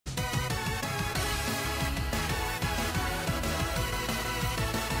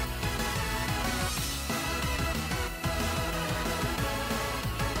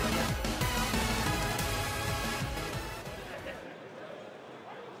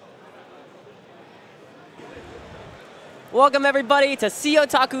Welcome everybody to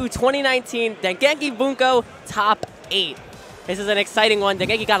CEOTaku 2019 Dengeki Bunko Top 8. This is an exciting one.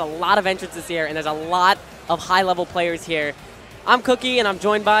 Dengeki got a lot of entrants this year, and there's a lot of high-level players here. I'm Cookie, and I'm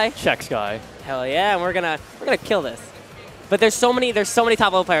joined by Chex Guy. Hell yeah, and we're gonna kill this. But there's so many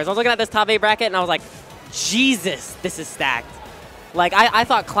top-level players. I was looking at this top 8 bracket, and I was like, Jesus, this is stacked. Like I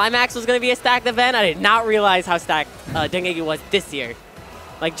thought Climax was gonna be a stacked event. I did not realize how stacked Dengeki was this year.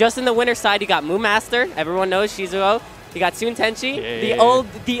 Like just in the winner's side, you got Moo Master. Everyone knows Shizuo. You got Sun Tenchi,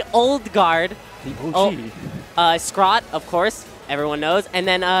 the old guard. The OG. Scrot, of course, everyone knows, and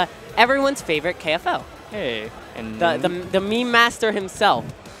then everyone's favorite KFL. Hey, and the meme master himself.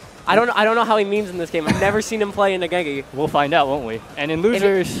 I don't know how he memes in this game. I've never seen him play in Dengeki. We'll find out, won't we? And in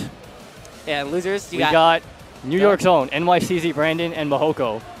losers, losers, we got New York's own NYCZ Brandon and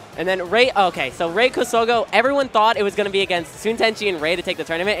Mahoko. And then Ray. Okay, so Ray Kosogo. Everyone thought it was going to be against Sun Tenchi and Ray to take the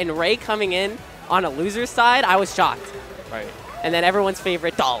tournament, and Ray coming in on a loser's side, I was shocked. Right. And then everyone's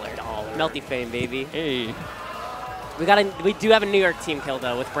favorite Dollar. Melty Fame, baby. Hey. We do have a New York team kill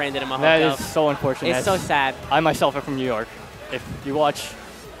though with Brandon and Mahoko. That is so unfortunate. It's so sad. I myself am from New York. If you watch,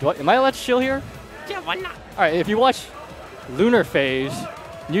 am I allowed to chill here? Yeah, why not? All right. If you watch Lunar Phase,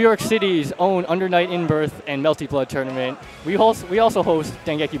 New York City's own Undernight In-Birth and Melty Blood tournament, we also host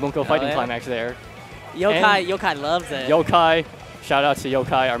Dengeki Bunko Fighting Climax there. Yokai loves it. Yokai. Shout out to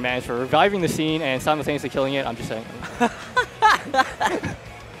Yokai, our man, for reviving the scene and simultaneously killing it. I'm just saying.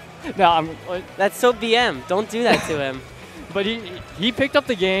 No, that's so BM. Don't do that to him. But he picked up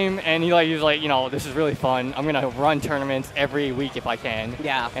the game and he was like, you know, this is really fun. I'm gonna run tournaments every week if I can.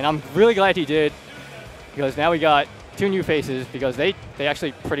 Yeah. And I'm really glad he did, because now we got 2 new faces, because they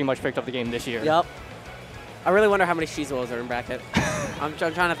actually pretty much picked up the game this year. Yep. I really wonder how many Shizuos are in bracket. I'm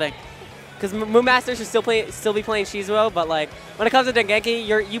trying to think. Because Moo Master should still be playing Shizuo, but like when it comes to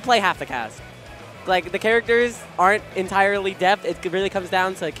Dengeki, you play half the cast. Like the characters aren't entirely depth. It really comes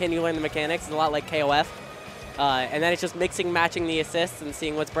down to can you learn the mechanics. It's a lot like KOF, and then it's just mixing, matching the assists, and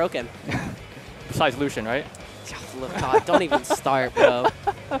seeing what's broken. Besides Lucian, right? God, don't even start, bro.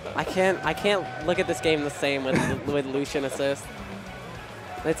 I can't look at this game the same with Lucian assist.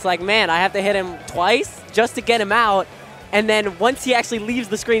 It's like, man, I have to hit him twice just to get him out. And then once he actually leaves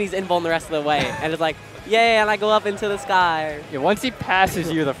the screen, he's invuln the rest of the way. And it's like, yay, and I go up into the sky. Yeah, once he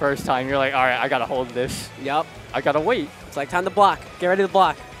passes you the first time, you're like, all right, I got to hold this. Yep. I got to wait. It's like, time to block. Get ready to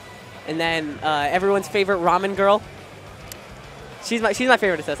block. And then everyone's favorite ramen girl. She's my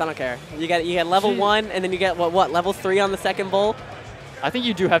favorite assist. I don't care. You get level 1, and then you get, what, level 3 on the second bowl? I think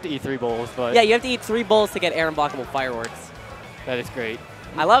you do have to eat 3 bowls, but... Yeah, you have to eat 3 bowls to get air unblockable fireworks. That is great.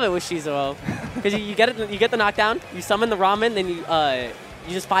 I love it with Shizuo, because you get the knockdown, you summon the ramen, then you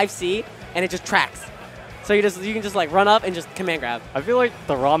just 5C, and it just tracks. So you can just like run up and just command grab. I feel like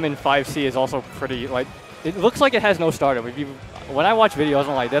the ramen 5C is also pretty like, it looks like it has no startup. When I watch videos,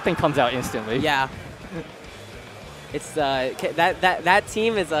 I'm like, that thing comes out instantly. Yeah. It's that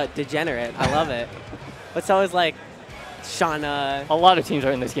team is a degenerate. I love it. But so is like Shauna. A lot of teams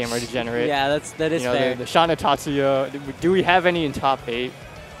are in this game are degenerate. Yeah, that is fair. The Shauna Tatsuya. Do we have any in top 8?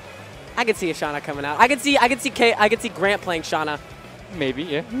 I could see a Shauna coming out. I could see Grant playing Shauna. Maybe,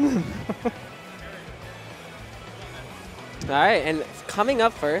 yeah. All right, and coming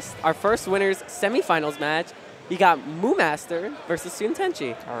up first, our first winners semifinals match. You got Moo Master versus Sun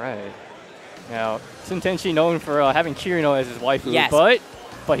Tenchi. All right. Now, Sun Tenchi known for having Kirino as his waifu, yes.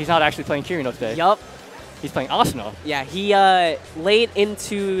 but he's not actually playing Kirino today. Yup. He's playing Asuna. Yeah, he late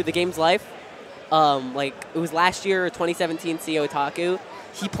into the game's life, like it was last year, 2017 CEOTaku.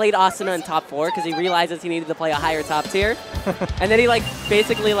 He played Asuna in top 4 because he realizes he needed to play a higher top tier. And then he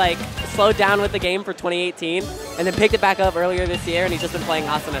basically slowed down with the game for 2018 and then picked it back up earlier this year, and he's just been playing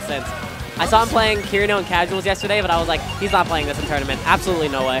Asuna since. I saw him playing Kirino in casuals yesterday, but I was like, he's not playing this in tournament. Absolutely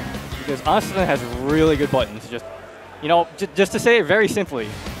no way. Because Asuna has really good buttons. Just to say it very simply,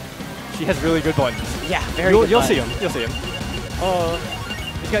 she has really good buttons. Yeah, very good You'll see him. You'll see him.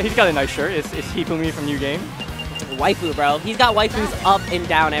 He's got a nice shirt. It's Hifumi from New Game. Waifu, bro. He's got waifus up and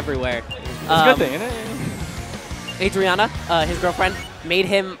down everywhere. It's a good thing, isn't it? Adriana, his girlfriend, made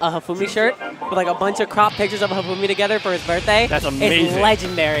him a Hifumi shirt with a bunch of crop pictures of Hifumi together for his birthday. That's amazing. It's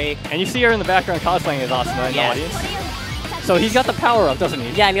legendary. And you see her in the background cosplaying as Asuna in the audience. So he's got the power up, doesn't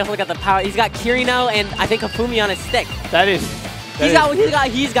he? Yeah, and he also got the power. He's got Kirino and I think Hifumi on his stick. He's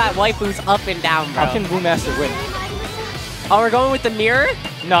got waifus up and down, bro. How can Moo Master win? Oh, we're going with the mirror?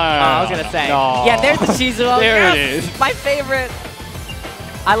 No. I was gonna say. No. Yeah, there's the Shizuo. There it is. My favorite.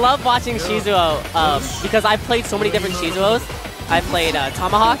 I love watching Shizuo because I've played so many different Shizuos. I played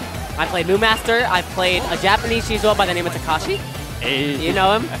Tomahawk. I played Moo Master. I played a Japanese Shizuo by the name of Takashi. Hey. You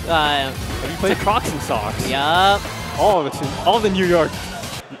know him? Have you played Crocs and Socks? Yup. All the New York.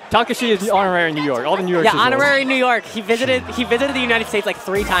 Takashi is the honorary New York. All the New York. Yeah, honorary New York. He visited the United States like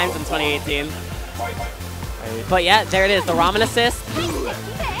 3 times in 2018. Right. But yeah, there it is, the ramen assist.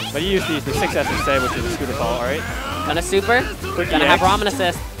 But you use the 6S instead, which is a scooter call, all right? Gonna super. Gonna have ramen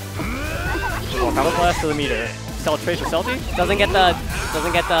assist. Oh, power blast to the meter. Cell trace with Celti. Doesn't get the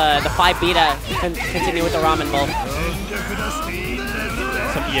 5 beta. Continue with the ramen bowl.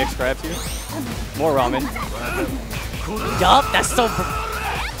 Some EX grabs here. More ramen. Yup, that's so.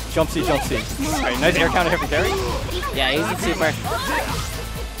 Jump C, jump C. All right, nice air counter here for Carry. Yeah, he's a super.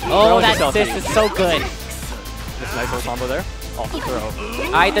 Oh, that assist is so good. Just a nice little combo there. Off the throw.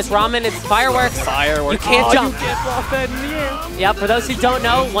 All right, this ramen is fireworks. Fireworks. You can't jump. You can't block that in the air. Yep, for those who don't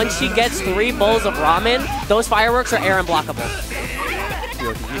know, once she gets 3 bowls of ramen, those fireworks are air unblockable.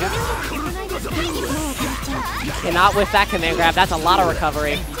 You cannot whiff that command grab. That's a lot of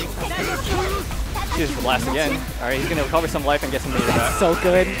recovery. She just blast again. All right, he's going to recover some life and get some meter back. So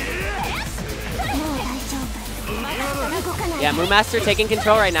good. Yeah, Moonmaster taking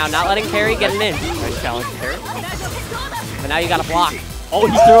control right now, not letting Carry get it in. Nice challenge from Carry. But now you got to block. Oh,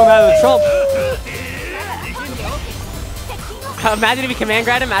 he threw him out of the trump. Imagine if he command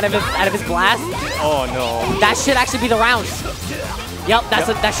grabbed him out of his blast. Oh no. That should actually be the round. Yep,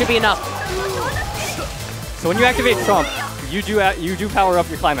 that should be enough. So when you activate Trump, you do power up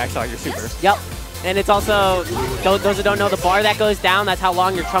your Climax out, your super. Yep. And it's also, those who don't know, the bar that goes down, that's how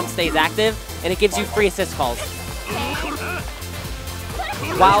long your Trump stays active, and it gives you free assist calls.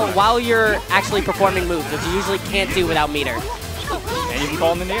 While you're actually performing moves, which you usually can't do without meter. And you can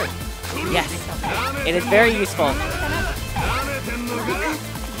call them in the air. Yes. It is very useful.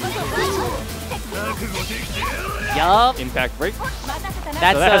 Yup. Impact break.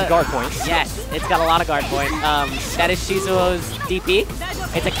 That has guard points. Yes, it's got a lot of guard points. That is Shizuo's DP.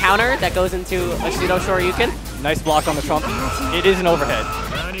 It's a counter that goes into a pseudo Shoryuken. Nice block on the Trump. It is an overhead.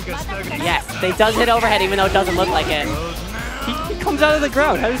 Yes, it does hit overhead even though it doesn't look like it. He comes out of the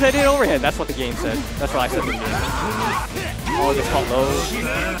ground. How does that hit overhead? That's what the game said. That's what I said in the game. Oh, it gets caught low.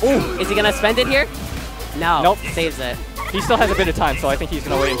 Ooh, is he going to spend it here? No. Nope. Saves it. He still has a bit of time, so I think he's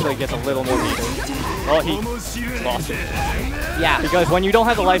going to wait until he gets a little more meter. Oh, he lost it. Yeah. Because when you don't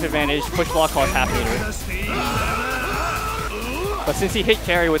have the life advantage, push block costs half meter. But since he hit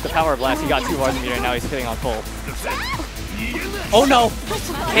Carry with the power blast, he got 2 bars of meter, and now he's hitting on full. Oh no!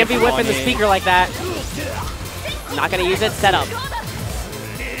 Can't be whipping the speaker like that. Not gonna use it. Setup.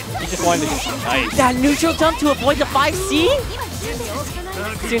 He just wanted to do nice. That neutral jump to avoid the 5C?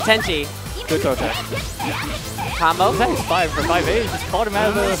 Suntenchi. Good throw tech. Combo. That is 5 for 5A. Just caught him out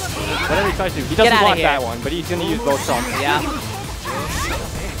of the whatever he tries to do. He doesn't block that one, but he's gonna use both trumps. Yeah.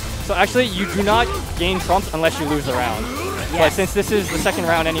 So actually, you do not gain trumps unless you lose the round. Yes. But since this is the second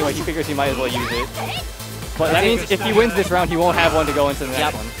round anyway, he figures he might as well use it. But that means if he wins this round, he won't have one to go into the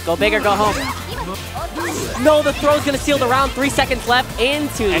next one. Go big or go home. No, the throw's going to seal the round. 3 seconds left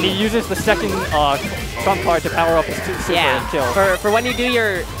into... And he uses the second trump card to power up his super and kill. For when you do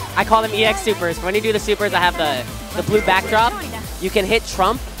your... I call them EX supers. For when you do the supers, I have the blue backdrop. You can hit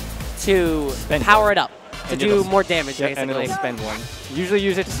Trump to power it up. To do more damage, basically. And it'll spend one. You usually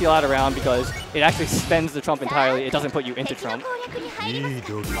use it to seal out a round because it actually spends the Trump entirely. It doesn't put you into Trump.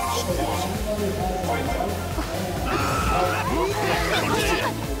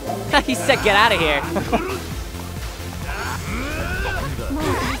 He said, get out of here.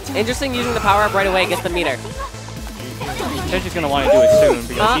 Interesting using the power up right away gets the meter. Tenchi's going to want to do it soon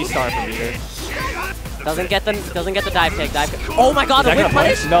because he's starved for meter. Doesn't get the dive kick. Oh my god, the whip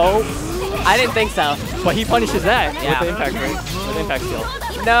punish? No. I didn't think so. But he punishes that with the impact break, with the impact skill.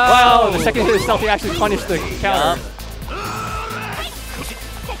 No! Wow, the second hit itself, he actually punished the counter.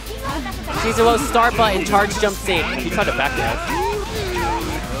 Shizuo's start button, charge jump C. He tried to back dash.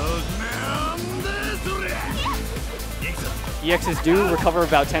 EXs do recover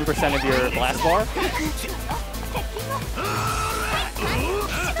about 10% of your blast bar.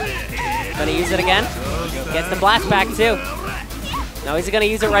 Gonna use it again. Gets the blast back too. No, he's gonna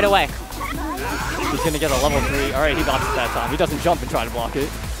use it right away. He's gonna get a level 3. Alright, he blocks it that time. He doesn't jump and try to block it.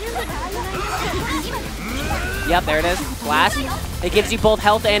 Yep, there it is. Blast. It gives you both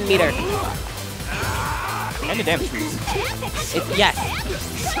health and meter. And the damage boost. Yes.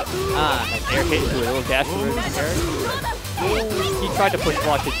 Air hit into a little dash through the carry. He tried to push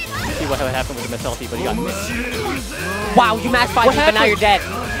block to see what would happen with the Misselty, but he got missed. Wow, you match 5 but now you're dead.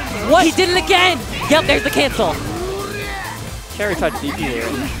 What? He did it again! Yep, there's the cancel. Carry tried to DP there.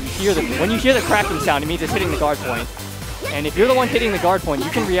 When you hear the cracking sound, it means it's hitting the guard point. And if you're the one hitting the guard point, you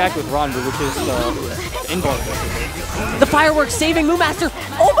can react with Ranbu, which is the invulnerable. The fireworks saving Moon Master.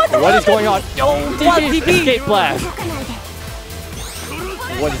 Oh my god! What is going on? Oh, DP! Escape blast.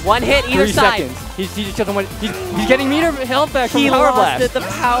 One hit either 3 side. seconds. He's just doesn't want. He's getting meter health back from He power lost blast. it, the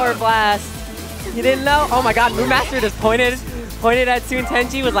power blast. You didn't know? Oh my god, Moon Master just pointed at Soon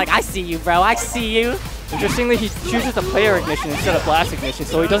Tenchi, was like, I see you, bro. I see you. Interestingly, he chooses the player ignition instead of blast ignition,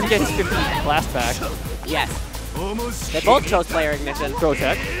 so he doesn't get his 50 blast back. Yes. They both chose player ignition. Throw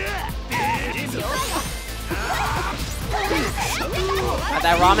check. Got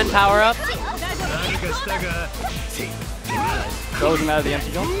that ramen power up. Throws him out of the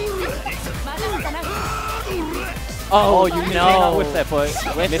empty jump. Oh, you no. cannot whip that, but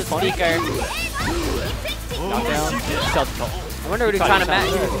With the speaker. Knockdown. Stealth call. I wonder what he was trying to match.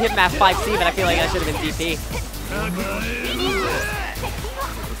 He was hitting that 5C, but I feel like that should have been DP.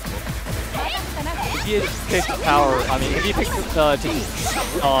 If he had picked power, I mean, if he picked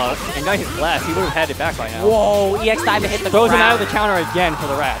ignite his blast, he would have had it back by now. Whoa, EX dive to hit the Throws ground. him out of the counter again for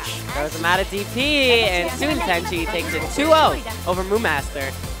the Ratch. Throws him out of DP, and Soon Tenchi takes it 2-0 over Moon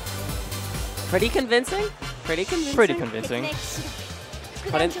Master. Pretty convincing. Pretty convincing. Pretty convincing.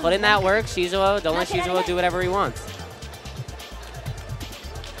 Put in that work, Shizuo. Don't let Shizuo do whatever he wants.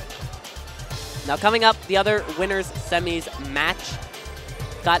 Now coming up, the other winners semis match.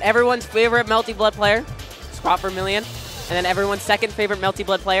 Got everyone's favorite Melty Blood player, Scrot Vermilion, and then everyone's second favorite Melty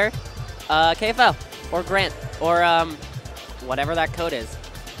Blood player, KFL, or Grant, or whatever that code is.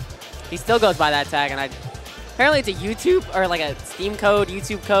 He still goes by that tag, and apparently it's a YouTube, or like a Steam code,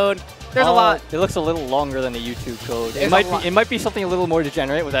 YouTube code. There's a lot. It looks a little longer than the YouTube code. There's It might be something a little more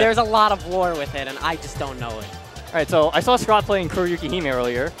degenerate with that. There's a lot of lore with it, and I just don't know it. All right, so I saw Scott playing Kuroyuki Hime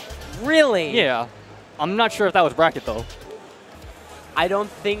earlier. Really? Yeah. I'm not sure if that was bracket, though. I don't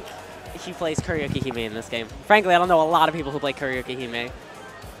think he plays Kuroyuki Hime in this game. Frankly, I don't know a lot of people who play Kuroyuki Hime.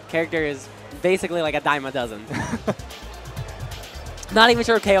 Character is basically like a dime a dozen. Not even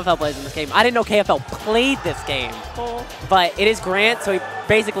sure KFL plays in this game. I didn't know KFL played this game. But it is Grant, so he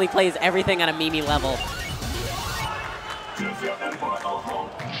basically plays everything at a Mimi level.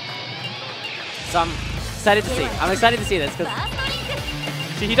 So I'm excited to see. I'm excited to see this.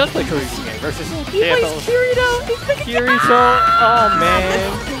 See, he does play Kuroyuki Hime versus He KFL. plays Kirito. Kirito, oh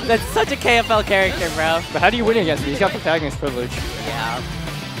man. That's such a KFL character, bro. But how do you win against him? He's got protagonist privilege. Yeah.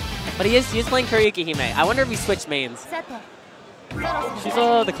 But he is playing Kuroyuki Hime. I wonder if he switched mains. She's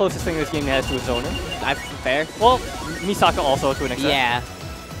the closest thing this game has to a zoner. That's fair. Well, Misaka also to an extent. Yeah.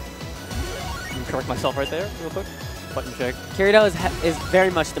 Let me correct myself right there, real quick. Button check. Kirito is very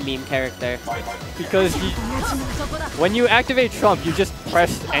much the meme character. Because when you activate Trump, you just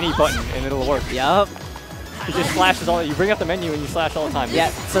press any button and it'll work. Yup. He just slashes all. You bring up the menu and you slash all the time. Yeah.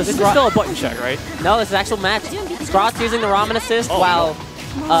 So this is still a button check, right? No, this is actual match. Scrot's using the ramen assist while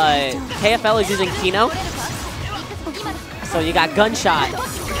KFL is using Kino. So you got Gunshot.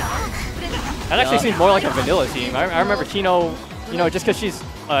 That actually seems more like a vanilla team. I remember Kino, you know, just because she's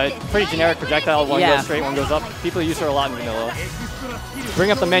a pretty generic projectile, one goes straight, one goes up. People use her a lot in vanilla.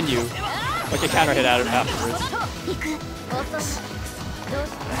 Bring up the menu, like a counter hit out of afterwards.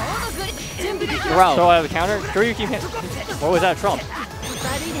 Bro. Throw out of the counter. Kuroyuki hit. What was that, Trump?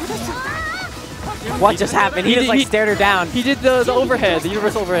 What just happened? He just like stared her down. He did the overhead, the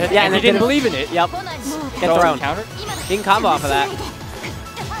universal overhead. Yeah, and he didn't believe in it. Yep. Get thrown. Counter. He can combo off of that.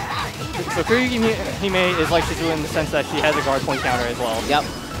 So Kuroyuki Hime is like Shizuo in the sense that she has a guard point counter as well. Yep.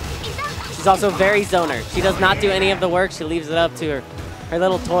 She's also very zoner. She does not do any of the work. She leaves it up to her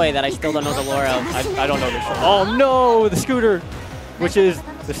little toy that I still don't know the lore of. I don't know this. Oh no, the scooter, which is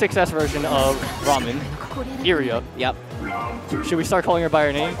the 6S version of Ramen, Iria. Yep. Should we start calling her by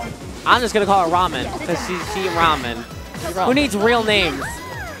her name? I'm just gonna call her Ramen because she's Ramen. Who needs real names?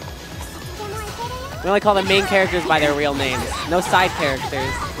 We only call the main characters by their real names. No side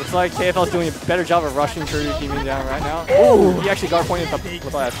characters. It's like KFL's doing a better job of rushing Kuroyuki Hime down right now. Ooh, he actually guard pointed the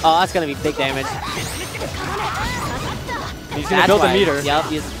blast. Oh, that's gonna be big damage. He's gonna build the meter. Yep.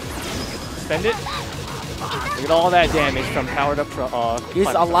 Spend it. Look at all that damage from powered up. Used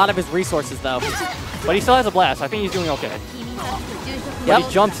a lot of his resources though. But he still has a blast. I think he's doing okay. But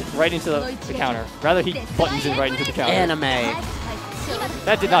he jumps right into the counter. Rather, he buttons in right into the counter. Anime.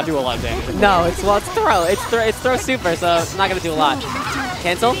 That did not do a lot of damage. No, it's throw. It's throw super, so it's not gonna do a lot.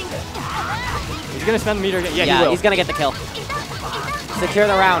 Cancel. He's gonna spend the meter again. Yeah, he will. He's gonna get the kill. Secure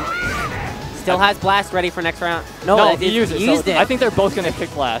the round. Still has blast ready for next round. No, he used it. I think they're both gonna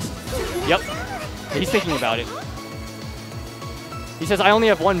pick blast. Yep. He's thinking about it. He says, "I only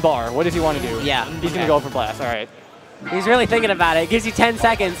have one bar. What does he want to do?" Yeah. He's gonna go for blast. All right. He's really thinking about it. It gives you 10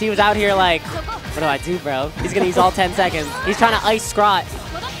 seconds. He was out here like, what do I do, bro? He's going to use all 10 seconds. He's trying to ice Scrot.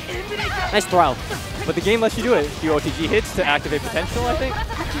 Nice throw. But the game lets you do it. A few OTG hits to activate potential, I think.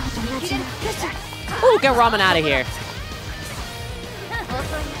 Ooh, get Ramen out of here.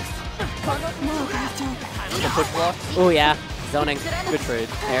 Push block. Ooh, yeah. Zoning. Good trade.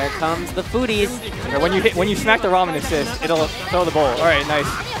 Here comes the foodies. Okay, when you smack the Ramen assist, it'll throw the bowl. All right, nice.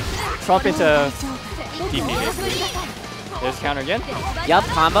 Trump into DP. There's counter again. Yup,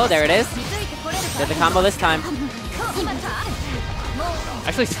 combo. There it is. Did the combo this time.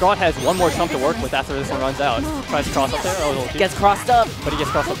 Actually, Scrot has one more Trump to work with after this one runs out. Tries to cross up there. Oh, gets crossed up. But he gets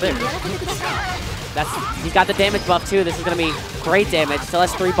crossed up there. He's got the damage buff too. This is going to be great damage. Still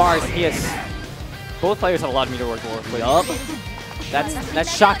has 3 bars. Both players have a lot of meter work to work with. Yup.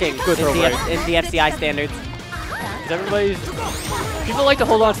 That's shocking Good throw in the FCI standards. People like to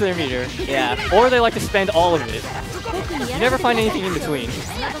hold on to their meter. Yeah. Or they like to spend all of it. You never find anything in between.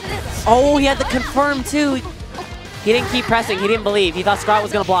 Oh, he had the confirm too. He didn't keep pressing. He didn't believe. He thought Scrot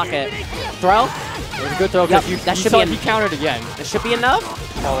was going to block it. Throw? It was a good throw. Yep, that should be he countered again. That should be enough.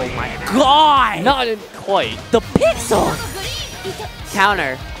 Oh my God! Not quite. The pixel!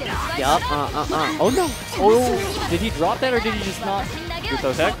 Counter. Yup. Oh no. Oh, did he drop that or did he just not? Good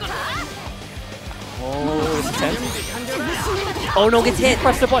throw tech. Oh, it's tense. Oh no, gets hit.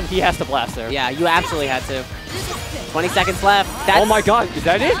 Press the button. He has to blast there. Yeah, you absolutely had to. 20 seconds left. Oh my God, is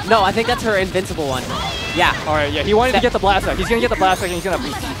that it? No, I think that's her invincible one. Yeah. All right, yeah, he wanted to get the blast back. He's gonna get the blast back and he's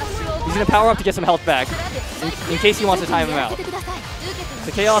gonna power up to get some health back in case he wants to time him out.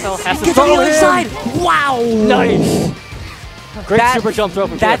 The KFL has to get to the other side. Wow. Nice. Great super jump throw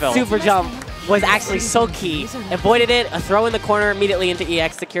from KFL. That super jump was actually so key. Avoided it, a throw in the corner immediately into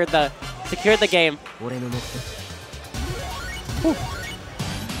EX, secured the game. Whew.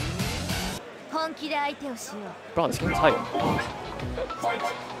 Bro, this game's hype.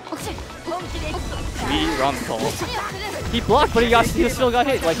 Ramen call. He blocked, but he still got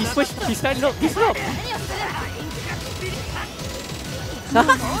hit. Like he switched, he sped it up, he stood up.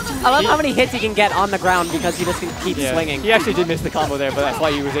 I love how many hits he can get on the ground because he just can keep swinging. He actually did miss the combo there, but that's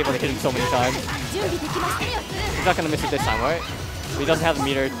why he was able to hit him so many times. He's not going to miss it this time, right? But he doesn't have the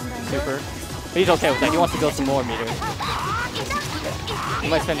meter super. But he's okay with that. He wants to build some more meter. He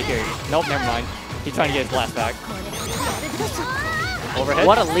might spend it here. Nope, never mind. He's trying to get his blast back. Overhead.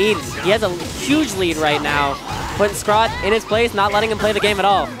 What a lead. He has a huge lead right now. Putting Scrot in his place, not letting him play the game at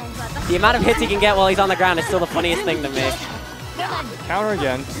all. The amount of hits he can get while he's on the ground is still the funniest thing to me. Counter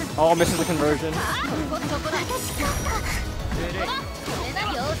again. Oh, misses the conversion.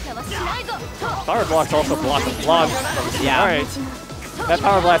 Power block's also block. Yeah. All right. That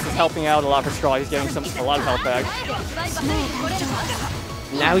power blast is helping out a lot for Scrot. He's getting a lot of health back.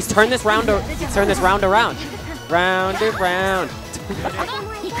 Now he's turned this round around. Round and round.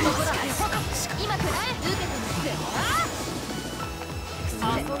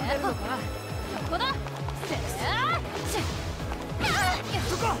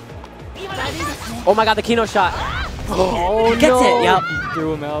 Oh my God, the Kino shot. Oh, gets it. Yep. He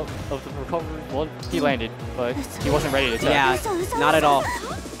threw him out of the recovery. Well, he landed, but he wasn't ready to attack. Yeah, not at all.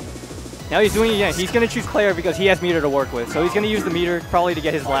 Now he's doing it again. He's going to choose player because he has meter to work with. So he's going to use the meter probably to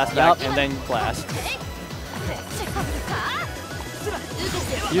get his blast back and then blast.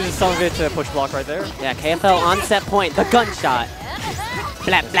 Uses some of it to push block right there. Yeah, KFL on set point. The gunshot.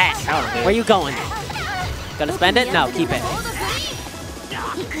 Flat, flat. Where are you going? Gonna spend it? No, keep it.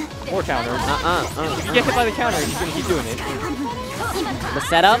 More counters. If you get hit by the counter, he's going to keep doing it. The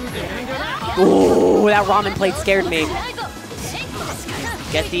setup. Ooh, that ramen plate scared me.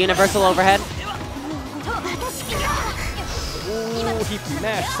 Get the universal overhead. Ooh, he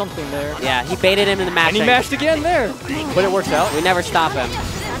mashed something there. Yeah, he baited him in the mashing. And he mashed again there. But it works out. We never stop him.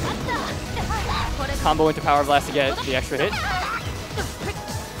 Combo into Power Blast to get the extra hit.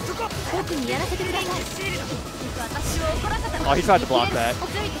 Oh, he tried to block that.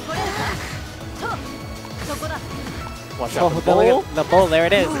 Watch out for the bowl. The bowl, there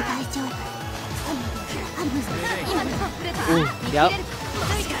it is. Ooh, yep.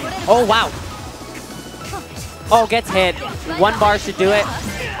 Oh, wow. Oh, gets hit. 1 bar should do it.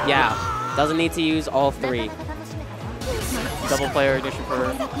 Yeah. Doesn't need to use all 3. Double player ignition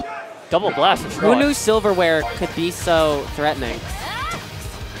for double blast. Who knew silverware could be so threatening?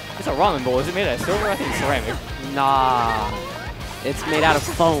 It's a ramen bowl. Is it made out of silver? I think it's ceramic. Nah. It's made out of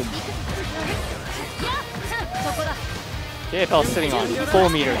foam. KFL sitting on full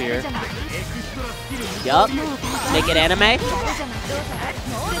meter here. Yup. Make it anime.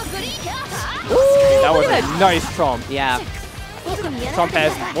 Ooh, that was a nice Trump. Yeah. Trump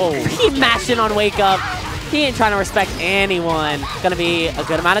has, whoa. Keep mashing on wake up. He ain't trying to respect anyone. Gonna be a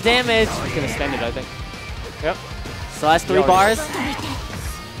good amount of damage. He's gonna spend it, I think. Yep. So that's 3 bars.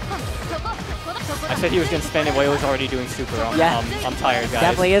 I said he was gonna spend it while he was already doing super. I'm tired, guys.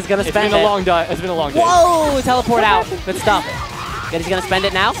 Definitely is gonna spend it. It's been a long day. Whoa! Teleport out. Good stuff. Good, he's gonna spend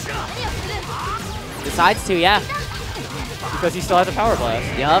it now. Decides to, yeah. Because he still has a power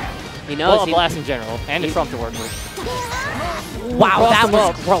blast. Yup. He knows. Well, a blast in general, and a trump to work with. Wow, that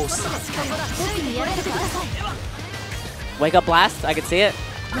was gross. Wake up blast. I could see it.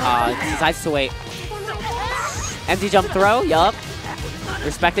 Decides to wait. Empty jump throw. Yup.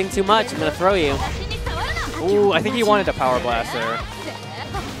 Respecting too much. I'm gonna throw you. Ooh, I think he wanted a power blast there.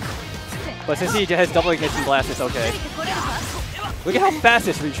 But since he has double ignition blast, it's okay. Look at how fast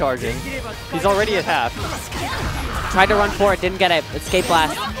it's recharging. He's already at half. Tried to run for it, didn't get it. Escape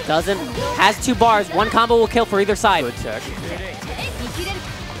blast. Doesn't. Has 2 bars. 1 combo will kill for either side. Good check.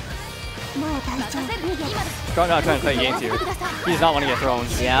 Scott not trying to play games here. He does not want to get thrown.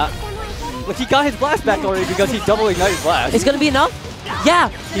 Yeah. Look, he got his blast back already because he double ignited blast. It's gonna be enough? Yeah.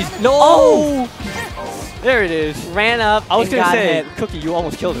 He's no. Oh! There it is. Ran up. I was gonna say, hit. Cookie, you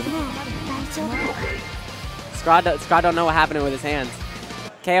almost killed him. Scott don't know what happened with his hands.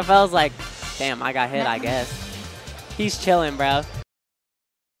 KFL's like, damn, I got hit, I guess. He's chilling, bro.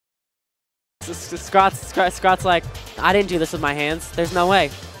 Scott's like, I didn't do this with my hands. There's no way.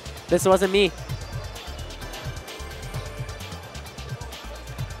 This wasn't me.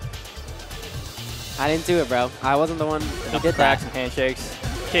 I didn't do it, bro. I wasn't the one who did that. Cracks and handshakes.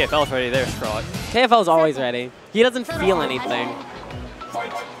 KFL's ready there, Scott. KFL's always ready. He doesn't feel anything.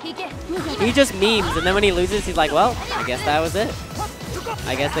 He just memes, and then when he loses, he's like, well, I guess that was it.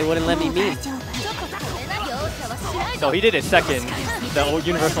 I guess they wouldn't let me meme. So he did his second, the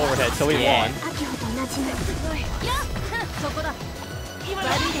universal overhead, so he won.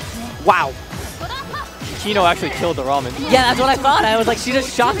 Wow. Kino actually killed the ramen. Yeah, that's what I thought. I was like, she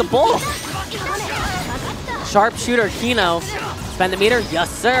just shot the bull. Sharpshooter Kino. Spend the meter? Yes,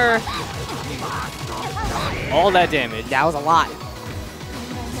 sir. All that damage. That was a lot.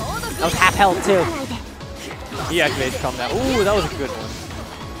 That was half health, too. He activates from that. Ooh, that was a good one.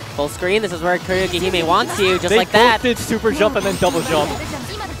 Full screen. This is where Kuryogi wants you, just like that. They did super jump and then double jump.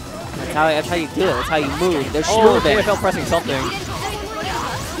 That's how you do it. That's how you move. They're smoothing. KFL pressing something.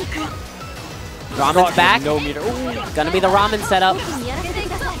 Ramen's back. No meter. Ooh. Gonna be the ramen setup.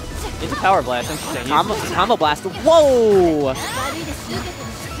 It's a power blast. Interesting. Combo blast. Whoa!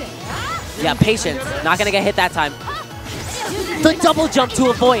 Yeah, patience. Not gonna get hit that time. The double jump to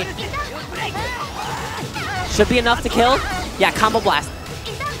avoid. Should be enough to kill. Yeah, combo blast.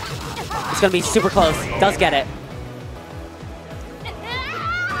 It's gonna be super close. Does get it.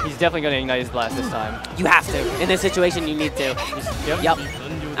 He's definitely gonna ignite his blast this time. You have to. In this situation, you need to. Yep.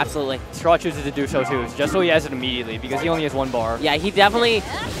 Absolutely. Straw chooses to do so too, just so he has it immediately, because he only has 1 bar. Yeah, he definitely,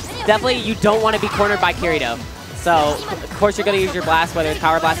 you don't want to be cornered by Kirito. So, of course, you're going to use your blast, whether it's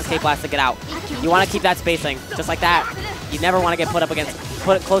power blast, escape blast, to get out. You want to keep that spacing, just like that. You never want to get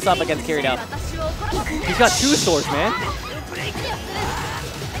put close up against Kirito. He's got 2 swords, man.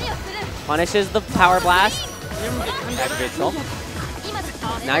 Punishes the power blast. Activate Trump.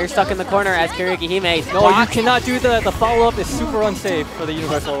 Now you're stuck in the corner as Kuryogi Hime. No, you cannot do the follow-up. Is super unsafe for the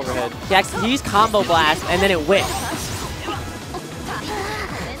universal overhead. He used combo blast, and then it whipped.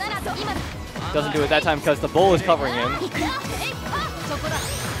 Doesn't do it that time because the bull is covering him.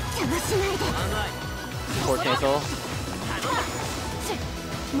 Support cancel.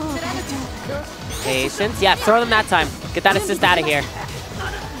 Patience. Yeah, throw them that time. Get that assist out of here.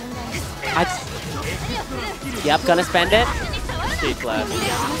 Yep, gonna spend it. Escape blast.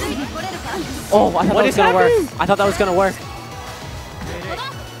 Oh, I thought that was gonna work. I thought that was gonna work.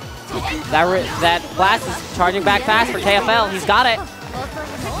 That blast is charging back fast for KFL. He's got it.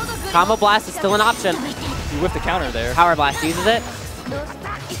 Combo blast is still an option. He whiffed the counter there. Power blast uses it.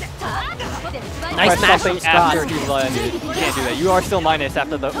 Nice smash from Scott. After he's landed. You can't do that. You are still minus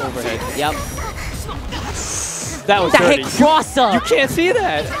after the overhead. Yep. That was that dirty. hit cross up. You can't see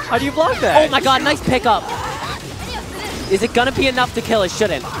that. How do you block that? Oh my god, nice pickup. Is it gonna be enough to kill? It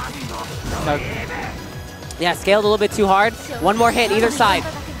shouldn't. No. Yeah, scaled a little bit too hard. 1 more hit either side.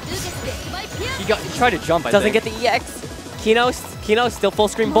 He tried to jump, I Doesn't think. get the EX. Kino still full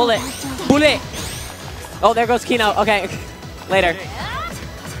screen bullet. Bullet. Oh, there goes Kino. Okay. Later.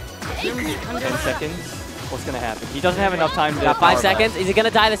 10 seconds. What's gonna happen? He doesn't have enough time to. Got 5 seconds. Is he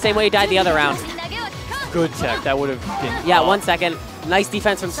gonna die the same way he died the other round? Good tech. That would have been. Yeah, 1 second. Nice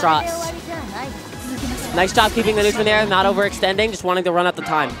defense from Strauss. Nice job keeping the neutral there, not overextending, just wanting to run out the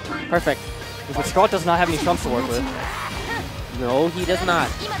time. Perfect. But Scott does not have any trumps to work with. No, he does not.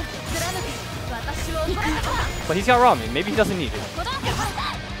 But he's got ramen. Maybe he doesn't need it.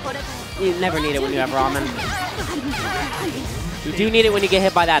 You never need it when you have ramen. You do need it when you get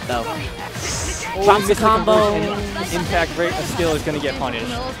hit by that, though. Drops the combo. Impact rate of skill is going to get punished.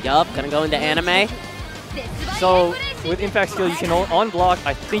 Yup, gonna go into anime. So with impact skill, you can on block.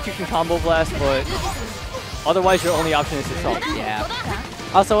 I think you can combo blast, but otherwise your only option is to trump. Yeah.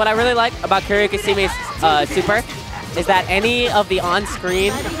 Also, what I really like about Kuryokusume's super is that any of the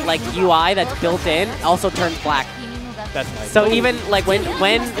on-screen like UI that's built in also turns black. That's nice. So even like when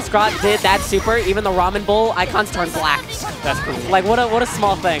Scrot did that super, even the ramen bowl icons turn black. That's cool. Like what a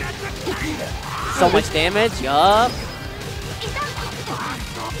small thing. So much damage. Yup.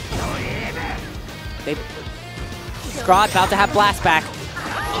 Scrot about to have blast back.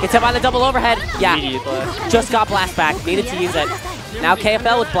 Gets hit by the double overhead. Yeah. Just got blast back. Needed to use it. Now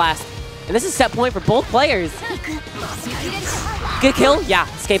KFL with blast. And this is set point for both players. Good kill? Yeah.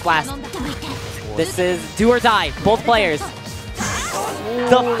 Escape blast. This is do or die. Both players.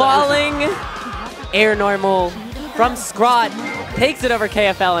 The falling air normal from Scrot takes it over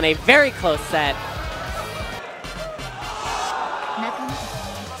KFL in a very close set.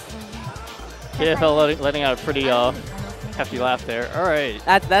 KFL letting out a pretty hefty laugh there. All right.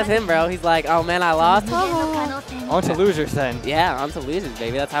 That's him, bro. He's like, oh man, I lost. On to losers then. Yeah, on to losers,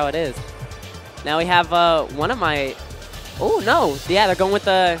 baby. That's how it is. Now we have one of my... Oh, no. Yeah, they're going with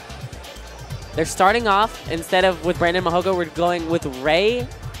the... They're starting off, instead of with Brandon Mahogo, we're going with Ray,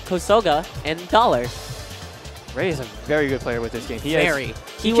 Kosoga, and Dollar. Ray is a very good player with this game. He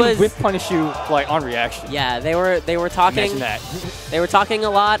was can whip punish you like on reaction. Yeah, they were talking. Imagine that. They were talking a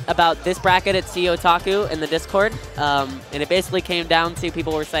lot about this bracket at CEOTaku in the Discord, and it basically came down to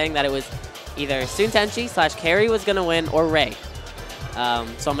people were saying that it was either Suntenchi / Carry was gonna win or Ray.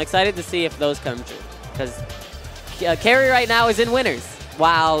 So I'm excited to see if those come true, because Carry right now is in winners,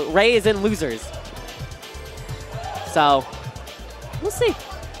 while Ray is in losers. So we'll see.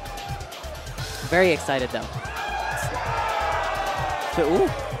 Very excited though. So, ooh.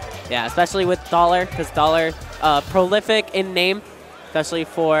 Yeah, especially with Dollar, because Dollar, prolific in name, especially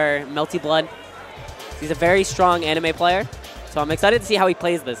for Melty Blood. He's a very strong anime player, so I'm excited to see how he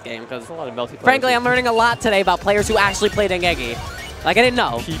plays this game, because frankly, I'm learning a lot today about players who actually play Dengeki. Like, I didn't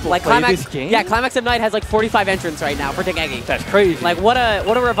know. People like play Climax, this game? Yeah, Climax of Night has like 45 entrants right now for Dengeki. That's crazy. Like, what a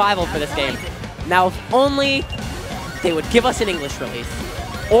revival for this game. Now, if only they would give us an English release,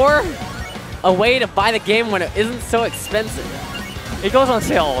 or a way to buy the game when it isn't so expensive. It goes on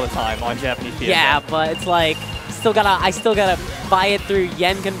sale all the time on Japanese PSN. Yeah, but it's like I still gotta buy it through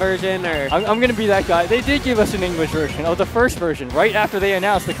yen conversion or. I'm gonna be that guy. They did give us an English version of the first version right after they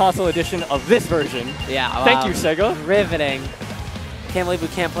announced the console edition of this version. Yeah. Thank you, Sega. Riveting. Can't believe we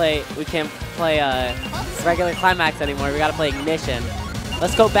can't play regular Climax anymore. We gotta play Ignition.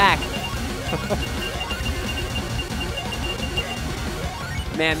 Let's go back.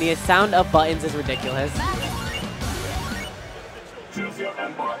 Man, the sound of buttons is ridiculous.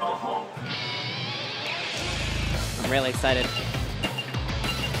 I'm really excited.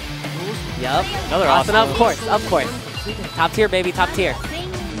 Yup. Another awesome. awesome. Of course. Top tier, baby, top tier.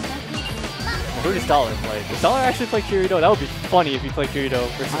 Who does Dollar play? Does Dollar actually play Kirito? That would be funny if he played Kirito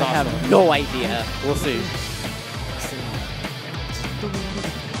versus Asuna. I have no idea. We'll see.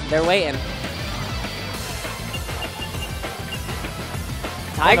 They're waiting.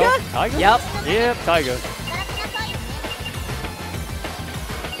 Taiga? Oh, no. Taiga? Yep. Yep, Taiga.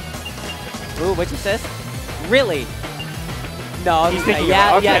 Ooh, which assist? Really? No. He's thinking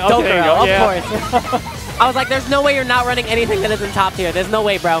yeah, okay, yeah, okay, Dokuro, yeah. of course. I was like, there's no way you're not running anything that isn't top tier. There's no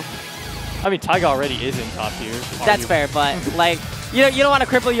way, bro. I mean, Taiga already is in top tier. That's fair, but like, you don't want to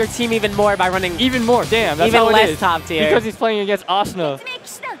cripple your team even more by running even more. Damn, that's even how it less is. top tier. Because he's playing against Asuna.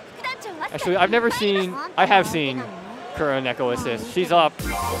 Actually, I have seen Kuroneko assist. She's up.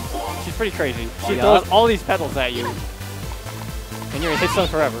 She's pretty crazy. She throws all these petals at you, and you're in hit stun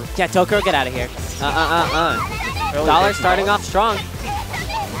forever. Yeah, Dokuro, get out of here. Dollar starting off strong.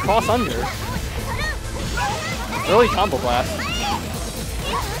 Cross under. Early combo blast.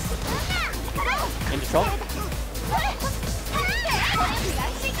 Into trump.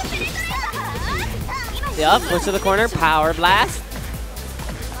 Yup, push to the corner, power blast.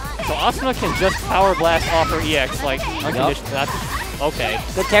 So Asuna can just power blast off her EX like unconditional. Yep. That's okay.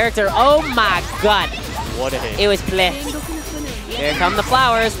 Good character. Oh my god. What a hit. It was blitzed. Here come the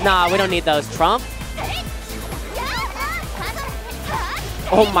flowers. Nah, we don't need those. Trump.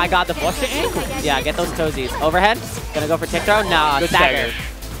 Oh my god, the flush to ankle. Yeah, get those toesies. Overhead. Gonna go for tick throw. Nah, good stagger.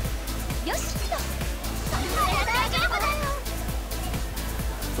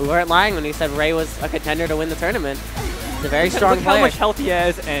 We weren't lying when he said Ray was a contender to win the tournament. He's a very strong player. Look how much health he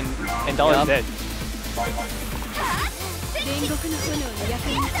has, and Dollar's dead.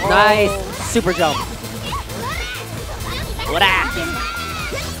 Nice. Super jump.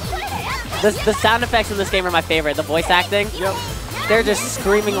 The sound effects in this game are my favorite. The voice acting. Yep. They're just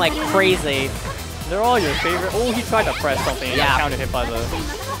screaming like crazy. They're all your favorite. Oh, he tried to press something. And got counter hit by the...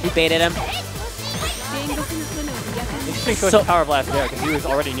 He baited him. Interesting choice of Power Blast there because he was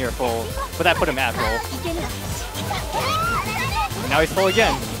already near full. But that put him at full. Now he's full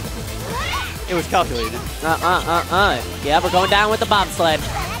again. It was calculated. Yeah, we're going down with the bobsled.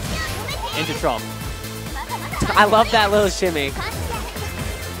 Into Trump. I love that little shimmy.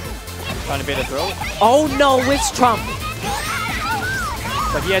 Trying to bait a throw. Oh no, which Trump?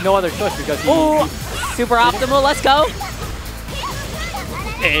 But he had no other choice because he... Super optimal, let's go.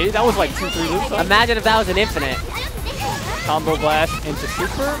 Hey, that was like 2-3 loops. Imagine if that was an infinite. Combo blast into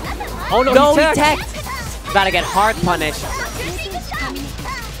super. Oh no, no, he he teched. About to get hard punished.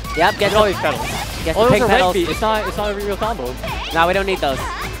 Yep, get all these pedals. Get Oh, the those pink are pedals. red feet. It's not a real combo. No, we don't need those.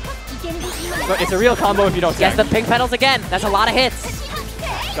 It's a real combo if you don't Yes, tech. the pink pedals again. That's a lot of hits.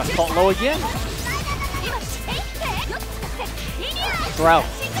 Got caught low again. Throw.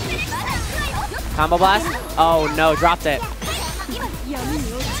 Combo blast. Oh no, dropped it.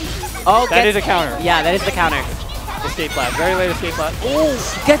 Oh, that is a counter. Yeah, that is the counter. Escape blast. Very late escape blast. Ooh,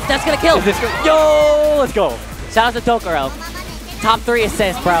 that's gonna kill. Yo, let's go. Shout out to Tokoro. Top 3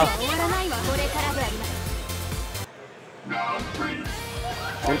 assists, bro.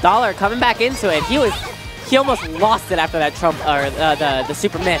 And Dollar coming back into it. He almost lost it after that Trump or the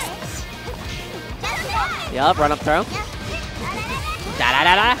super miss. Yup, run up throw.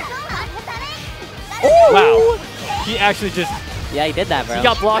 Da. Ooh. Wow. He actually just... Yeah, he did that, bro. He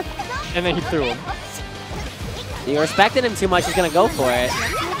got blocked, and then he threw him. You respected him too much, he's going to go for it.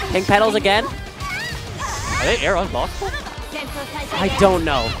 Pink pedals again. Are they air unblockable? I don't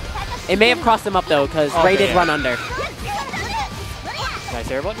know. It may have crossed him up, though, because Ray did run under. Nice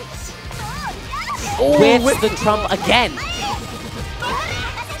air button. With the Trump again.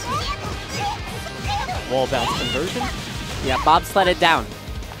 Wall bounce conversion. Yeah, Bob slid it down.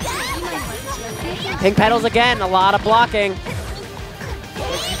 Pink pedals again, a lot of blocking.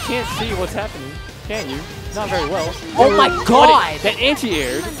 But you can't see what's happening, can you? Not very well. Oh my god! That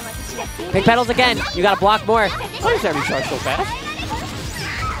anti-aired. Pink pedals again, you gotta block more. Why does that recharge so fast?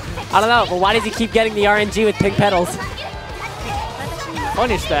 I don't know, but why does he keep getting the RNG with pink pedals?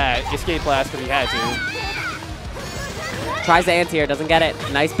 Punish that escape blast because he had to. Tries the anti-air, doesn't get it.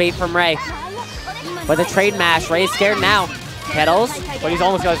 Nice bait from Ray. But the trade mash, Ray's scared now. Pedals. But he's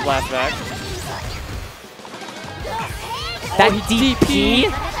almost got his blast back. That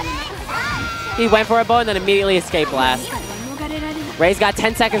DP. He went for a bow and then immediately escape blast. Ray's got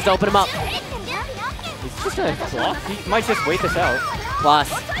 10 seconds to open him up. He's just gonna block. He might just wait this out. Plus,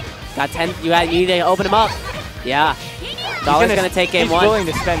 got 10. You need to open him up. Yeah. Dollar's gonna take game 1. He's willing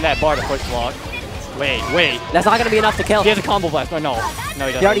to spend that bar to push block. Wait. That's not gonna be enough to kill. He has a combo blast. No, he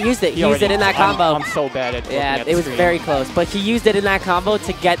doesn't. He already used it. He used it in that combo. I'm so bad at yeah, it was very close. But he used it in that combo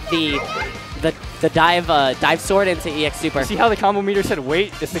to get the dive sword into EX Super. You see how the combo meter said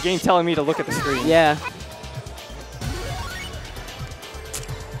wait? It's the game telling me to look at the screen. Yeah.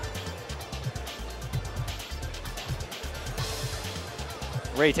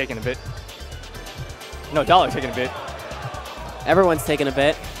 Ray taking a bit. No, Dollar taking a bit. Everyone's taking a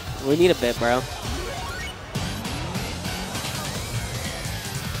bit. We need a bit, bro.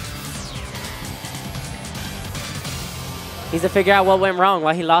 He's to figure out what went wrong,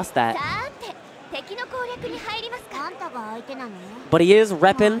 why he lost that. But he is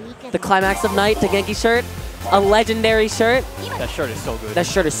repping the Climax of Night Dengeki shirt. A legendary shirt. That shirt is so good. That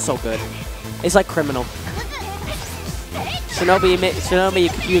shirt is so good. It's like criminal. Shinobi,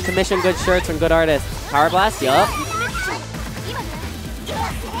 you commission good shirts from good artists. Power Blast, yup.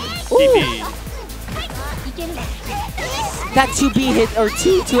 DP. That 2B hit, or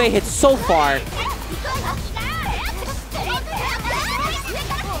 2A hit so far.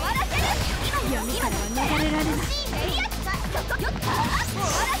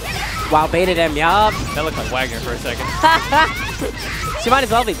 Wow, baited him, yup. That looked like Wagner for a second. She might as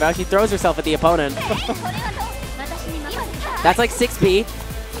well be, bro. She throws herself at the opponent. That's like 6B.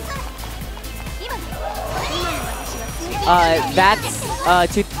 That's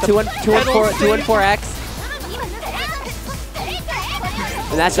 214X.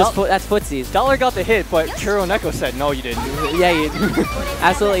 And that's just that's footsies. Dollar got the hit, but Kuroneko said no, you didn't. Yeah, you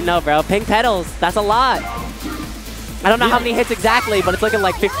absolutely no, bro. Pink pedals, that's a lot. I don't know how many hits exactly, but it's looking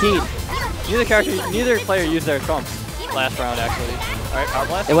like 15. Neither player used their trumps last round, actually. All right, Power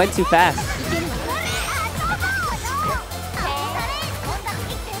Blast. It went too fast.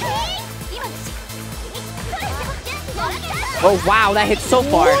 Oh, wow, that hits so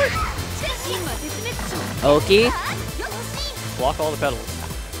far. Oki. Block all the pedals.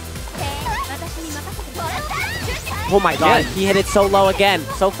 Oh my god, he hit it so low again.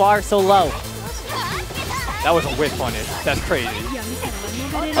 So far, so low. That was a whip punish. That's crazy.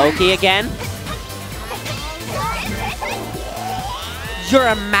 Oki again. You're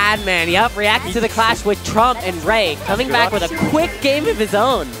a madman. Yep, reacting to the clash with Trump and Ray. Coming back with a quick game of his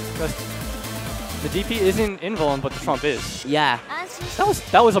own. The DP isn't invuln, but the Trump is. Yeah.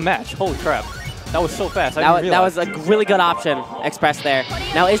 That was a match. Holy crap. That was so fast. That was a really good option expressed there.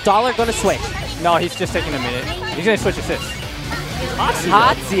 Now, is Dollar going to switch? No, he's just taking a minute. He's going to switch assists.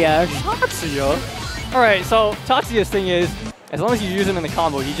 Tatsuya. All right, so Tatsuya's thing is, as long as you use him in the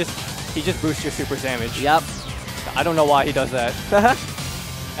combo, he just boosts your super damage. Yep. I don't know why he does that.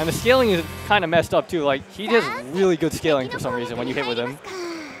 And the scaling is kind of messed up too. Like, he does really good scaling for some reason when you hit with him.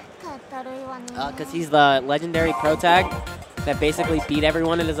 Because he's the legendary pro tag that basically beat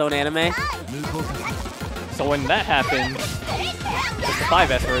everyone in his own anime. So when that happens, it's the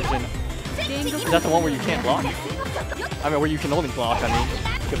 5S version. Is that the one where you can't block? I mean, where you can only block, I mean.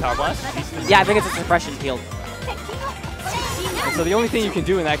 Good Power Blast? Yeah, I think it's a suppression field. And so the only thing you can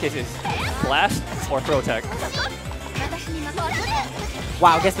do in that case is blast or throw tech.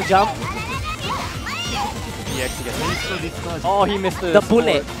 Wow, gets the jump. He actually gets it. Oh, he missed the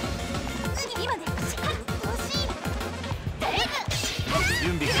bullet.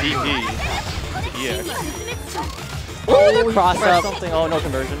 DP. Yeah. Oh, the cross up. Something. Oh, no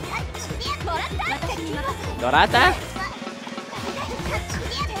conversion. Dorata?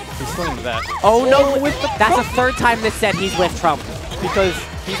 He's swinging that. Oh no, that's the third time this set he's with Trump. Because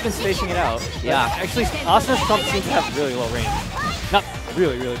he's been spacing it out. Yeah. Actually, Asuna's Trump seems to have really low range. Not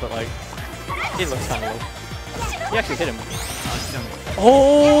really, but like, it looks kind of low. He actually hit him.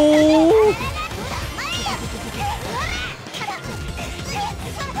 Oh!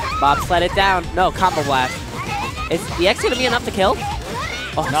 Bob slid it down. No, combo blast. Is the X going to be enough to kill?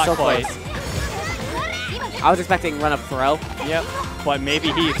 Oh, not so quite. Close. I was expecting run up throw. Yep, but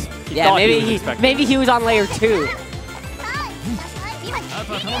maybe he maybe he was on layer 2.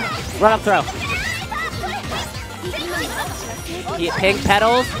 Run up throw. Pink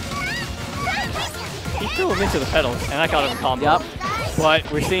pedals. He threw him into the pedals, and that got him a combo. Yep.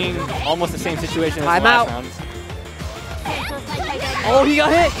 But we're seeing almost the same situation as I'm last out. round. Oh, he got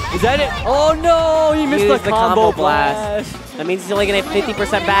hit! Is that it? Oh no, he missed the combo blast. That means he's only gonna get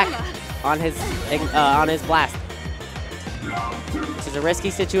 50% back on his blast. This is a risky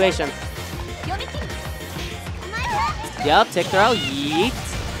situation. Yup, tick throw, yeet.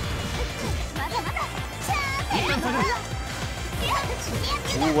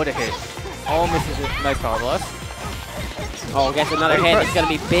 Ooh, what a hit. Oh, misses it. Nice power blast. Oh, gets another hit. It's gonna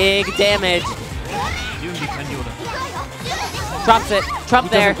be big damage. Drops it. Trump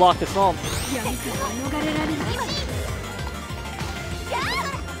there. Doesn't block the swamp.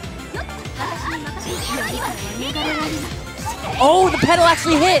 Oh, the pedal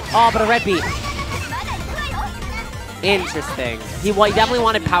actually hit. Oh, but a red beat. Interesting. He definitely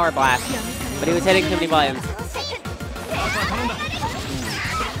wanted power blast, but he was hitting too many buttons.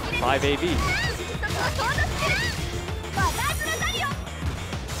 5 AB.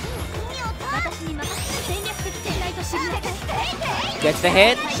 Gets the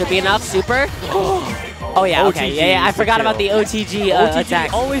hit. Should be enough. Super. Oh yeah. Okay. Yeah. I forgot about the OTG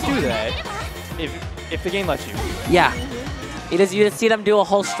attack. Always do that if the game lets you. Yeah. You just see them do a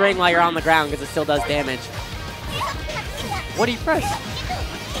whole string while you're on the ground because it still does damage. What do you press?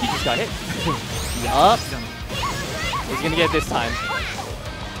 He just got hit. Yup. He's gonna get it this time.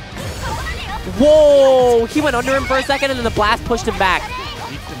 Whoa! He went under him for a second and then the blast pushed him back.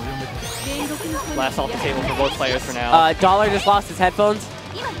 Blast off the table for both players for now. Dollar just lost his headphones.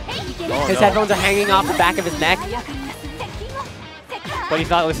 His headphones are hanging off the back of his neck. But he's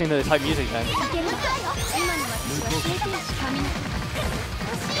not listening to the type music then.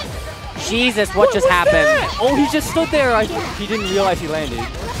 Jesus, what just happened? Oh, he just stood there. He didn't realize he landed.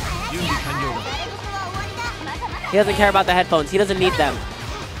 He doesn't care about the headphones. He doesn't need them.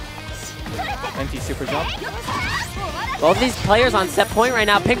 Empty super jump. Both these players on set point right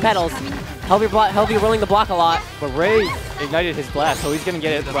now. Pink pedals. He'll be willing to block a lot. But Ray ignited his blast, so he's going to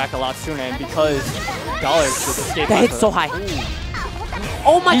get it back a lot sooner. And because Dollar with escape. That hit's so high.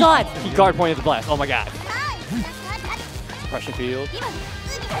 Oh my god! He guard pointed the blast. Oh my god. Suppression field.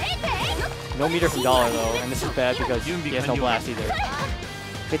 No meter from Dollar though, and this is bad because he has no blast either.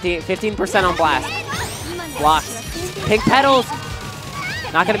 15% on blast. Blocks. Pink pedals.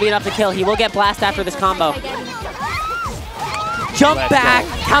 Not going to be enough to kill. He will get blast after this combo. Jump back.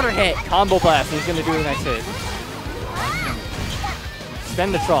 Counter hit. Combo blast. He's going to do the next hit.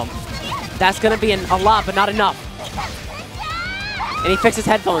 Spend the trump. That's going to be a lot, but not enough. And he fixes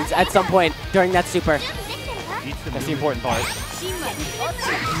headphones at some point during that super. That's the important part.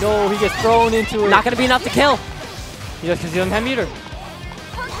 No, he gets thrown into it. Not going to be enough to kill. Because he doesn't have meter.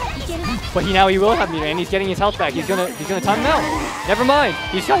 But now he will have meter, and he's getting his health back. He's gonna time him out. Never mind.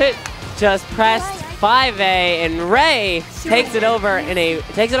 He's got hit. Just pressed 5A, and Ray takes it over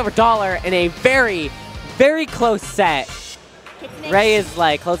Dollar in a very, very close set. Ray is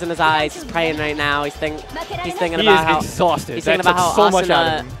like closing his eyes. He's praying right now. He's thinking about how exhausted. He's thinking about how so much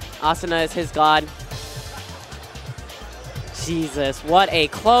out of him. Asuna is his god. Jesus, what a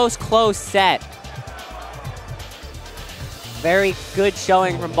close set. Very good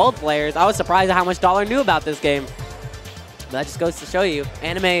showing from both players. I was surprised at how much Dollar knew about this game. But that just goes to show you,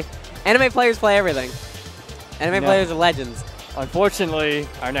 anime players play everything. Anime players are legends. Unfortunately,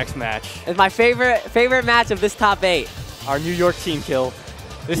 our next match is my favorite match of this top 8. Our New York team kill.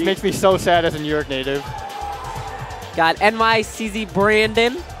 This makes me so sad as a New York native. Got NYCZ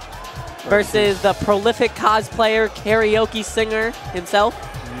Brandon versus the prolific cosplayer, karaoke singer himself.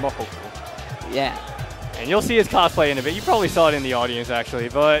 Mohoko. Yeah. And you'll see his cosplay in a bit. You probably saw it in the audience, actually,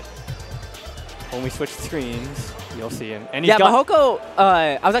 but when we switch the screens, you'll see him. And he's Mohoko,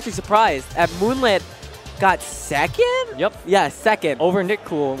 I was actually surprised. At Moonlit, got second? Yep. Yeah, second. Over Nick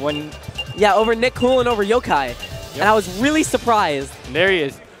Cool. Over Nick Cool and over Yokai. Yep. And I was really surprised. And there he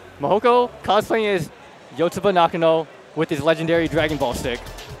is. Mohoko cosplaying as Yotsuba Nakano with his legendary Dragon Ball stick.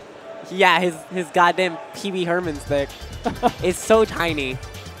 Yeah, his goddamn Pee-wee Herman stick is so tiny.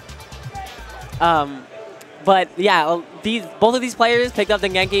 But yeah, both of these players picked up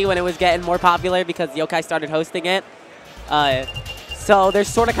Dengeki when it was getting more popular because Yokai started hosting it. So they're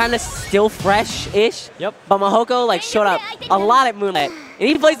sort of kind of still fresh-ish. Yep. But Mohoko showed up a lot at Moonlit, and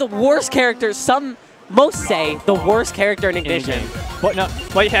he plays the worst character. Most say the worst character in Ignition. But no,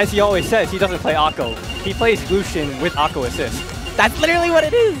 but as he always says, he doesn't play Akko. He plays Lucian with Akko assist. That's literally what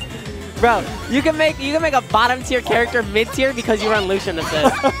it is. Bro, you can make a bottom tier character mid tier because you run Lucian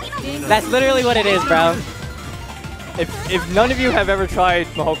assist. That's literally what it is, bro. If none of you have ever tried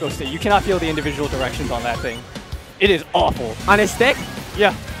Mohoko stick, you cannot feel the individual directions on that thing. It is awful. On his stick?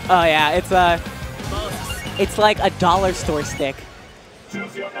 Yeah. Oh yeah, it's like a dollar store stick.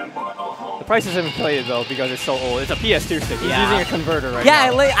 The prices haven't played it though because it's so old. It's a PS2 stick. He's using a converter right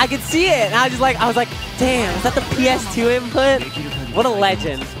now. Yeah, I could see it. And I was like, damn, is that the PS2 input? What a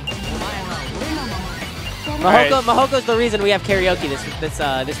legend. Mohoko's the reason we have karaoke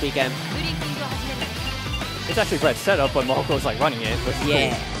this weekend. It's actually Brett's setup, but Mohoko's running it. Yeah.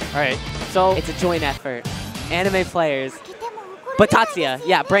 Cool. All right. So it's a joint effort. Anime players. But Tatsuya,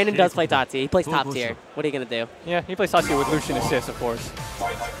 yeah, Brandon does play Tatsuya. He plays top tier. What are you gonna do? Yeah, he plays Tatsuya with Lucian assist, of course.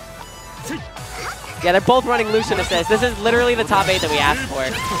 Yeah, they're both running Lucian assist. This is literally the top 8 that we asked for.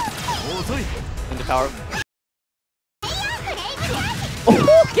 Into power.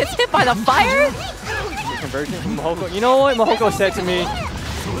 Oh, gets hit by the fire? Conversion from Mohoko. You know what Mohoko said to me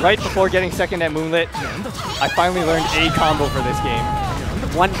right before getting second at Moonlit? I finally learned a combo for this game.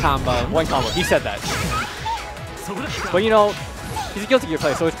 One combo. One combo. He said that. But you know, he's a Guilty Gear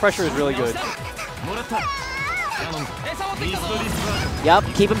player, so his pressure is really good. Yep,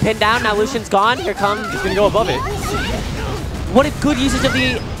 keep him pinned down. Now Lucian's gone. Here comes. He's gonna go above it. What a good usage of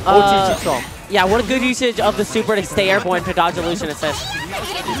the OTG trump. Yeah, what a good usage of the super to stay airborne to dodge a Lucian assist.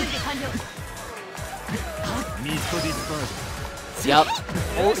 Yep.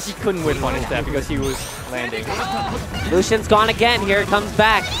 Oh, he couldn't whip punish that because he was landing. Lucian's gone again. Here it comes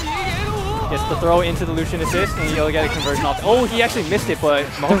back. Gets the throw into the Lucian assist, and he'll get a conversion off. Oh, he actually missed it, but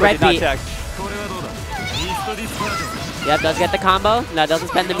Mohoko did not check. Yep, does get the combo. No, doesn't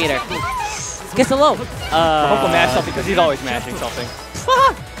spend the meter. Gets the low. Mohoko mashed something because he's always mashing something.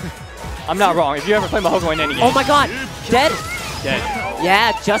 I'm not wrong. If you ever play Mohoko in any game. Oh my god. Dead? Dead.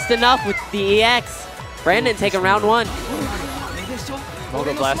 Yeah, just enough with the EX. Brandon taking round 1.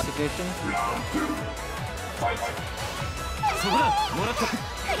 Mohoko blast ignition.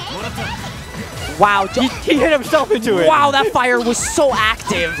 Wow. He hit himself into it. Wow, that fire was so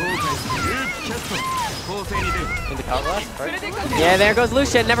active. Into power blast, right? Yeah, there goes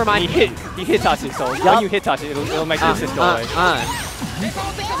Lucian. Never mind. He hit Tatsu, so when you hit Tatsu, it'll make the assist go away.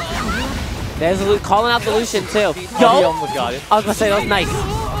 There's calling out the Lucian too. He almost got it. I was gonna say that was nice.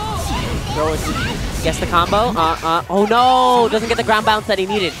 Gets the combo. Oh no! Doesn't get the ground bounce that he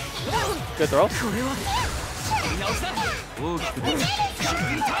needed. Good throw.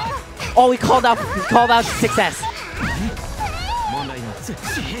 Oh, he called out success.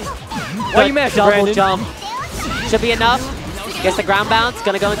 Why you mad, double Brandon? Jump. Should be enough. Gets the ground bounce.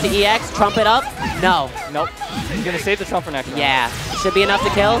 Gonna go into EX. Trump it up. No. Nope. He's gonna save the trump for next round. Yeah. Should be enough to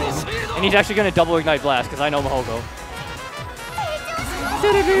kill. And he's actually going to double ignite blast because I know Mahoko.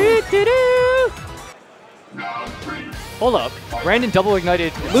 Hold up. Brandon double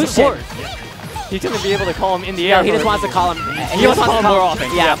ignited Lucian. He's going to be able to call him in the air. No, he just wants to call him. He wants to call him more often.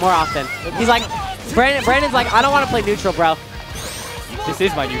 Yeah, more often. He's like, Brandon's like, I don't want to play neutral, bro. This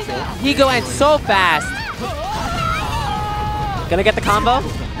is my neutral. He went so fast. Gonna get the combo.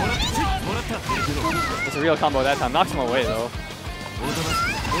 It's a real combo that time. Knocks him away, though.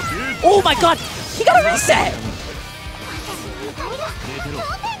 Oh my god! He got a reset!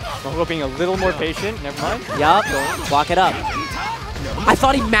 Mahoko being a little more patient. Never mind. Yup. Block it up. I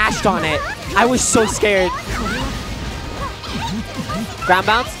thought he mashed on it. I was so scared. Ground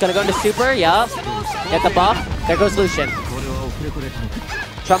bounce. Gonna go into super. Yup. Get the buff. There goes Lucian.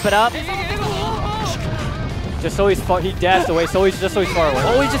 Trump it up. Just so he's far, he dashed away, so he's far away.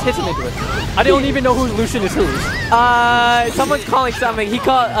 Oh, he just hits him into it. I don't even know whose Lucian is whose. Someone's calling something. He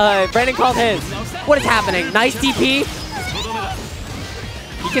called, Brandon called his. What is happening? Nice DP.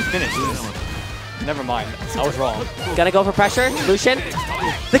 He can finish this. Never mind, I was wrong. Gonna go for pressure. Lucian.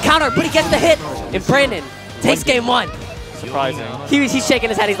 The counter, but he gets the hit. And Brandon takes game 1. Surprising. He's shaking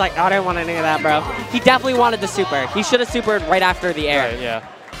his head. He's like, oh, I didn't want any of that, bro. He definitely wanted the super. He should have supered right after the air. Right, yeah.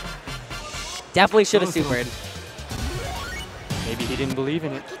 Definitely should have supered. Maybe he didn't believe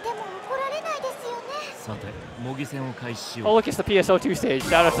in it. Oh, look, it's the PSO2 stage.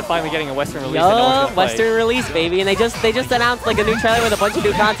 Shout out to finally getting a Western release. Yo, Western release, baby. And they just announced like a new trailer with a bunch of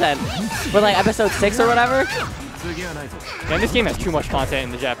new content. For like episode 6 or whatever. Man, this game has too much content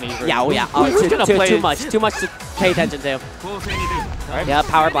in the Japanese version. Yeah, oh yeah. Oh, too much to pay attention to. Right. Yeah,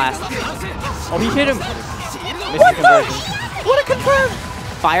 power blast. Oh, he hit him. What the? What a confirm!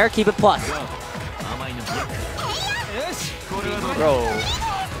 Fire, keep it plus. Bro.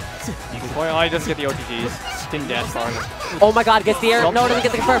 Well, I just get the OTGs. Didn't dash far. Oh my god, gets the air. No, doesn't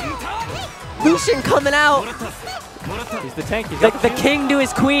get the confirm. Lucian coming out. He's the tank. He's the king to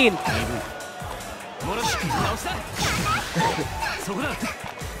his queen.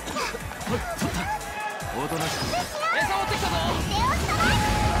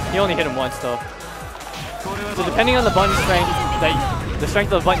 He only hit him once, though. So depending on the button strength, the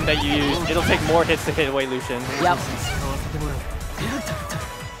strength of the button that you use, it'll take more hits to hit away Lucian. Yep.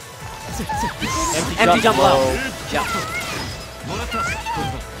 Empty jump low. Yep.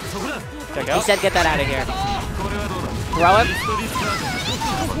 Check out. He said get that out of here. Throw him.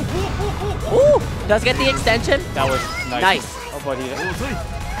 Ooh! Does get the extension. That was nice. Nice. Oh, buddy.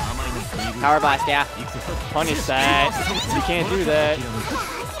 Power blast, yeah. Punish that. You can't do that.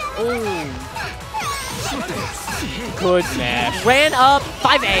 Ooh. Good smash. Ran up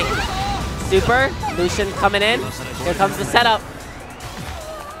 5A. Super. Lucian coming in. Here comes the setup.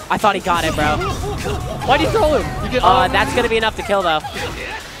 I thought he got it, bro. Why'd you throw him? That's going to be enough to kill, though.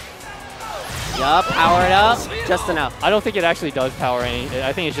 Yup, power it up. Just enough. I don't think it actually does power any.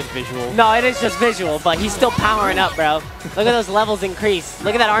 I think it's just visual. No, it is just visual, but he's still powering up, bro. Look at those levels increase.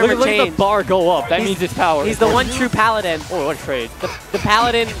 Look at that armor change. Look at the bar go up. That means it's power. He's the one true paladin. Oh, what a trade. The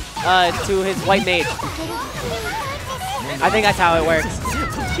paladin to his white mage. I think that's how it works.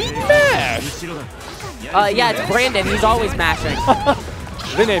 Mash! Yeah, it's Brandon. He's always mashing.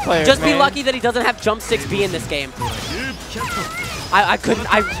 Players, just be lucky that he doesn't have jump 6B in this game. I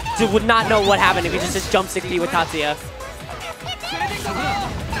would not know what happened if he just did jump 6B with Tatsuya.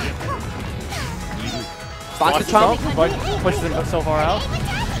 Box the trump. But pushes him so far out.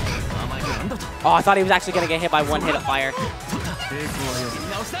 Oh, I thought he was actually going to get hit by one hit of fire.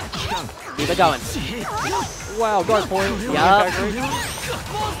 Keep it going. Wow, guard point. Yup.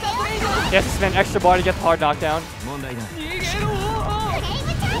 He has to spend extra bar to get the hard knockdown.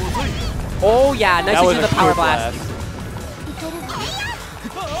 Oh yeah, nice to do the power blast.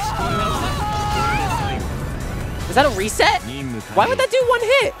 Is that a reset? Why would that do one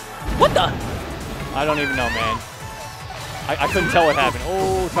hit? What the? I don't even know, man. I couldn't tell what happened.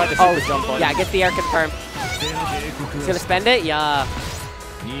 Oh, tried to super jump on. Yeah, get the air confirmed. He's gonna spend it. Yeah.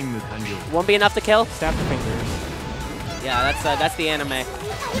 Won't be enough to kill. Snap the fingers. Yeah, that's the anime.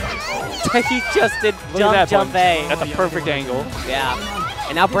 He just did jump A. That's a perfect angle. Yeah.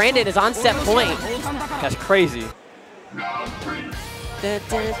 And now Brandon is on set point. That's crazy.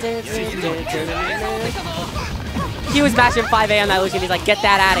 He was mashing 5A on that Lucian. He's like, get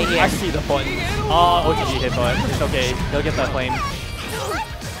that out of here. I see the button. Oh, OTG hit, but it's okay. He'll get that flame.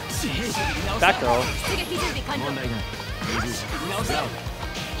 Back throw.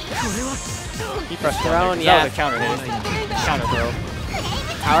 He pressed thrown, the yeah. That was a counter hit. Counter throw.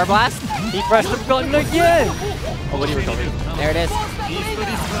 Power blast. He pressed the button again. Oh, what do you recover? There it is.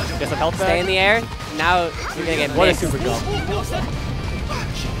 Get some health back. Stay in the air. Now you're gonna get What mixed. a super jump.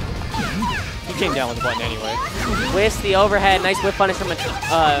 He came down with the button anyway. Whiffs the overhead. Nice whip punish from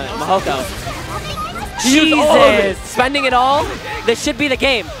Mahoko. He used all of it. Jesus! Spending it all? This should be the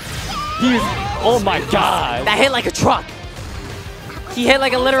game. Oh my god. That hit like a truck. He hit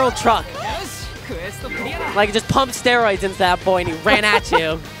like a literal truck. Like just pumped steroids into that boy and he ran at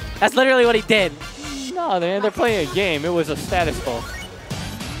you. That's literally what he did. No, man, they're playing a game. It was a status buff.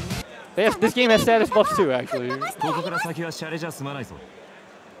 This game has status buffs too, actually.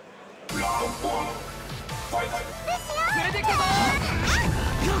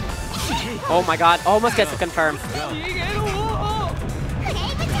 Oh my god, almost gets it confirmed.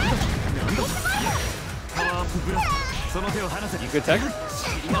 Good tech?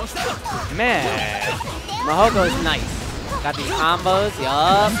 Man. Mahoko is nice. Got these combos,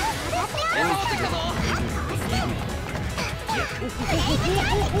 yup.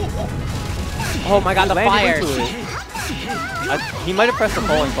 Oh my god, the fire. He might have pressed the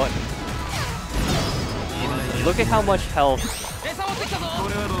falling button. Look at how much health.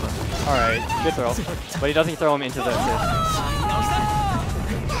 Alright, good throw. But he doesn't throw him into the assist.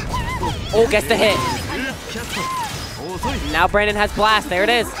 Oh, gets the hit. Now Brandon has blast. There it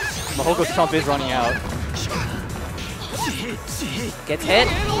is. Mahoko's trump is running out. Gets hit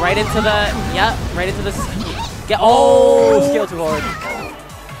right into the. Yep, right into the. Oh! Scale too hard.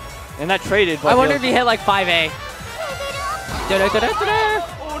 And that traded. But I wonder if he hit like 5A.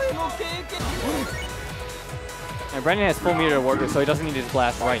 And Brandon has full meter to work with, so he doesn't need his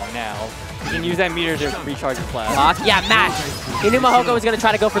blast right now. He can use that meter to recharge his blast. Yeah, mash. He knew Mahoko was going to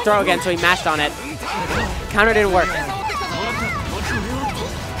try to go for throw again, so he mashed on it. Counter didn't work.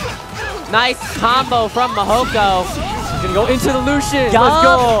 Nice combo from Mahoko. He's going to go into the Lucian. Yup. Let's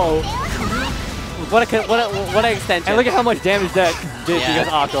go. What an extension. And look at how much damage that did because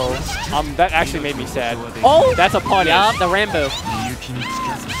Akko. That actually made me sad. Oh! That's a punish. Yup, the Rambo.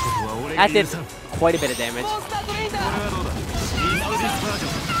 That did quite a bit of damage.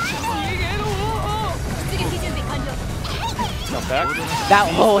 Jump back.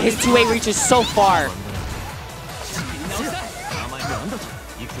 His 2A reaches so far.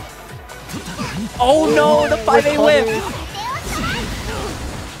 Oh no, the 5A whip.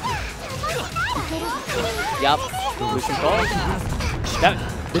 Yup.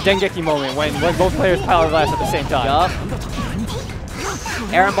 The Dengeki moment when both players power blast at the same time. Yup.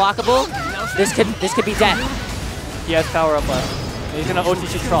 Air unblockable. This could be death. He has power up left. He's gonna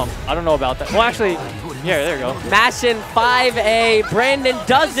OTC Trump. I don't know about that. Well, actually, yeah, there you go. Mashing 5A. Brandon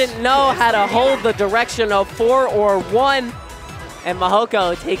doesn't know how to hold the direction of 4 or 1. And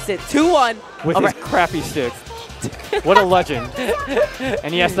Mahoko takes it 2-1. With his crappy stick. What a legend.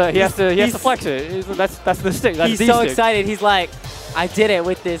 And he has to flex it. That's the stick. That's he's the so stick. excited. He's like, I did it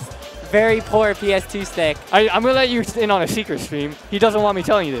with this very poor PS2 stick. I'm going to let you in on a secret stream. He doesn't want me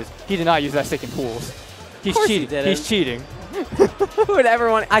telling you this. He did not use that stick in pools. He's cheating. He's cheating. Who would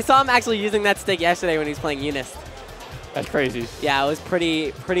ever want? I saw him actually using that stick yesterday when he was playing Eunice. That's crazy. Yeah, it was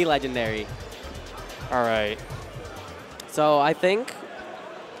pretty legendary. All right. So I think,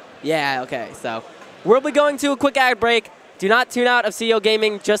 yeah, okay. So we'll be going to a quick ad break. Do not tune out of CEO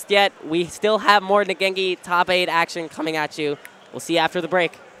Gaming just yet. We still have more Dengeki Top 8 action coming at you. We'll see you after the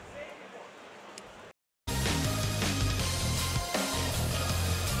break.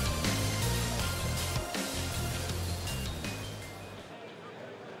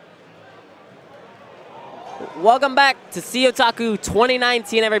 Welcome back to CEOTaku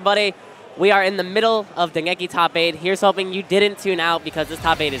 2019, everybody. We are in the middle of Dengeki Top 8. Here's hoping you didn't tune out because this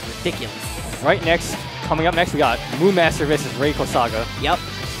Top 8 is ridiculous. Coming up next, we got Moon Master versus Reiko Saga. Yep.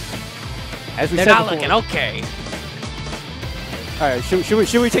 As we They're said not before, looking okay. All right,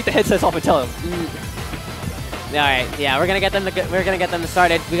 should we take the headsets off and tell them? All right, yeah, we're gonna get them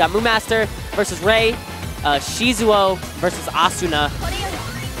started. We got Moon Master versus Rei, Shizuo versus Asuna.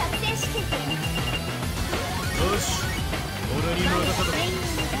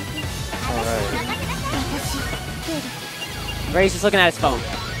 Rei's just looking at his phone.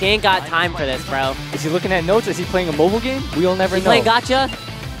 He ain't got time for this, bro. Is he looking at notes? Is he playing a mobile game? We'll never know. Playing Gacha?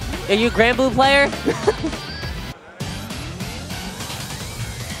 Are you a Grand Blue player?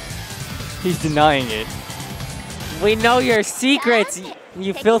 He's denying it. We know your secrets,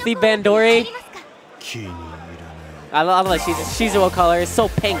 you filthy Bandori. I love that Shizuo color. It's so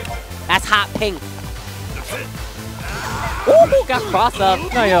pink. That's hot pink. Ooh, got cross up.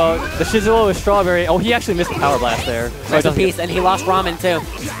 No, yo, the Shizuo is strawberry. Oh, he actually missed the power blast there. So Rest in peace, and he lost ramen too.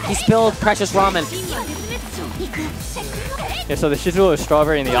 He spilled precious ramen. Yeah, so the Shizuo is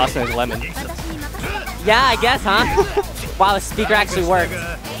strawberry and the Asuna is lemon. Yeah, I guess, huh? Wow, the speaker actually worked.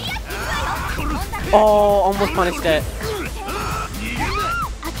 Oh, almost punished it.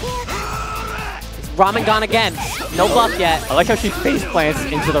 Ramen gone again. No buff yet. I like how she face plants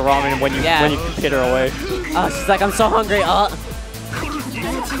into the ramen when you hit her away. She's like, I'm so hungry.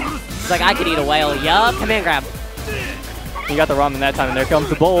 She's like, I could eat a whale. Yup. Command grab. He got the ramen that time, and there comes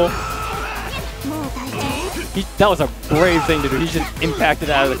the bowl. That was a brave thing to do. He just impacted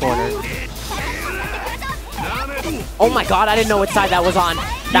it out of the corner. Oh my god, I didn't know what side that was on.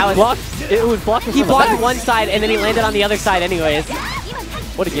 That was blocked. It was blocking. He blocked one side, and then he landed on the other side anyways.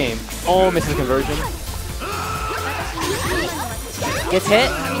 What a game. Oh, misses conversion. Gets hit.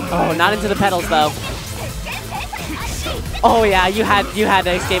 Oh, not into the pedals though. Oh yeah, you had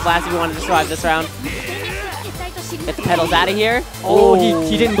to escape blast if you wanted to survive this round. Get the pedals out of here. Oh,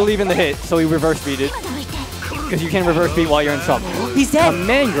 he didn't believe in the hit, so he reverse beat it. Because you can reverse beat while you're in trouble. He's dead.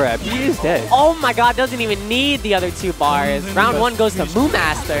 Command grab. He is dead. Oh my god, doesn't even need the other 2 bars. Round 1 goes to Moo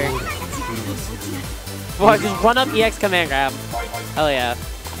Master. Well, just run up EX command grab. Hell yeah.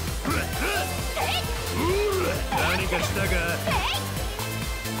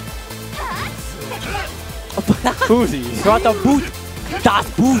 Boozy. Brought the boot. Das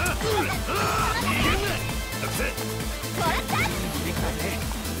Boot.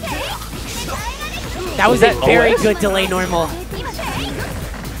 That was a very good delay normal.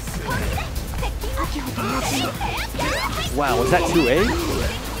 Wow, was that 2A?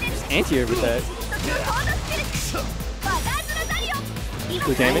 Just anti-air with that.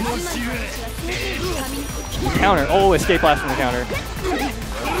 Good damage. Counter. Oh, escape blast from the counter.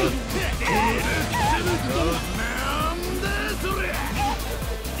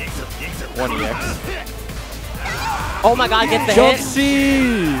 One EX. Oh my god, gets the Jump hit.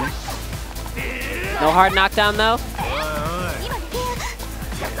 C! No hard knockdown though.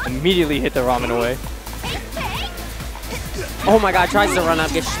 Immediately hit the ramen away. Oh my god, tries to run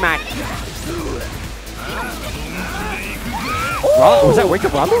up, gets smacked. Was that wake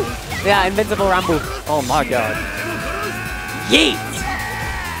up Rambo? Yeah, invincible Rambo. Oh my god. Yeet!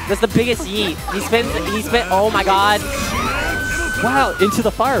 That's the biggest yeet. He spin, oh my god. Wow, into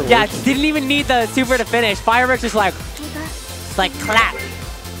the fireworks. Yeah, didn't even need the super to finish. Fireworks just like clap.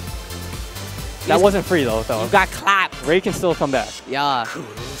 That wasn't free though. You got clapped. Ray can still come back. Yeah.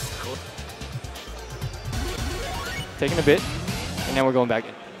 Taking a bit, and then we're going back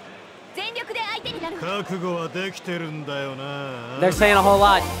in. They're saying a whole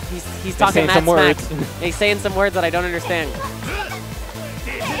lot. He's talking mad smack. He's saying some words that I don't understand.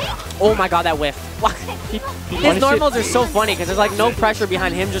 Oh my god, that whiff. His normals are so funny because there's like no pressure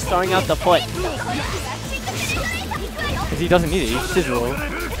behind him just throwing out the foot. Because he doesn't need it, he's Shizuo.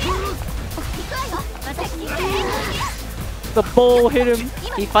 The bowl hit him.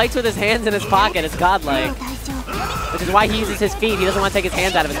 He fights with his hands in his pocket. It's godlike. Which is why he uses his feet. He doesn't want to take his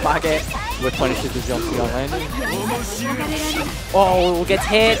hands out of his pocket. With punishes the jump on landing. Oh, gets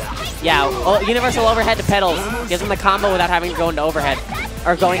hit. Yeah, universal overhead to pedals. Gives him the combo without having to go into overhead.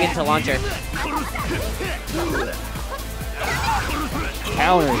 Or going into launcher.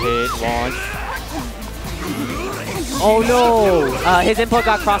 Counter hit, launch. Oh no! His input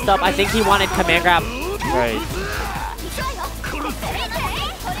got crossed up. I think he wanted command grab. Right.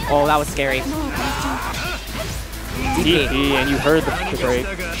 Oh, that was scary. DP, and you heard the break.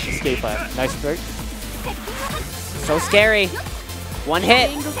 Escape blast. Nice break. So scary. One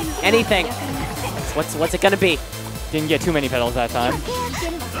hit. Anything. What's it gonna be? Didn't get too many pedals that time.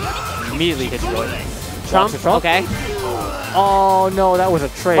 Immediately hit the Trump? Okay. Oh no, that was a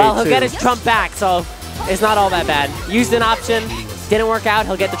trade. Well, he'll get his Trump back, so it's not all that bad. Used an option, didn't work out,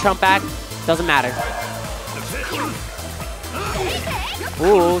 he'll get the Trump back. Doesn't matter.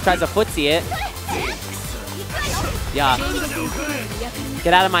 Ooh, tries to footsie it. Yeah.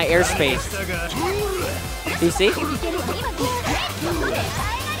 Get out of my airspace. Do you see?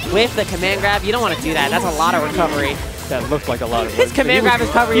 With the command grab, you don't want to do that. That's a lot of recovery. That looked like a lot of His command grab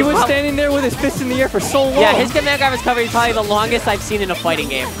recovery. He was standing there with his fist in the air for so long. Yeah, his command grab recovery is probably the longest I've seen in a fighting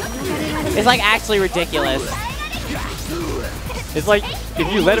game. It's like actually ridiculous. It's like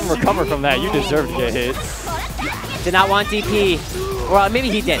if you let him recover from that, you deserve to get hit. Did not want DP. Well, maybe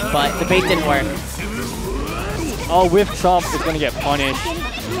he did, but the bait didn't work. Oh, with Trump is going to get punished,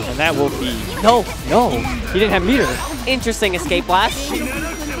 and that will be... No. He didn't have meter. Interesting escape blast.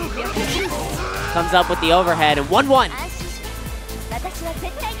 Comes up with the overhead, and 1-1.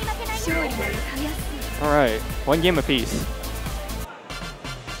 All right, one game apiece.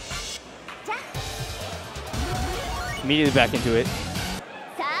 Immediately back into it.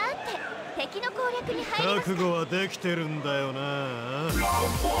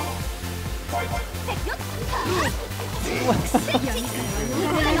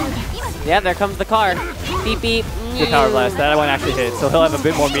 Yeah, there comes the car. Beep, beep. Good power blast. That one actually hit, so he'll have a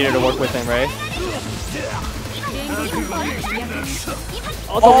bit more meter to work with him, right?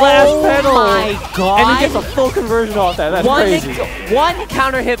 Oh, the last pedal! Oh my god! And he gets a full conversion off that. That's crazy. One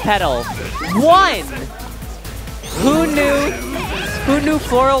counter hit pedal. One! Who knew? Who knew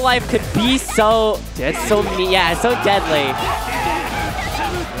Floral Life could be so deadly? So deadly.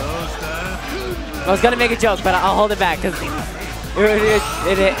 I was gonna make a joke, but I'll hold it back because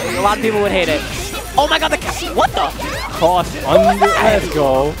a lot of people would hate it. Oh my god! What the? Cross under. Let's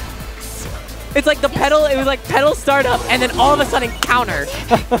go. It's like the pedal. It was like pedal startup, and then all of a sudden counter.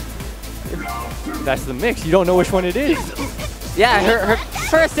 That's the mix. You don't know which one it is. Yeah, her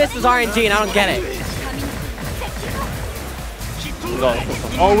assist is RNG, and I don't get it.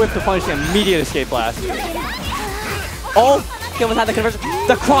 All whip to punish the immediate escape blast. Oh, he almost had the conversion.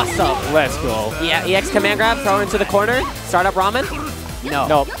 The cross up. Let's go. Yeah, EX command grab, throw into the corner. Startup ramen. No.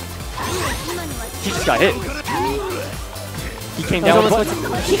 Nope. He just got hit. He came down.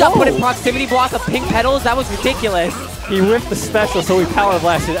 He got put in proximity block of pink pedals. That was ridiculous. He whipped the special, so he power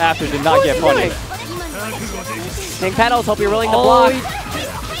blasted after, did not get punished. Pink pedals. Hope you're willing to block.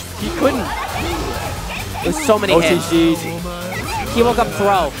 He couldn't. There's so many hits. He woke up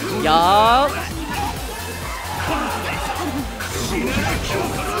throw. Yup.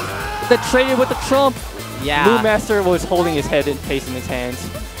 The traded with the trump. Yeah. Moon Master was holding his head and face in his hands.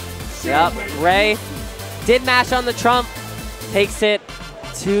 Yep. Ray did mash on the trump. Takes it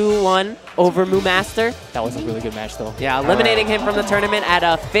 2-1 over Moo Master. That was a really good match, though. Yeah, eliminating him from the tournament at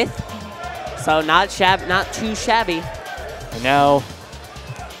 5th. So not too shabby. And now,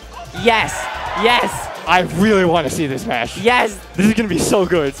 yes. I really want to see this match. Yes. This is gonna be so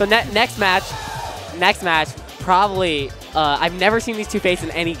good. So next match, probably. I've never seen these two face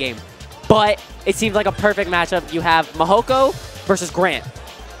in any game, but it seems like a perfect matchup. You have Mahoko versus Grant.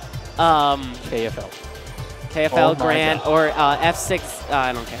 KFL, Grant, or F6,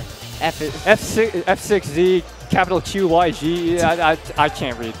 I don't care. F6Z, capital QYG, I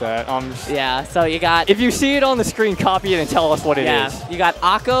can't read that. Yeah, so you got... If you see it on the screen, copy it and tell us what it is. Yeah, you got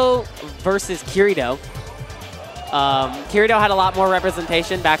Akko versus Kirito. Kirito had a lot more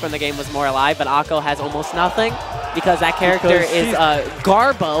representation back when the game was more alive, but Akko has almost nothing because that character is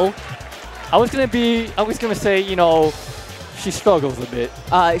Garbo. I was gonna say, you know, she struggles a bit.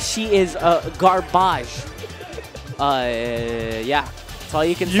 She is garbage. Yeah, that's all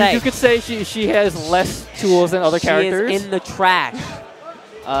you can say. You could say she has less tools than other characters. She is in the trash.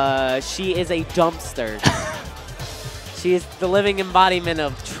 She is a dumpster. She is the living embodiment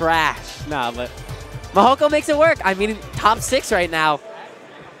of trash. Nah, but Mahoko makes it work. I mean, top 6 right now.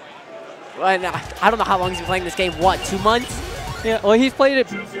 And I don't know how long he's been playing this game. What, 2 months? Yeah, well, he's played it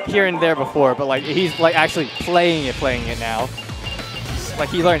here and there before, but like he's like actually playing it now. Like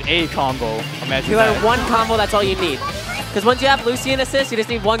he learned a combo. Imagine you learn one combo. That's all you need. Because once you have Lucian assist, you just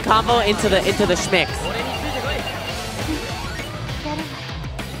need one combo into the schmicks.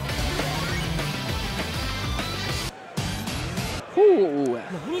 Ooh.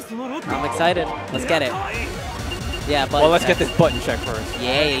 I'm excited. Let's get it. Yeah, but well, let's get this button check first.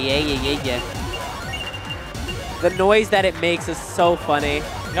 Yeah. The noise that it makes is so funny.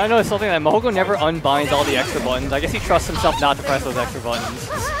 You know, I noticed something that Mahoko never unbinds all the extra buttons. I guess he trusts himself not to press those extra buttons.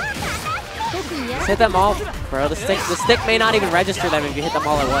 Just hit them all, bro. The stick may not even register them if you hit them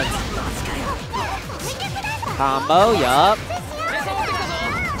all at once. Combo, yup.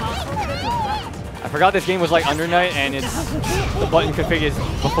 I forgot this game was like Under Night, and it's the button config is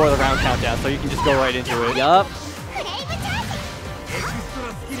before the round countdown, so you can just go right into it. Yup.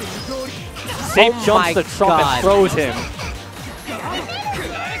 Safe jumps the trump and throws him.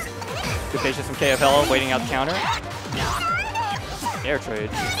 Good patience from KFL, waiting out the counter. Air trade.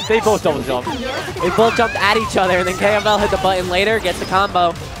 They both double jump. They both jumped at each other, and then KFL hit the button later, gets the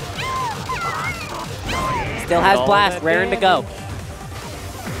combo. Still has blast, raring to go.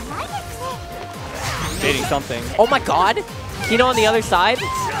 Baiting something. Oh my god! Kino on the other side.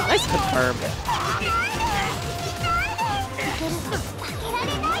 Nice confirm.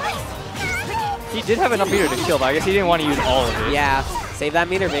 He did have enough meter to kill, but I guess he didn't want to use all of it. Yeah, save that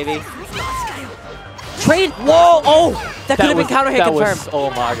meter, baby. Trade! Whoa! Oh! That could have been counter hit confirmed. Oh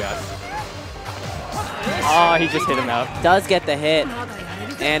my god. Ah, he just hit him out. Does get the hit.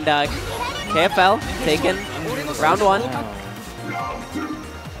 And KFL taken round 1.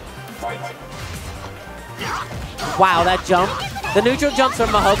 Wow, that jump. The neutral jumps from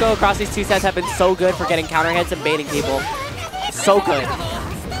Mahoko across these 2 sets have been so good for getting counter hits and baiting people. So good.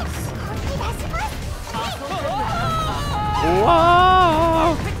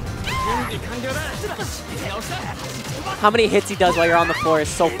 Whoa! How many hits he does while you're on the floor is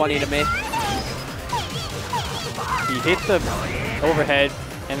so funny to me. He hit the overhead,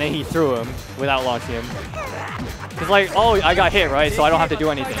 and then he threw him without launching him. It's like, oh, I got hit, right? So I don't have to do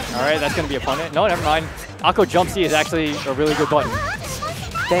anything. All right, that's going to be a punish. No, never mind. Akko jump C is actually a really good button.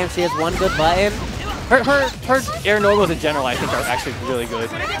 Damn, she has one good button. Her air normals in general, I think, are actually really good.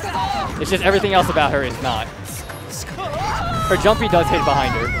 It's just everything else about her is not. Her jumpy does hit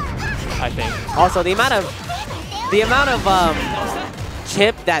behind her, I think. Also, the amount of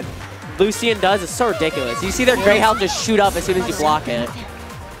chip that Lucian does is so ridiculous. You see their gray health just shoot up as soon as you block it.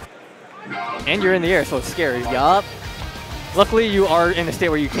 And you're in the air, so it's scary. Yup. Luckily, you are in a state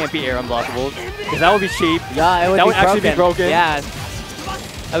where you can't be air unblockable, because that would be cheap. Yeah, it would actually be broken. Yeah.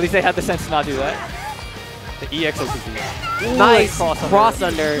 At least they had the sense to not do that. The EX OTG. Nice cross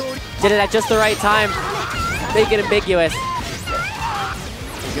under. Did it at just the right time. Make it ambiguous.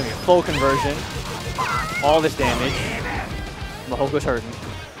 He's giving a full conversion. All this damage. Mahoko's hurting.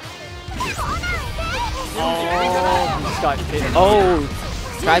 Oh, he just got hit. Oh,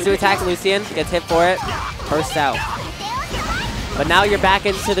 tries to attack Lucian, gets hit for it, bursts out. But now you're back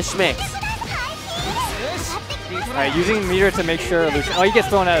into the schmicks. All right, using meter to make sure Lucian. Oh, he gets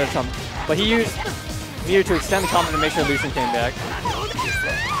thrown out of the trump, but he used meter to extend the combo to make sure Lucian came back.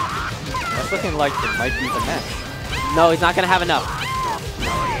 That's looking like it might be the match. No, he's not gonna have enough.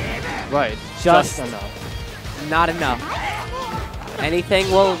 Right, Just enough. Not enough. Anything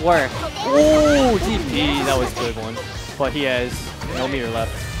will work. Ooh, GP, that was a good one. But he has no meter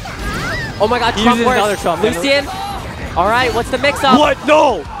left. Oh my god, He Trump uses works. another Trump. Lucian. All right, what's the mix-up? What?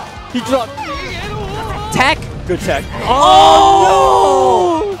 No! He dropped. Tech. Good tech.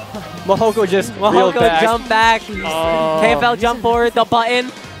 Oh, no! Mahoko just reeled Mahoko back. jump back. Oh. KFL jump forward, the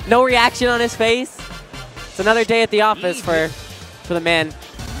button. No reaction on his face. It's another day at the office for the man.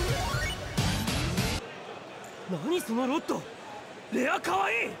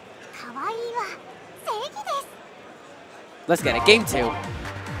 Let's get it. Game 2.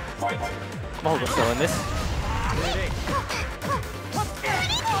 Mahoko's still in this.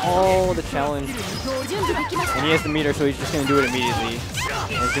 Oh, the challenge. And he has the meter, so he's just going to do it immediately.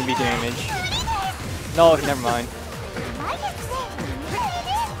 And it's going to be damage. No, never mind.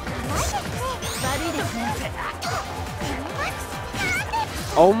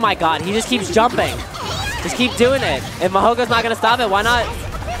 Oh my god, he just keeps jumping. Just keep doing it. If Mahoko's not going to stop it, why not?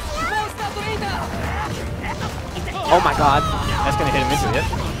 Oh my god. That's going to hit him into it.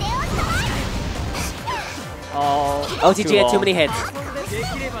 Oh, OTG had too many hits.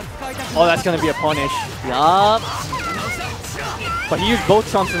 Oh, that's going to be a punish. Yup. But he used both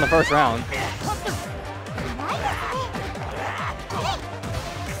trumps in the first round.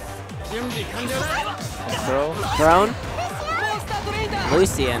 Throw. Thrown.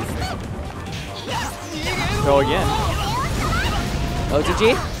 Lucian. Throw again.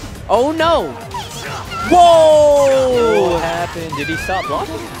 OTG. Oh no! Whoa! What happened? Did he stop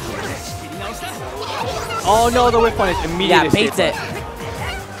blocking? Oh no, the whip punish immediately. Yeah, baits it.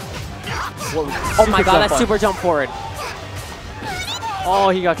 Oh my god, that's super jump forward. Oh,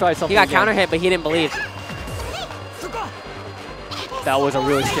 he got tried something. He got again. counter hit, but he didn't believe. That was a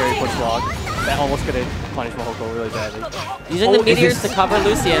really scary push block. That almost could have punished Mahoko really badly. Using the meteors to cover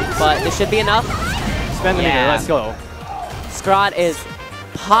Lucian, but this should be enough. Spend the meteor, let's go. Scrod is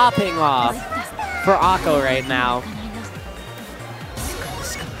popping off for Akko right now.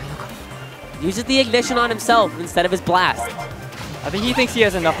 Uses the ignition on himself instead of his blast. I think he thinks he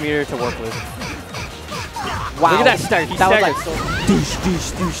has enough meter to work with. Wow. Look at that stagger. He That was staggered. like So douche,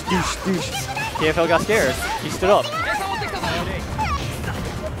 douche, douche, douche, douche. KFL got scared. He stood up.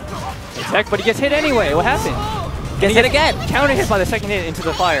 Attack, but he gets hit anyway. What happened? Gets hit again. Counter hit by the second hit into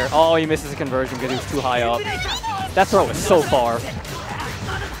the fire. Oh, he misses the conversion because he was too high up. That throw was so far.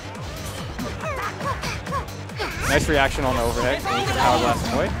 Nice reaction on the overhead. Power blast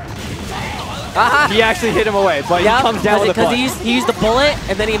him away. Aha! He actually hit him away, but he comes down with a Because he used the bullet,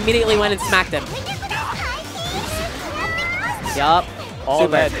 and then he immediately went and smacked him. Yup. All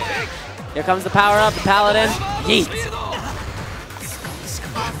Super. that. Here comes the power up, the Paladin. Yeet.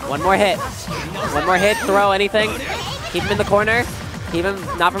 One more hit. One more hit, throw anything. Keep him in the corner. Keep him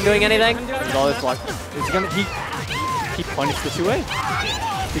not from doing anything. He's all this block. He punished the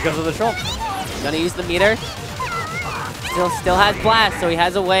 2A because of the trump. Gonna use the meter. Still has blast, so he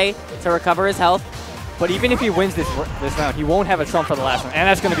has a way to recover his health. But even if he wins this round, he won't have a trump for the last one, and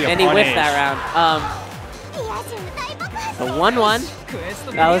that's going to be a punish. And he whiffed that round. The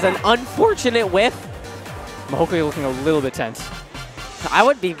 1-1. That was an unfortunate whiff. Mahoko looking a little bit tense. I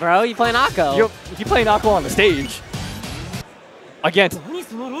would be, bro. You playing Akko. He playing Akko on the stage against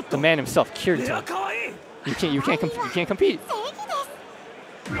the man himself, Kirito. You can't compete.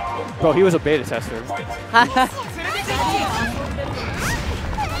 Bro, he was a beta tester.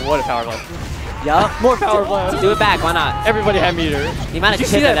 What a power glove. Yup. More power blast. Do it back, why not? Everybody had meter. The amount Did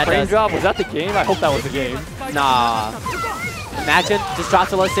of you see chip that frame does. drop? Was that the game? I hope that was the game. Nah. Imagine, just drop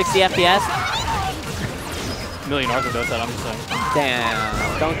to low 60 FPS. Million Arthur does that, I'm just saying.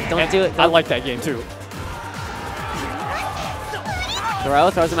 Damn. Don't do it. I like that game too.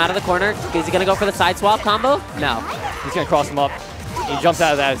 Throws him out of the corner. Is he gonna go for the side swap combo? No. He's gonna cross him up. He jumps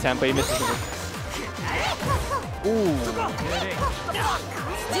out of that attempt, but he misses him. Ooh.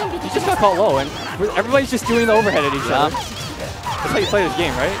 He just got caught low, and everybody's just doing the overhead at each other. That's how you play this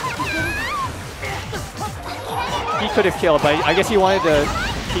game, right? He could have killed, but I guess he wanted to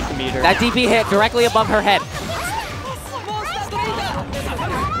keep the meter. That DP hit directly above her head.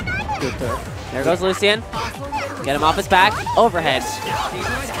 Good throw. There goes Lucian. Get him off his back. Overhead.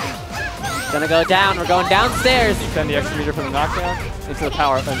 Gonna go down. We're going downstairs. Send the extra meter from the knockdown into the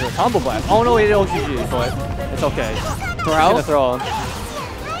power, into the combo blast. Oh no, he did OGG, but it's okay. Throw. Gonna throw him.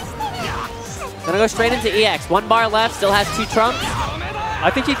 Gonna go straight into EX. 1 bar left. Still has 2 trumps. I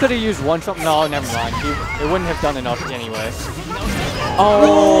think he could have used one trump. No, never mind. It wouldn't have done enough anyway.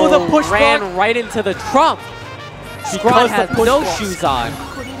 Oh, the push ran block. right into the trump. Scrod has no shoes on.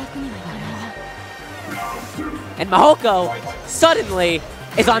 And Mahoko suddenly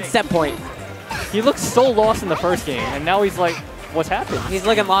is on set point. He looked so lost in the first game, and now he's like, what's happened? He's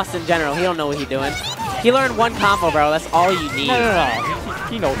looking lost in general. He don't know what he's doing. He learned 1 combo, bro. That's all you need. No.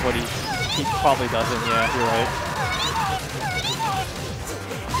 He knows what he probably doesn't. Yeah, you're right.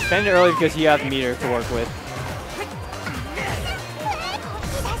 Spend it early because you have meter to work with.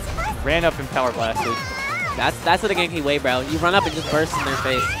 Ran up and power blasted. That's the Dengeki way, bro. You run up and just burst in their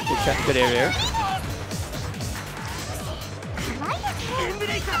face. Good air.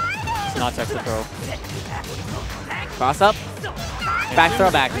 Not check the throw. Cross up. Back throw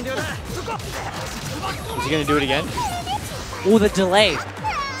back. Is he gonna do it again? Ooh, the delay.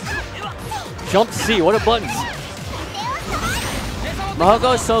 Jump C. What a button.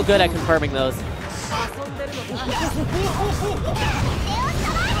 Mahoko is so good at confirming those.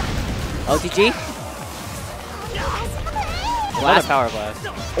 OTG. What a power blast.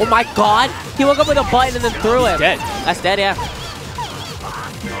 Oh my god. He woke up with a button and then threw it. Dead. That's dead, yeah.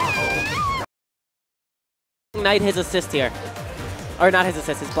 Ignite his assist here. Or not his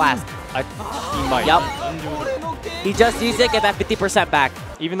assist, his blast. He might. Yup. He just used it, get that 50% back.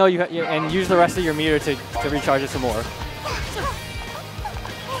 Even though and use the rest of your meter to recharge it some more.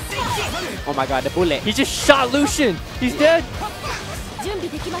 Oh my god, the bullet. He just shot Lucian. He's dead.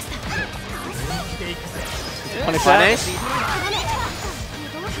 Punish that.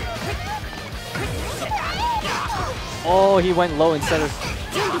 Oh, he went low instead of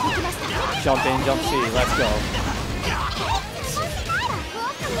jump in, jump C. Let's go.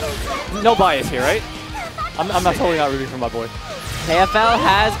 No bias here, right? I'm not totally not rooting for my boy. KFL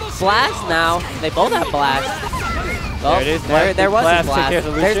has blast now. They both have blast. Oh, there it is. There was his Blast.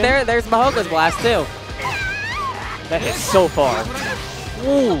 blast. There's Mahoko's blast too. That hit so far.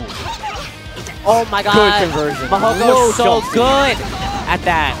 Ooh. Oh my god. Good conversion. Mahoko's so good at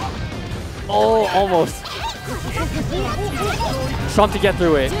that. Oh, almost. Trump to get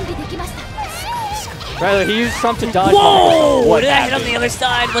through it. Rather, he used Trump to dodge. Whoa! What That hit happened? on the other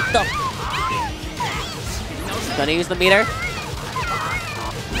side. What the? Gonna use the meter.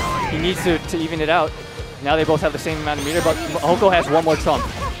 He needs to even it out. Now they both have the same amount of meter, but Mahoko has 1 more Trump.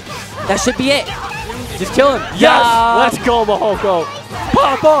 That should be it. Just kill him. Yes! Yeah. Let's go, Mahoko.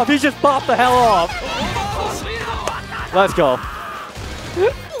 Pop off. He just popped the hell off. Let's go.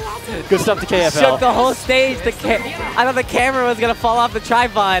 Good stuff to KFL. Shook the whole stage. I thought the camera was gonna fall off the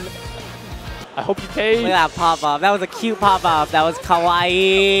tripod. I hope you paid. Look at that pop off. That was a cute pop off. That was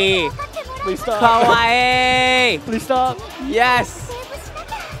kawaii. Please stop. Kawaii. Please stop. Yes.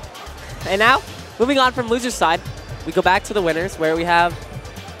 And now, moving on from loser's side, we go back to the winners where we have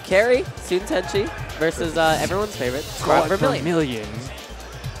Carrie Tenchi versus everyone's favorite, Scrod Vermillion.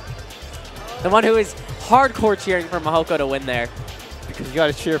 The one who is hardcore cheering for Mahoko to win there. Because you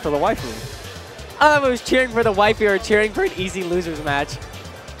gotta cheer for the waifu. I don't know if it was cheering for the wifey or cheering for an easy losers match.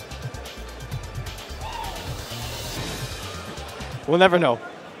 We'll never know.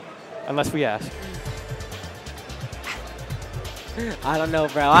 Unless we ask. I don't know,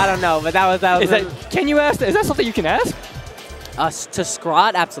 bro. I don't know, but that was Can you ask? Is that something you can ask? To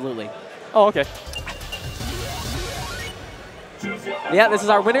Scrod, absolutely. Oh, okay. Yeah, this is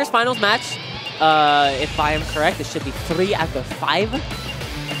our winners finals match. If I am correct, it should be 3 out of 5.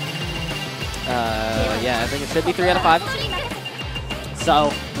 Yeah, I think it should be 3 out of 5.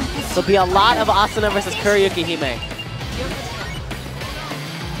 So, there'll be a lot of Asuna versus Kuriyuki Hime.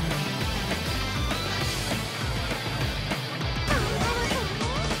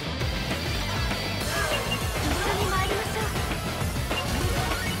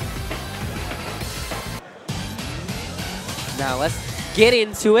 Now let's get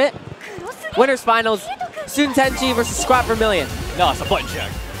into it. Winners finals, Student Tenchi versus Scrot Vermillion. No, it's a button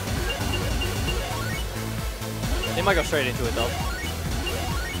check. They might go straight into it though.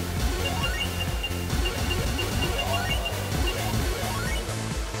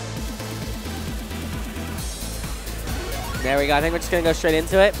 There we go. I think we're just gonna go straight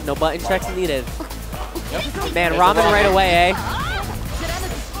into it. No button checks needed. Yep. Man, ramen right away, eh?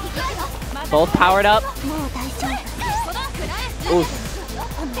 Both powered up. Ooh.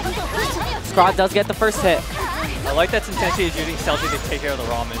 Scrot does get the first hit. I like that Sintensity is using Stealthy to take care of the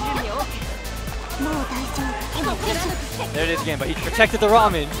ramen. There it is again, but he protected the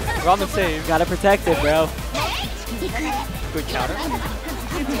ramen. Ramen save. Gotta protect it, bro. Good counter.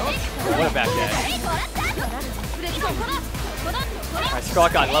 What a back dash. Alright,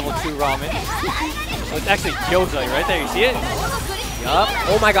 Scrot got level 2 ramen. So it's actually gyoza right there. You see it? Yup.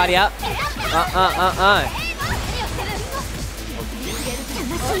 Oh my god, yep.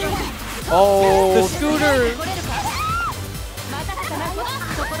 Oh, the scooter!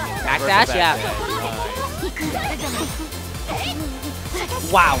 Backdash, yeah.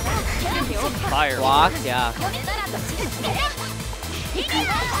 Wow. Fire. Blocked, yeah.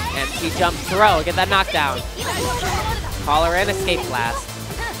 And T-jump throw, get that knockdown. Call her in, escape blast.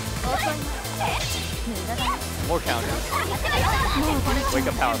 More counters. Wake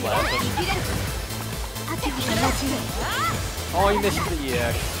up power blast. Oh, he missed the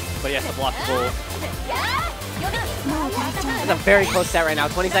EX, but he has to block the bull. It's a very close set right now.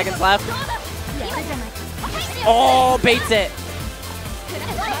 20 seconds left. Oh, baits it.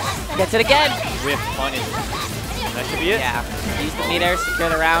 Gets it again. Whip punish. That should be it. Yeah. Use the meter, secure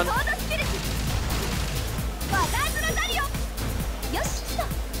the round.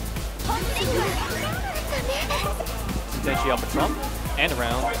 Potentially up a trump and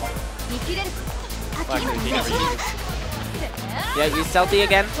around. Well, actually, he never used. Yeah, use Stealthy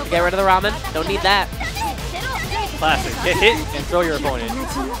again to get rid of the ramen. Don't need that. Classic. Get hit and throw your opponent.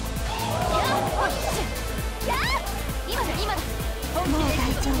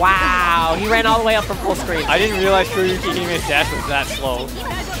 Wow, he ran all the way up from full screen. I didn't realize Kuriyuki Hime's dash was that slow.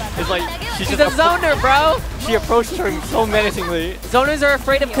 It's like She's a zoner, bro. She approached her so menacingly. Zoners are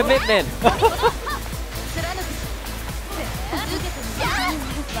afraid of commitment.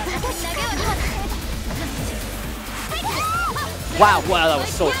 Wow, that was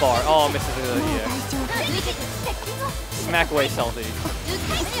so far. Oh, misses the EX. Smack away Stealthy.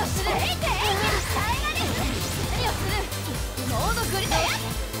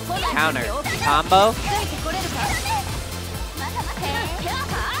 Counter. Combo.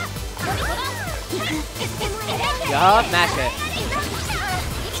 Yup, mash it.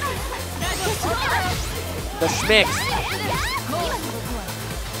 The schmicks.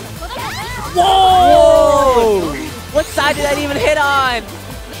 Whoa! What side did that even hit on?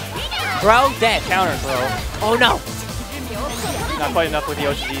 Bro, dead. Counter throw. Oh no. Not quite enough with the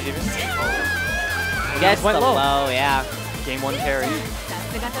OCDs even. Gets went the low. low, yeah. Game 1 carry.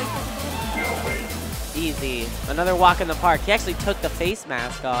 Easy. Another walk in the park. He actually took the face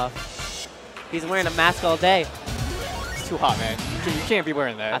mask off. He's wearing a mask all day. It's too hot, man. You can't be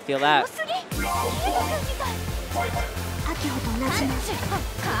wearing that. I feel that.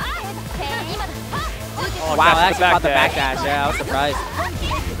 Oh, Wow, I that's actually caught the backdash. Yeah, I was surprised.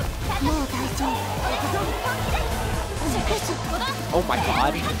 Oh my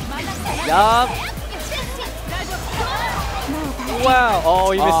god. Yup. Wow.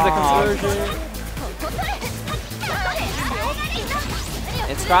 Oh, he missed the conversion.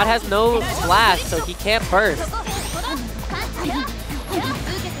 And Scrot has no blast, so he can't burst.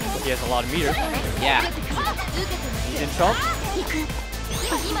 He has a lot of meter. Yeah. He's in trump.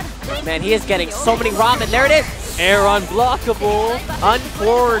 Man, he is getting so many ramen. There it is. Air unblockable.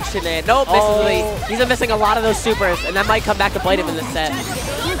 Unfortunate. Nope, misses Oh. He's been missing a lot of those supers, and that might come back to bite him in this set.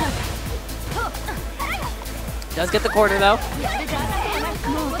 Does get the corner, though.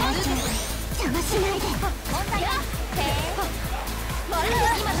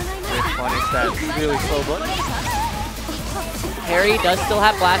 Punish that really slow button. Harry does still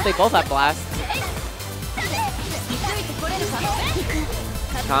have blast. They both have blast.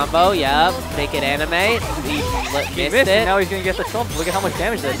 Combo, yep. Make it animate. He missed it. Now he's going to get the trump. Look at how much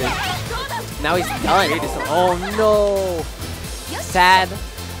damage that did. Now he's done. Oh no. Sad.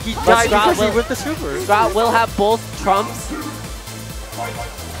 He But died Scrot because he will- whipped the super. Scrot will have both trumps.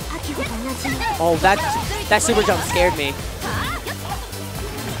 Oh, that super jump scared me.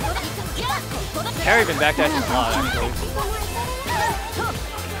 Carry been backdashing a lot, actually.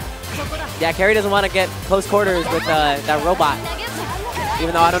 Yeah, Carrie doesn't want to get close quarters with that robot.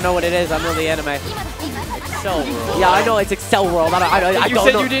 Even though I don't know what it is, I'm really anime. Excel World. Yeah, I know it's Excel World. I You don't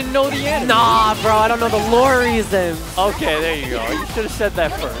said know. you didn't know the anime. Nah, bro, I don't know the lore reasons. Okay, there you go. You should have said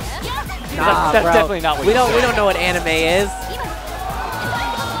that first. Nah, that's bro. definitely not what we you don't. said. We don't know what anime is.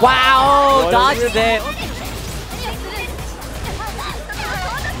 Wow, What dodges is it.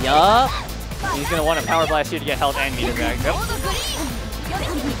 Yup. He's gonna want a power blast here to get health and meter back. Yep.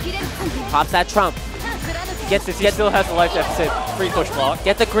 Pops that trump. Gets this. He still has the life deficit. Free push block.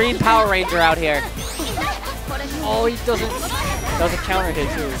 Get the green Power Ranger out here. Oh, he doesn't counter hit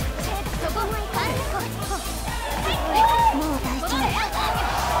too.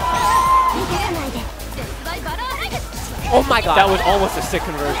 Oh my god. That was almost a sick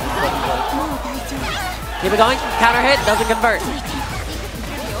conversion. Keep it going. Counter hit. Doesn't convert.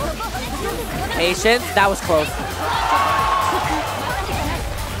 Patience. That was close.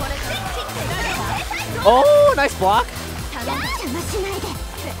 Oh, nice block.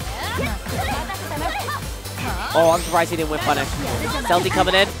 Oh, I'm surprised he didn't win punish. Celty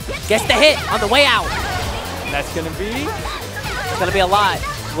coming in. Gets the hit on the way out. That's gonna be. It's gonna be a lot.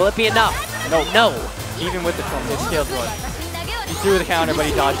 Will it be enough? No. No. Even with the trump, it scales one. He threw the counter, but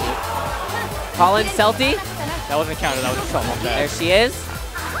he dodged it. Call in Celty. That wasn't a counter, that was a trump. There she is.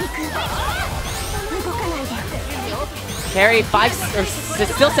 Carry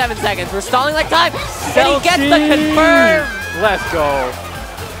still 7 seconds. We're stalling like time. And he gets the confirm. Let's go.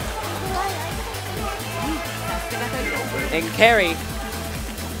 And Carry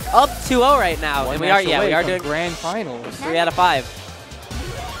up 2-0 right now. And we are doing grand finals. 3 out of 5.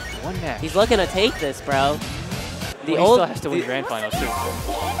 One match. He's looking to take this, bro. He still has to win grand finals too.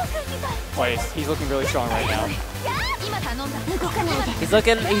 Wait, he's looking really strong right now. He's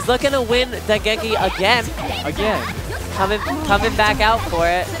looking to win Dengeki again. Coming back out for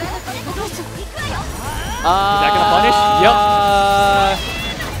it. Is that gonna punish?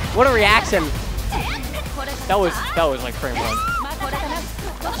 Yep. What a reaction. That was like frame 1.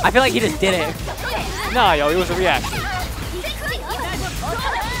 I feel like he just did it. Nah, yo, it was a reaction.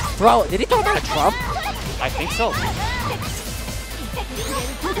 Bro, did he throw down a trump? I think so.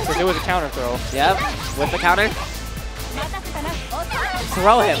 Because it was a counter throw. Yep, with the counter.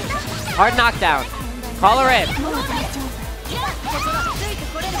 Throw him. Hard knockdown. Call her in.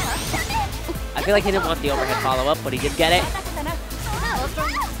 I feel like he didn't want the overhead follow-up, but he did get it.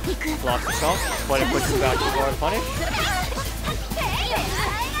 Blocks the trump, but it puts him back for a punish.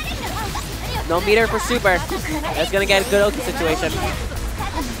 No meter for super. That's going to get a good Oki situation.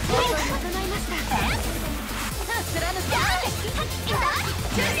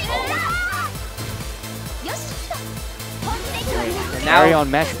 And now, Carry on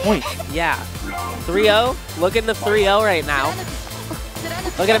match point. Yeah. 3-0. Looking to 3-0 right now.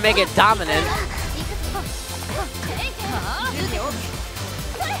 Looking to make it dominant.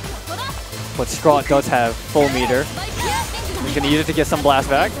 But Straw does have full meter. He's going to use it to get some blast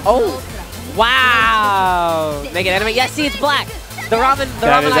back. Oh! Wow! Make it anime. Yes, see, it's black. The ramen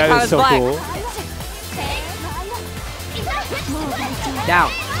icon is so black. Cool.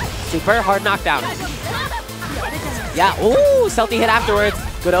 Down. Super hard knockdown. Yeah. Ooh, Celty hit afterwards.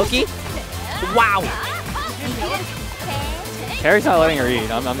 Good Oki. Wow. Carrie's not letting her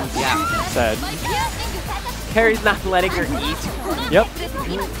eat. I'm sad. Carrie's not letting her eat. Yep.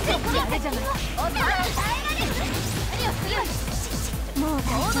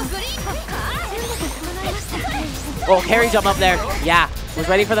 Oh, Carrie jump up there. Yeah. Was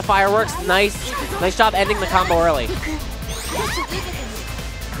ready for the fireworks. Nice job ending the combo early.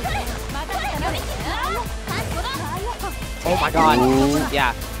 Oh my god. Ooh.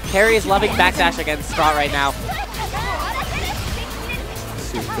 Yeah. Carrie is loving backdash against Straw right now.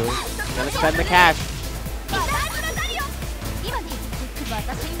 Super. Gonna spend the cash.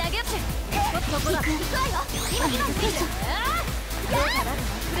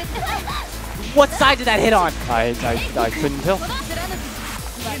 What side did that hit on? I couldn't tell.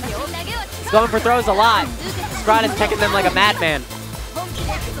 He's going for throws a lot. Scrod is taking them like a madman.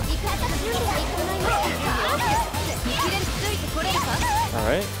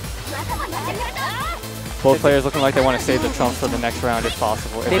 Alright. Both players looking like they want to save the trumps for the next round if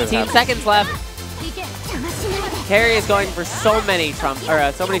possible. 15 seconds left. Carrie is going for so many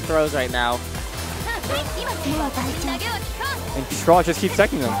throws right now. And Straw just keeps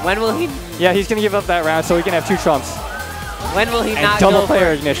checking them. When will he? Yeah, he's gonna give up that round so he can have 2 trumps. When will he and not double go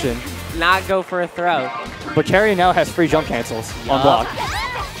player ignition? Not go for a throw. But Carrie now has free jump cancels on block.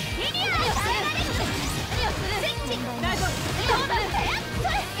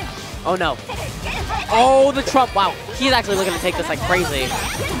 Oh no. Oh, the trump. Wow. He's actually looking to take this like crazy.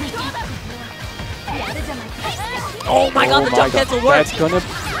 Oh my god, the jump cancel worked. Is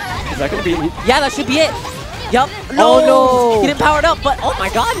that gonna be? Yeah, that should be it. Yup. No. Oh, no. He didn't power it up, but oh my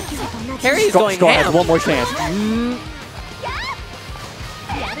god. Carry's going Scott ham. has one more chance.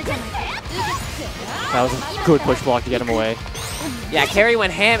 That was a good push block to get him away. Yeah, Carry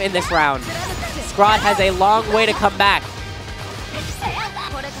went ham in this round. Scrod has a long way to come back.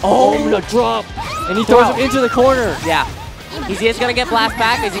 Oh, the drop. And he throws him into the corner. Yeah. He's just going to get blast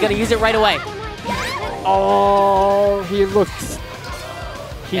back. Is he going to use it right away? Oh, he looks...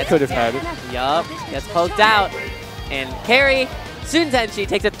 He could have had it. Yup. Gets poked out. And Carry, Sunzenshi,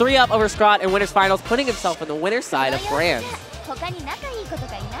 takes a 3-up over Scrod in Winners Finals, putting himself on the winner's side of Brands.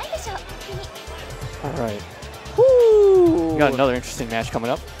 All right. Woo! We got another interesting match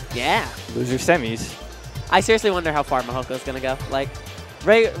coming up. Yeah. Loser semis. I seriously wonder how far Mahoko's going to go. Like,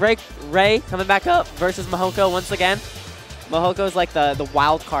 Ray coming back up versus Mahoko once again. Mahoko's like the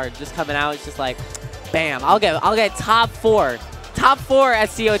wild card just coming out. It's just like, bam, I'll get top 4. Top 4 at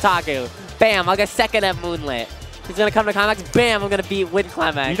CEOTaku. Bam, I'll get second at Moonlit. He's going to come to Climax. Bam, I'm going to win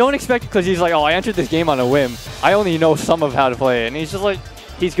Climax. You don't expect it because he's like, oh, I entered this game on a whim. I only know some of how to play it. And he's just like,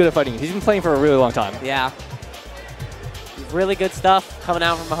 he's good at fighting. He's been playing for a really long time. Yeah. Really good stuff coming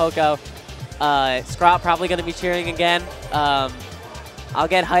out from Mahoko. Scrot probably going to be cheering again. I'll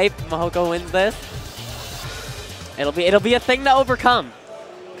get hype. Mahoko wins this. It'll be a thing to overcome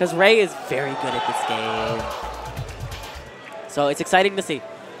because Ray is very good at this game. So it's exciting to see.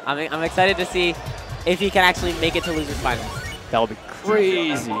 I'm excited to see if he can actually make it to losers finals. That would be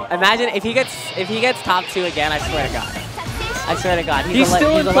crazy. Imagine if he gets top 2 again. I swear to God. I swear to God. He's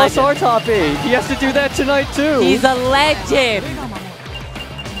still in plus R top 8. He has to do that tonight too. He's a legend.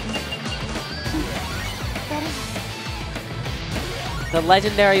 The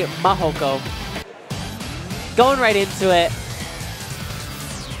legendary Mahoko. Going right into it.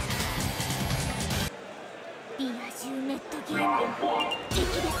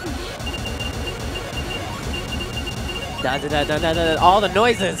 Da, da, da, da, da, da, all the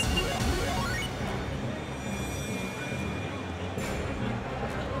noises.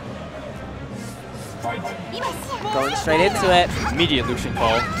 Going straight into it. Immediate Lucian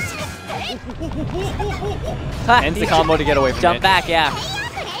call. Ends the combo to get away from it. Jump back, yeah.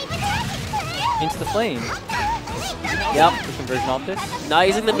 Into the flame. Yep. The conversion optic. Not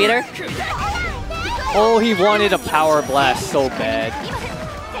using the meter. Oh, he wanted a power blast so bad.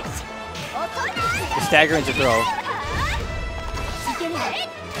 The stagger into throw.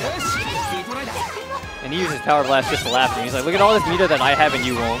 And he uses power blast just to laugh at him. He's like, look at all this meter that I have and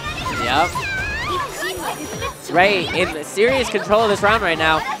you won't. Yep. Ray in serious control of this round right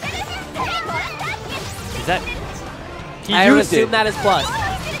now. Is that... I would assume that is plus.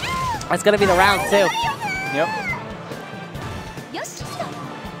 That's going to be the round, too. Yep.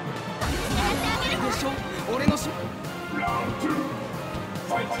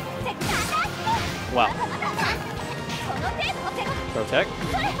 Wow. Protect.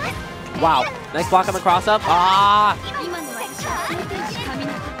 Wow. Nice block on the cross-up. Ah!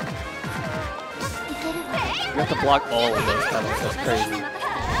 You have to block all of those pedals. That's crazy.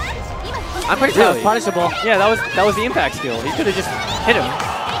 I'm pretty sure that was punishable. Yeah, that was the impact skill. He could have just hit him.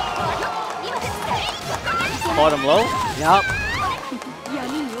 Caught him low. Yep.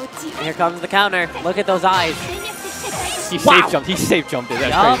 And here comes the counter. Look at those eyes. He safe jumped. He safe jumped it.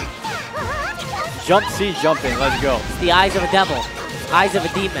 That's crazy. Jump C, jump in. Let's go. It's the eyes of a devil. Eyes of a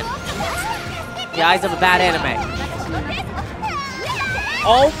demon. The eyes of a bad anime.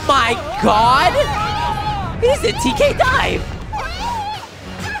 Oh my god! He's a TK dive!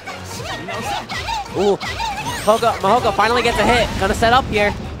 Ooh. Mahoko finally gets a hit. Gonna set up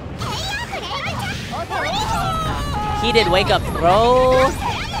here. Heated wake up throw.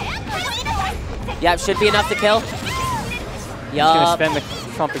 Yep, should be enough to kill. He's gonna spend the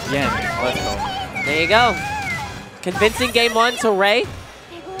trump again. Let's go. There you go. Convincing game 1 to Ray.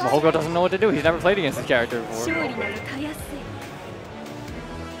 Mahoko doesn't know what to do. He's never played against this character before.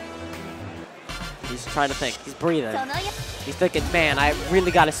 He's trying to think. He's breathing. He's thinking, man, I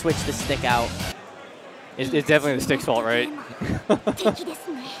really got to switch the stick out. It's definitely the stick's fault, right?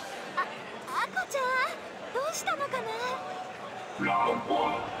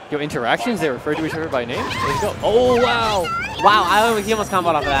 Yo, interactions, they refer to each other by name? Let's go. Oh, wow. Wow, he almost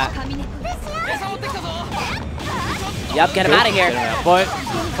comboed off of that. Yep, get him out of here. But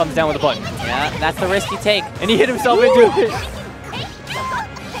comes down with a button. Yeah, that's the risk you take. And he hit himself into it.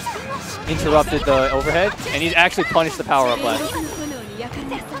 Interrupted the overhead, and he's actually punished the power-up blast.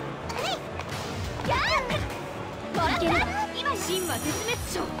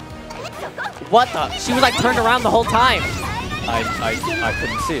 What the? She was like turned around the whole time. I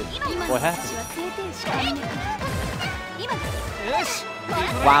couldn't see it. What happened?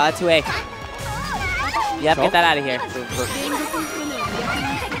 Wow, that's 2A. Yep, get that out of here.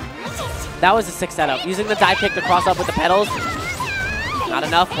 That was a sick setup. Using the dive kick to cross up with the pedals. Not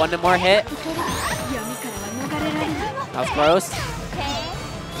enough. One more hit. That was gross.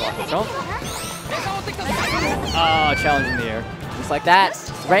 Oh, challenge in the air. Just like that.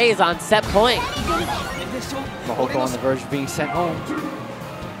 Ray is on set point. Mahoko on the verge of being sent home.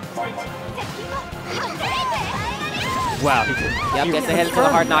 Wow. Yep, gets a hit into the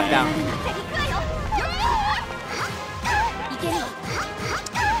hard knockdown.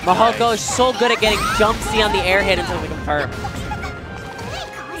 Mahoko is so good at getting jump C on the air hit until we confirm.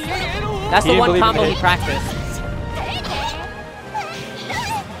 That's the one combo he practiced.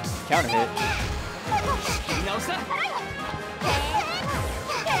 Counter hit.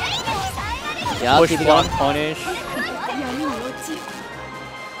 Yep, push block punish.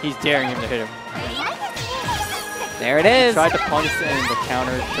 He's daring him to hit him. There it is. Tried to punish and the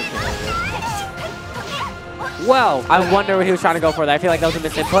counter took him over. Well, I wonder what he was trying to go for there. I feel like that was a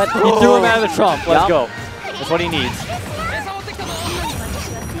misinput. He threw him out of the trump. Let's go. That's what he needs.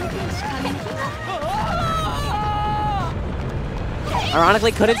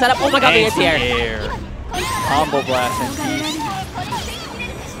 Ironically, couldn't set up. Oh my god, the anti-air. Combo blast and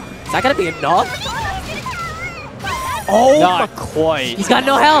is that gonna be enough? Oh, not quite. He's got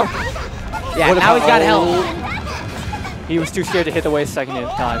no health. Yeah, now he's got health. He was too scared to hit the way second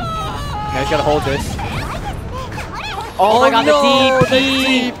time. Now he's gotta hold this. Oh my god, no, the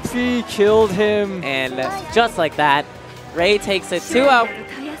DP. The DP killed him. And just like that, Ray takes it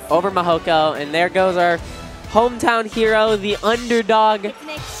 2-0 over Mahoko, and there goes our hometown hero, the underdog,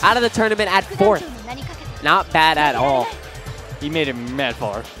 out of the tournament at 4th. Not bad at all. He made it mad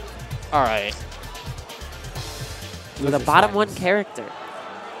far. All right. With a bottom 1 character.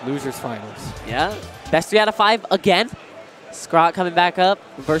 Losers finals. Yeah. Best 3 out of 5 again. Scrot coming back up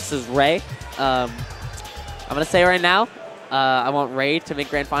versus Ray. I'm going to say right now, I want Ray to make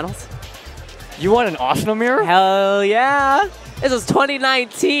grand finals. You want an Arsenal mirror? Hell yeah. This is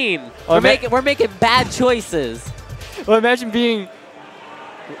 2019. We're making bad choices. Well, imagine being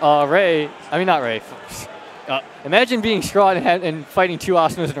Ray. I mean, not Ray. Imagine being Scrot and fighting 2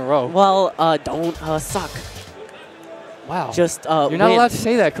 Arsenals in a row. Well, don't suck. Wow. Just You're not allowed to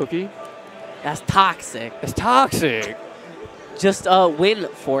say that, Cookie. That's toxic. It's toxic. Just win,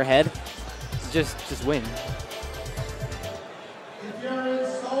 forehead. Just win.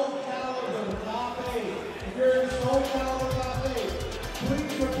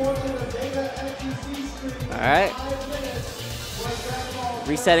 All right.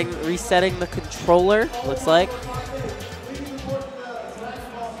 Resetting the controller, looks like.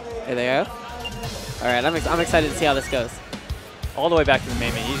 There they go. All right, I'm excited to see how this goes. All the way back to the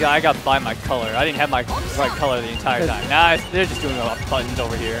main menu. I got by my color. I didn't have my right color the entire time. Nah, they're just doing buttons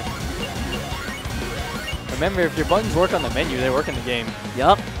over here. Remember, if your buttons work on the menu, they work in the game.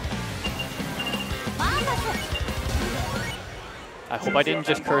 Yup. I hope I didn't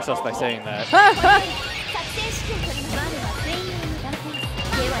just curse us by saying that.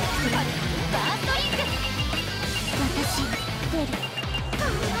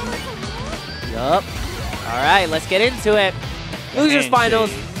 Yup. All right, let's get into it. Losers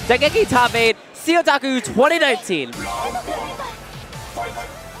finals, Dengeki Top 8, CEOTaku 2019.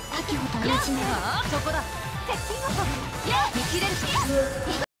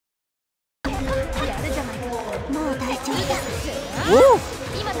 Woo!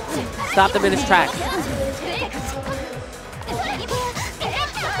 Stopped him in his tracks.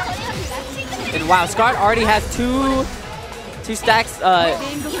 And wow, Scott already has two stacks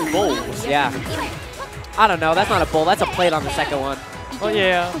bowls. Yeah. I don't know. That's not a bowl. That's a plate on the second one. Well,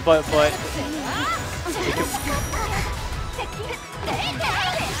 yeah, but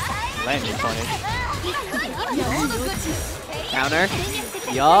landing punish. Counter.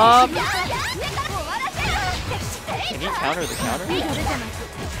 Yup. Can he counter the counter?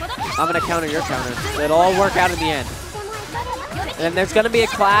 I'm gonna counter your counter. It'll all work out in the end. And then there's gonna be a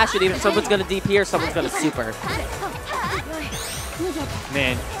clash, and either someone's gonna DP or someone's gonna super.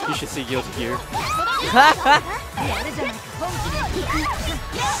 Man, you should see Guilty Gear.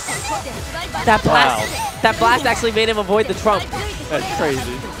 That blast actually made him avoid the trump. That's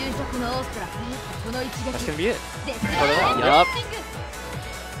crazy. That's gonna be it. Yup.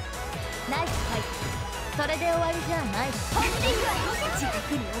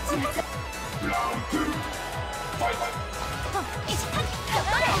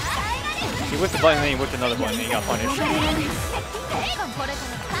 He whipped the button and then he whipped another button and he got punished.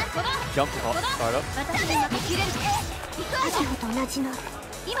 Jump start up.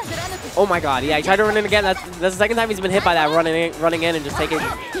 Oh my god, yeah, he tried to run in again. That's the second time he's been hit by that running in and just taking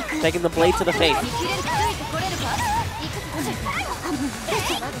the blade to the face.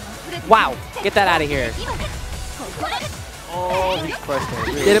 Wow, get that out of here. Oh, he's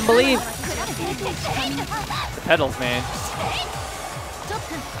frustrated. Really. Didn't believe. The pedals, man.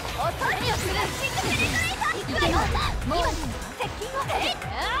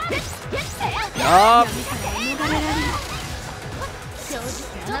 Yup.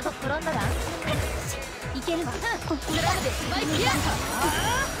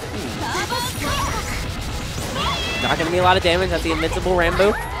 Not gonna be a lot of damage. That's the invincible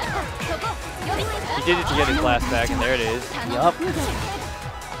Rambo. He did it to get his blast back, and there it is. Yup.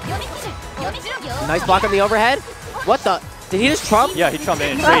 Nice block on the overhead. What the? Did he just trump? Yeah, he trumped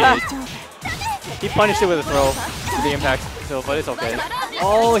in and traded. He punished it with a throw to the impact, so, but it's okay.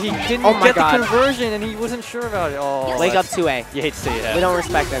 Oh, he didn't get the conversion, and he wasn't sure about it. Oh, Wake up 2A. You hate to see it. We don't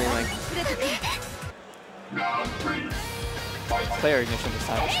respect anything. Player ignition this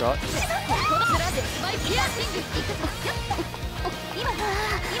time, Strut.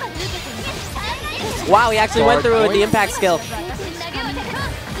 Wow, he actually went through with the impact skill.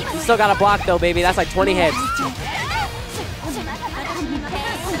 He still got a block though, baby. That's like 20 hits.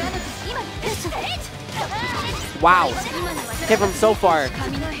 Wow. Hit from so far.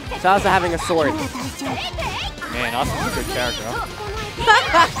 So also having a sword. Man, Austin's a good character, huh?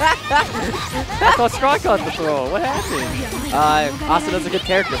 I thought Strut got the throw. What happened? Austin is a good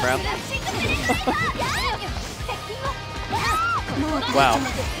character, bro. Wow,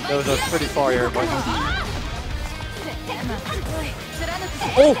 that was a pretty far air, but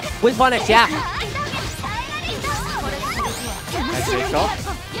oh, with punish, yeah. Nice big shot.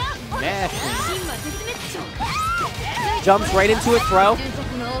 Mashing. Jumps right into a throw.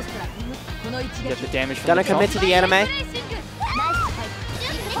 Get the damage from Gonna the commit to the anime.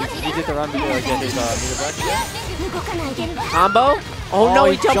 He did the run to get his meter back again. Combo. Oh no,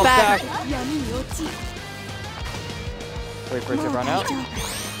 he jumped back. Wait for it to run out.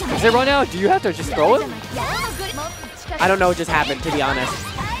 Does it run out? Do you have to just throw it? I don't know what just happened, to be honest.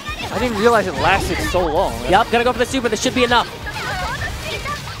 I didn't realize it lasted so long. Yep, gonna go for the super. This should be enough.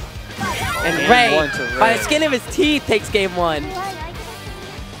 And Ray, by the skin of his teeth, takes game 1.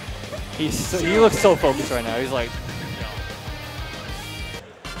 He looks so focused right now. He's like,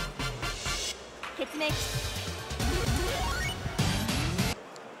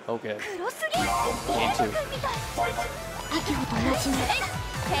 okay. Game 2.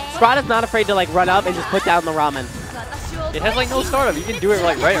 Sprott is not afraid to like run up and just put down the ramen. It has like no startup. You can do it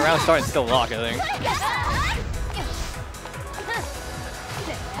like right around start and still lock, I think.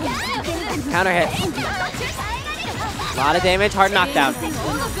 Counter hit. A lot of damage, hard knockdown.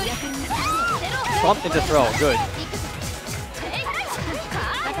 Trump into throw, good.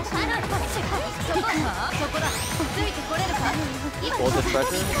 Hold the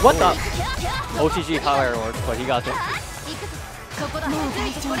pressure. What the? OTG power works, but he got it.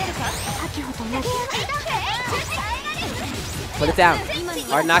 Put it down.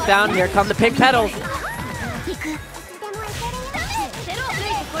 Hard knockdown. Here come the pink pedals.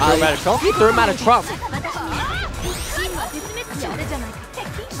 Threw him out of Trump? He threw him out of Trump.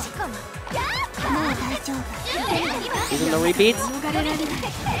 Using the repeats.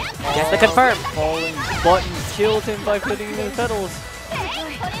 Gets the confirm. Falling button killed him by putting him in the pedals.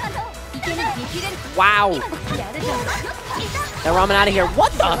 Wow. That ramen out of here.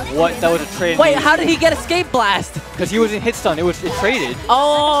 What the? What? That was a trade. Wait, how did he get escape blast? Because he was in hit stun. It traded.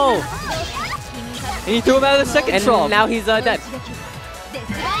 Oh. And he threw him out of the second and Trump. Now he's dead.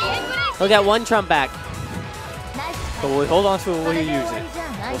 He'll get 1 Trump back. But we'll hold on to it when you use it.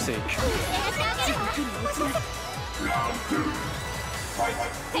 We'll see.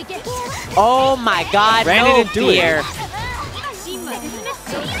 Oh my God! Brandon no didn't do fear.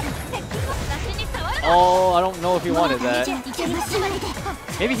 Oh, I don't know if he wanted that.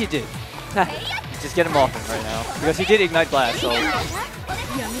 Maybe he did. Just get him off him right now. Because he did ignite blast, so.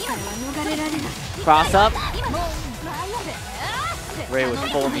 Cross up. Ray with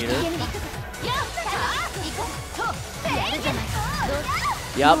full meter.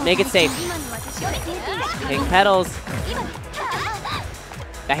 Yup, make it safe. Pink pedals.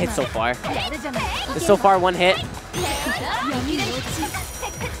 That hit so far. There's so far 1 hit.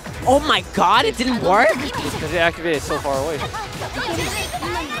 Oh my God, it didn't work? Because it activated so far away.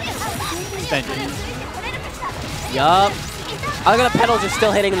 Extension. Yup. I look at the pedals are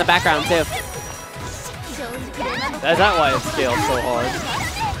still hitting in the background too. That's not why it scaled so hard.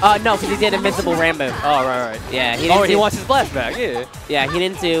 No, because he did invincible Rambo. Oh, right. Yeah, he didn't he wants his blast back, yeah. Yeah, he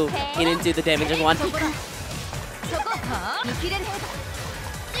didn't do the damage in 1.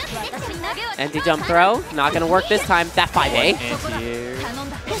 Anti-jump throw, not gonna work this time. That 5A. Anti-air.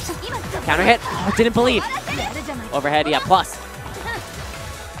 Counter hit. Oh, didn't believe. Overhead, yeah, plus.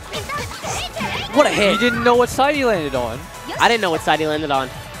 What a hit. He didn't know what side he landed on. I didn't know what side he landed on.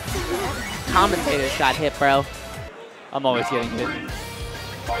 Commentators got hit, bro. I'm always getting hit.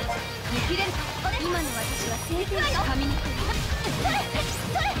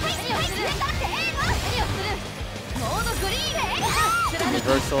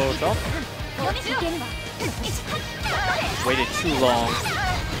 Reversal jump. Waited too long.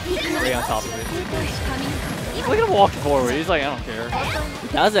 Way on top of it. Look at him walking forward. He's like, I don't care. He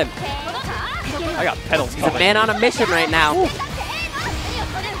doesn't. I got pedals. He's a man on a mission right now.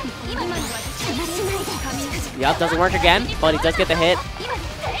 Yup, doesn't work again, but he does get the hit.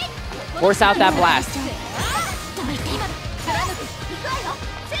 Force out that blast.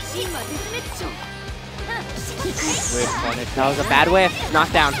 That was a bad whiff.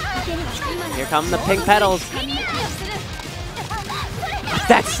 Knockdown. Here come the pink petals.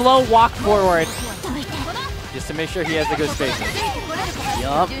 That slow walk forward. Just to make sure he has the good spacing.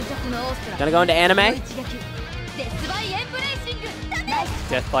 Yup. Gonna go into anime.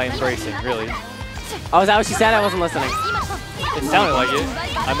 Death by embracing, really. Oh, is that what she said? I wasn't listening. It sounded like it.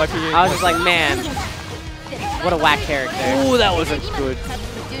 I might be. I was just like, man, what a whack character. Ooh, that wasn't good.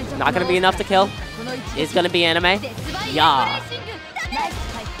 Not gonna be enough to kill. Is gonna be anime. Yeah.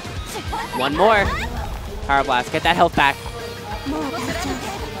 One more. Power blast. Get that health back.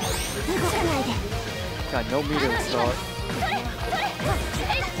 God, no meter to start.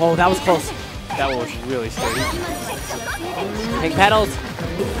 Oh, that was close. That was really scary. Pink petals.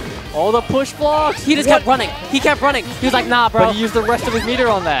 All the push blocks. He just kept running. He kept running. He was like, nah, bro. But he used the rest of his meter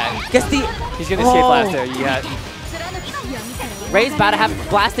on that. Guess the. He's gonna escape blast there. Yeah. Ray's about to have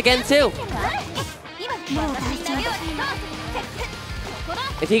blast again too.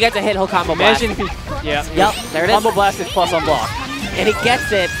 If he gets a hit, he'll combo blast. Imagine if he. Yeah. Yep. There it is. Combo blast is plus on block. And he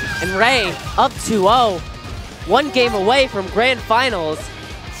gets it. And Ray up 2-0. One game away from grand finals.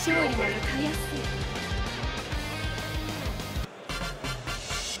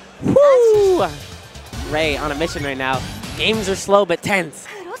 Woo! Ray on a mission right now. Games are slow but tense.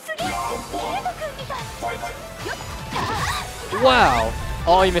 Wow.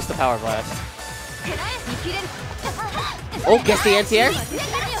 Oh, he missed the power blast. Oh, gets the anti-air.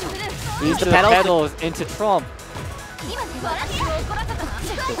 Use the pedals. Into Trump.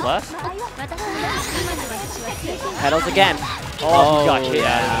 Good blast. Pedals again. Oh, he got hit.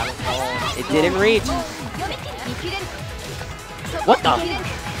 Yeah. It didn't reach. What the?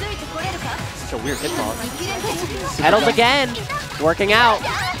 Such a weird hitbox. Pedals again. Working out.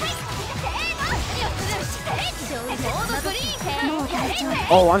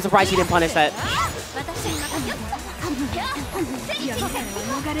 Oh, I'm surprised he didn't punish that.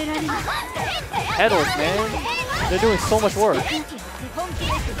 Pedals, man. They're doing so much work.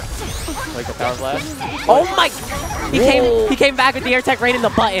 Like the power blast. Oh my! He came back with the air tech right in the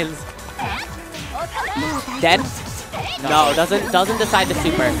buttons. Dead? No, doesn't decide to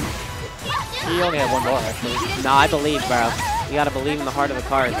super. He only had one bar actually. No, I believe, bro. You gotta believe in the heart of the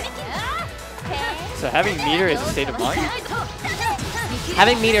cards. So having meter is a state of mind?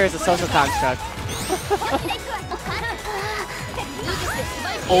 Having meter is a social construct.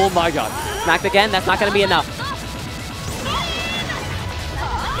 Oh my god. Smacked again, that's not gonna be enough.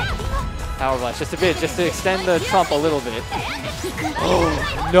 Power blast, just a bit, just to extend the trump a little bit. Oh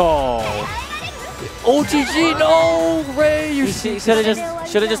no. OTG, no! Ray, you should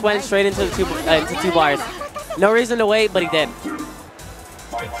have just went straight into the two bars. No reason to wait, but he did.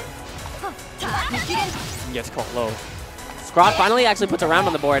 He gets caught low. Scrod finally actually puts a round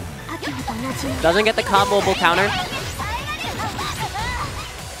on the board. Doesn't get the comboable counter.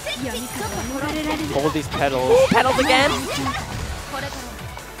 Hold these pedals. Ooh, pedals again.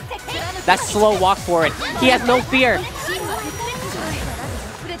 That slow walk forward. He has no fear.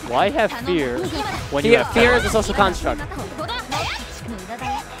 Why have fear when you have fear is a social construct.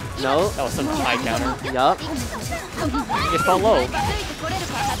 No. That was some high counter. Yup. He just fell low.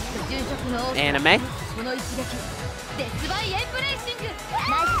 Anime.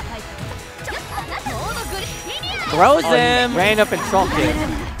 Throws him. Ran up and trumped it.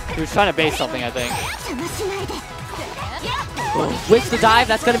 He was trying to base something, I think. Whips the dive,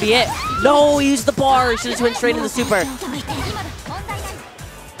 that's gonna be it. No, he used the bar. He should have went straight into the super.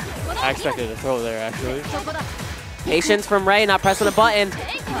 I expected a throw there, actually. Patience from Ray, not pressing a button.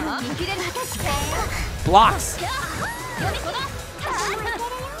 Blocks.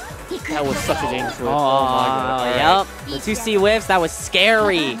 That was such a dangerous whip. Oh, my god. Yep. The 2C whiffs, that was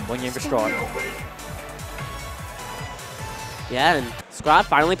scary. One game for Scrod. Yeah, and Scrod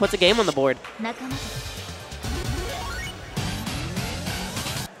finally puts a game on the board.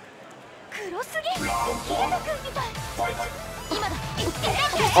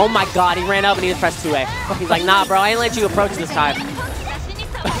 Oh my god, he ran up and he was pressed 2A. He's like, nah, bro, I ain't let you approach this time.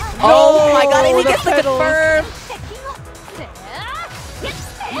 Oh my god, and he gets the confirm.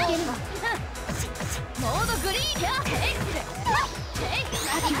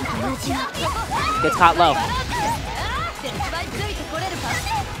 Gets caught low.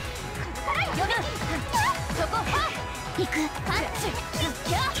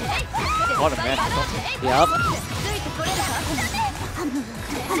 What a mess. Yup.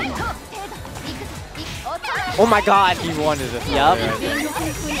 Oh my god. He wanted it. Yup.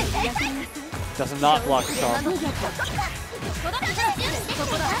 Does not block the shot.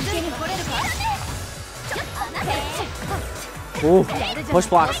 Ooh, push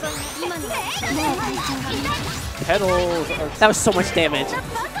blocks. Pedals. That was so much damage.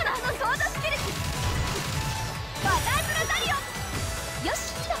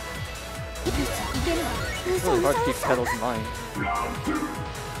 It's really hard to keep pedals in mind.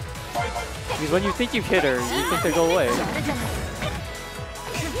 Because when you think you've hit her, you think they go away.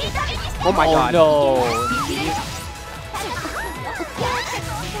 Oh my god. No.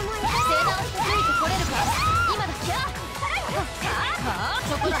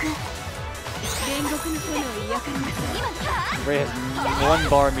 Ray has 1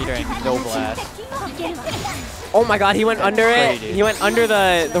 bar meter and no blast. Oh my god, he went under it. He went under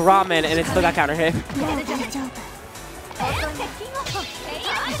the ramen and it still got counter hit.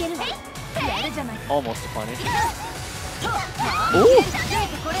 Almost a punish. Ooh.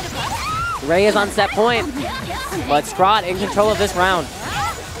 Ray is on set point, but Scrot in control of this round.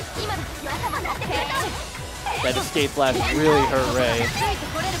 That escape blast really hurt Ray.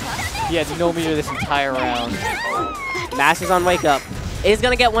 He had no meter this entire round. Mash is on wake up. He's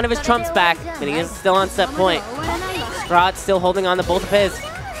gonna get one of his trumps back, but he is still on set point. Scrot still holding on to both of his.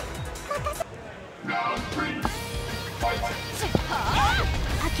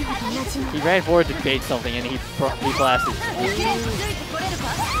 He ran forward to bait something and he blasted.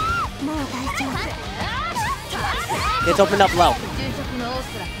 It's opened up low.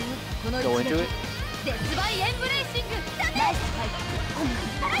 Go into it.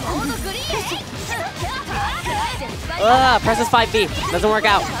 Presses 5B. Doesn't work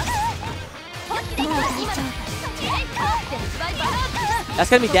out. That's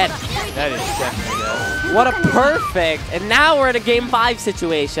gonna be dead. That is definitely dead. What a perfect. And now we're in a game 5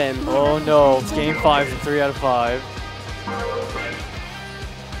 situation. Oh no, game 5 is 3 out of 5.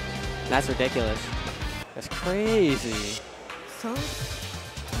 That's ridiculous. That's crazy.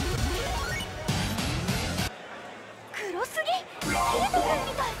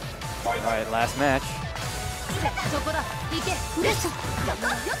 Alright, last match.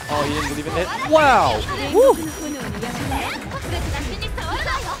 Oh, he didn't even hit. Wow! Woo!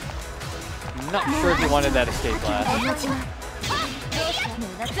 I'm not sure if he wanted that escape blast.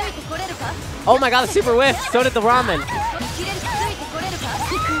 Oh my god, the super whiff. So did the ramen.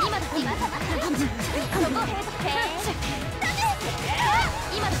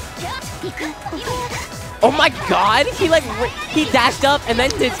 Oh my god, he dashed up and then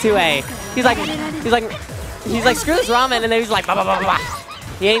did 2A. He's like screw this ramen, and then he's like blah blah blah blah.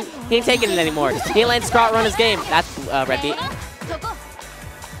 He ain't taking it anymore. He let Scrot run his game. That's red beat.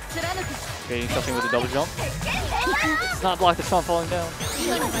 Baiting something with a double jump. It's not blocked the Trump falling down.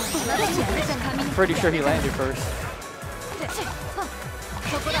 I'm pretty sure he landed first.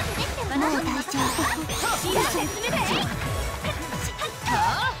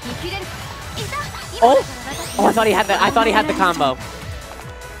 Oh, I thought he had the combo.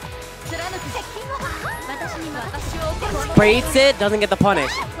 Breaks it, doesn't get the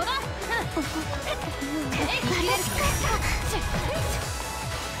punish.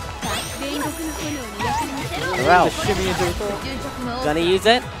 Gonna use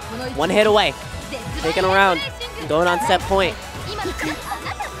it. 1 hit away. Taking around. Going on set point.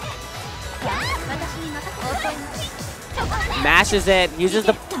 Mashes it. Uses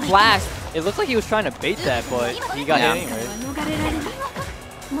the blast. It looked like he was trying to bait that, but he got hit anyway.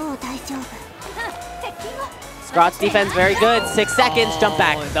 Scrot's defense very good. 6 seconds. Jump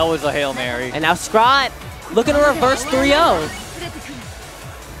back. That was a Hail Mary. And now Scrot looking to reverse 3-0.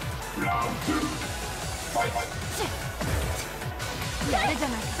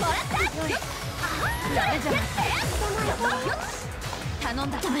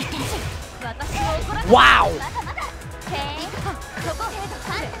 Wow!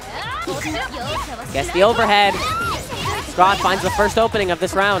 Gets the overhead. Scrot finds the first opening of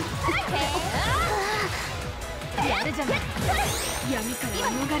this round.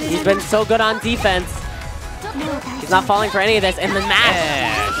 He's been so good on defense. He's not falling for any of this. And the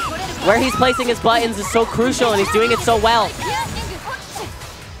mash, where he's placing his buttons is so crucial, and he's doing it so well.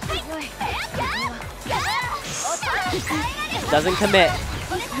 Doesn't commit.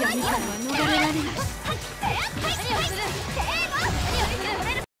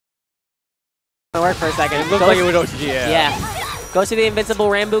 Work for a second. It looked like it would OTG, yeah. Goes to the invincible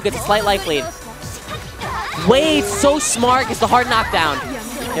Rambo, gets a slight life lead. Wade, so smart, gets the hard knockdown.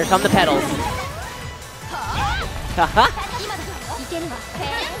 Here come the pedals.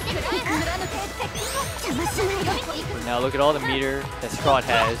 Now look at all the meter that Scott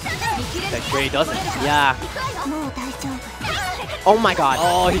has that Gray doesn't. Yeah. Oh my god.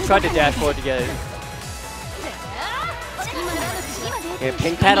 Oh, he tried to dash forward to get it. Here,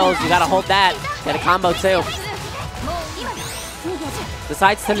 pink pedals, you gotta hold that. Get a combo too.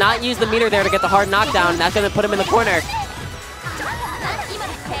 Decides to not use the meter there to get the hard knockdown. That's gonna put him in the corner.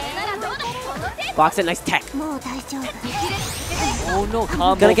 Blocks it, nice tech. Oh no,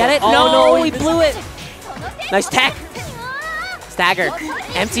 combo. Gonna get it? Oh, No, he blew it. Nice tech. Stagger.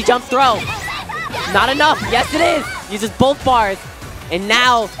 Empty jump throw. Not enough. Yes, it is. Uses both bars. And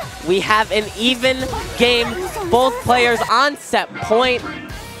now we have an even game. Both players on set point.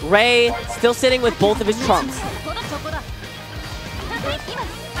 Ray still sitting with both of his trumps.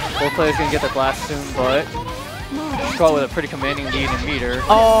 Both players gonna get their blast soon, but Scott with a pretty commanding lead in meter.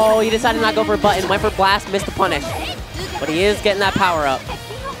 Oh, he decided to not go for a button. Went for blast, missed the punish. But he is getting that power up.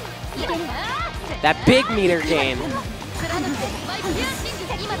 That big meter gain.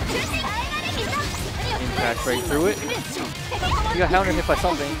 Impact break through it. You got counter hit by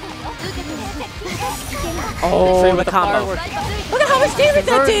something. Oh, the combo. Look at how much damage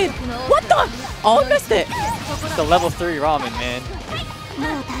that did. What the? Oh, missed it. It's the level 3 ramen, man.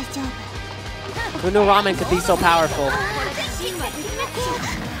 Who knew ramen could be so powerful?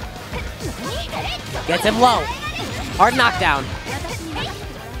 Gets him low. Hard knockdown.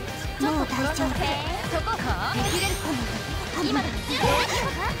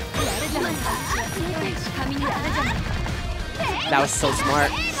 That was so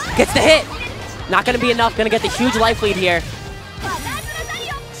smart. Gets the hit. Not going to be enough. Going to get the huge life lead here.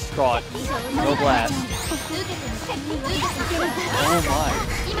 Scott. No blast. Oh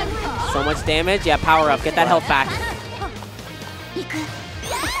my. So much damage. Yeah, power up. Get that health back.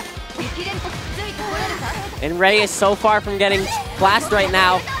 And Ray is so far from getting blast right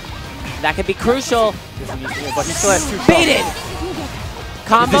now. That could be crucial. But he still has 2 Baited!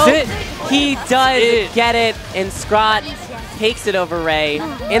 Combo. Is this it? He does get it. And Scott takes it over Ray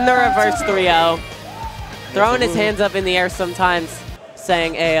in the reverse 3-0. Throwing his hands up in the air sometimes,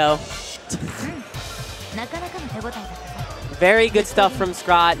 saying Ayo. Very good stuff from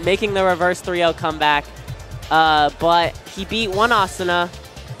Scott, making the reverse 3-0 comeback. But he beat one Asuna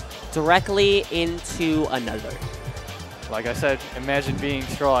directly into another. Like I said, imagine being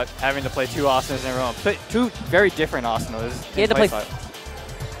Scott, having to play 2 Asunas in a row. 2 very different Asunas. He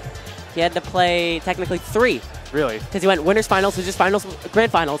had to play technically 3. Really? Because he went winners finals, which is finals,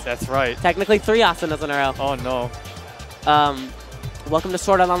 grand finals. That's right. Technically 3 Asunas in a row. Oh no. Welcome to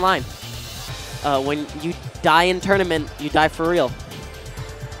Sword Art Online. When you die in tournament, you die for real.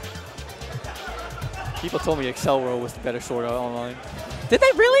 People told me Excel World was the better Sword Art Online. Did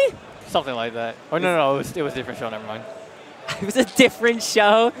they really? Something like that. Oh no, it was a different show. Never mind. It was a different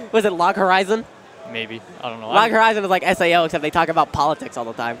show. Was it Log Horizon? Maybe. I don't know. Log Horizon is like SAO, except they talk about politics all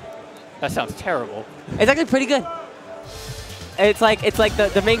the time. That sounds terrible. It's actually pretty good. It's like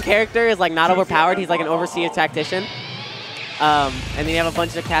the main character is like not overpowered. He's like an overseer tactician. And then you have a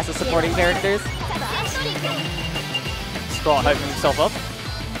bunch of cast of supporting characters. Scott hyping himself up.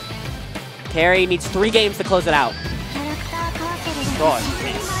 Carrie needs 3 games to close it out. Scott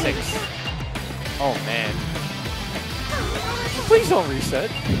needs 6. Oh man. Please don't reset.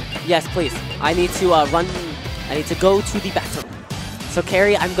 Yes, please. I need to run. I need to go to the bathroom. So,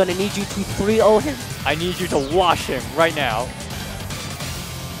 Carrie, I'm going to need you to 3-0 him. I need you to wash him right now.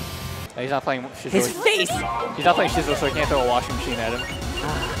 He's not playing Shizuo. His face! He's not playing Shizuo, so I can't throw a washing machine at him.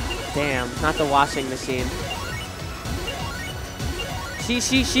 Damn, not the washing machine.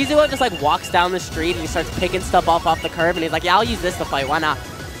 Shizuo just like walks down the street and he starts picking stuff off the curb and he's like, yeah, I'll use this to fight, why not?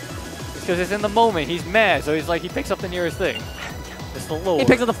 It's because it's in the moment. He's mad, so he's like, he picks up the nearest thing. It's the Lord. He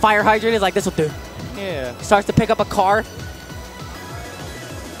picks up the fire hydrant, he's like, this'll do. Yeah. Starts to pick up a car.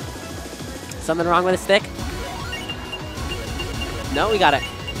 Something wrong with his stick? No, we got it.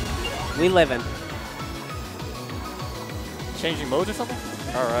 We living. Changing modes or something?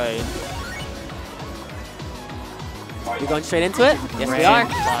 All right. We going straight into it? Yes, we are.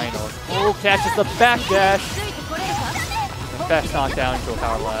 Final. Oh, catches the back dash. And fast knockdown into a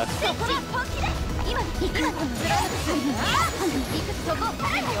power blast.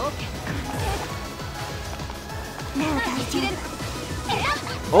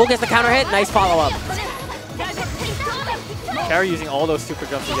 Oh, gets the counter hit. Nice follow-up. Carry using all those super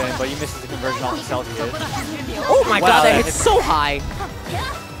jumps again, but he misses the conversion off the salty hit. Oh my god, that hit hit so high.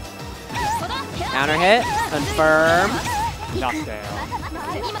 Counter hit, confirm. Knockdown.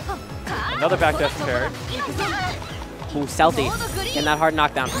 Another back dash from Carry. Ooh, stealthy. Getting that hard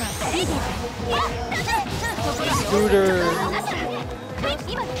knockdown. Scooter.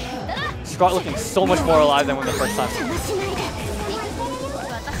 Scott looking so much more alive than when the first time.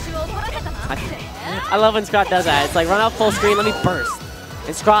 I love when Scott does that. It's like, run out full screen, let me burst.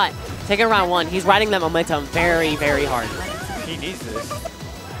 And Scott, taking round 1, he's riding that momentum very, very hard. He needs this.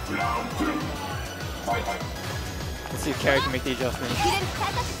 Let's see if Carry can make the adjustment.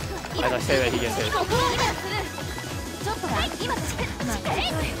 As I say that, he gets hit.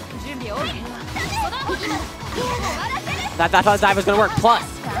 That dive was going to work. Plus.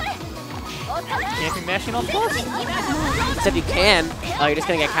 Can't be mashing on plus? Except you can. Oh, you're just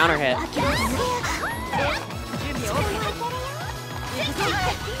going to get counter hit.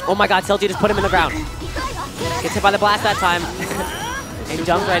 Oh my god, Silty just put him in the ground. Gets hit by the blast that time. And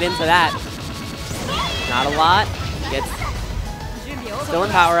jumps right into that. Not a lot. Gets still in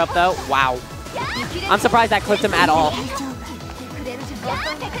power up though. Wow. I'm surprised that clipped him at all.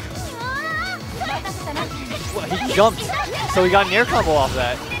 Well, he jumped, so he got an air combo off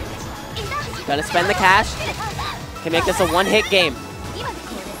that. Gonna spend the cash. Can make this a one-hit game.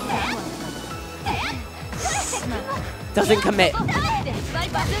 Doesn't commit.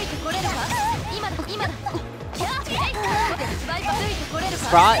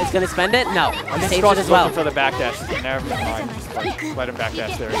 Scraw is gonna spend it? No. Saves it as well. For the backdash. Never mind. Just like, let him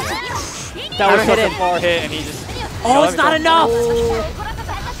backdash there again. That was such a far hit, and he just. Oh, it's not enough!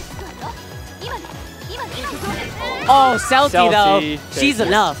 Oh, Celty though. She's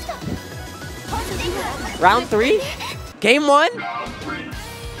enough. Round 3? Game 1?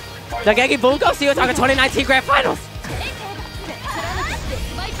 Dengeki Bunko, CEOTaku 2019 Grand Finals.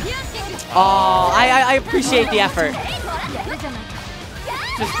 Oh, I appreciate the effort.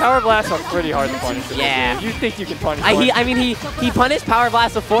 Just Power Blasts are pretty hard to punish. Yeah. You think you can punish I mean, he punished Power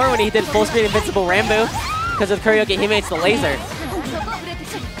Blast before when he did full screen Invincible Rambo because of Karaoke Hime's the laser.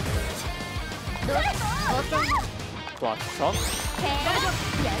 Block Trump.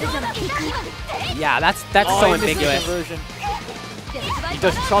 Yeah, that's so ambiguous. He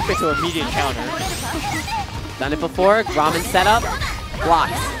does Trump into a immediate counter. Done it before. Ramen setup.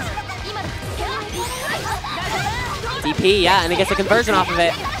 Blocks. DP, yeah, and he gets a conversion off of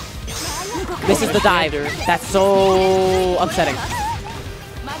it. Misses the dive. That's so upsetting.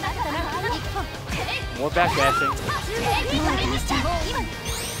 More backdashing.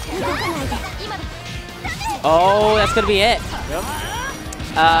 Oh, that's gonna be it. Yep.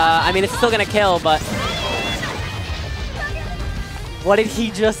 I mean, it's still gonna kill, but what did he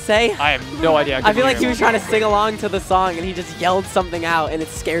just say? I have no idea. I feel like he was trying to sing along to the song, and he just yelled something out, and it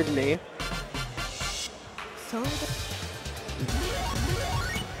scared me.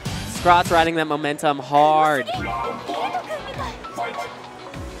 Scrott's riding that momentum hard.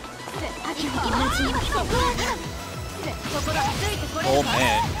 Oh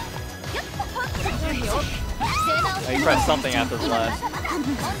man. He pressed something after the last.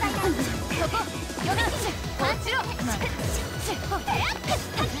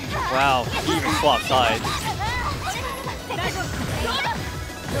 Wow, he even swapped sides.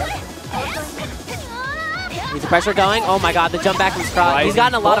 Is the pressure going? Oh my god, the jump back from Scrott. He's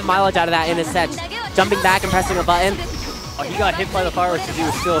gotten a lot of mileage out of that in his sets. Jumping back and pressing a button. Oh, he got hit by the fireworks because he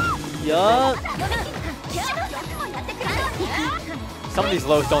was still... Yup. Some of these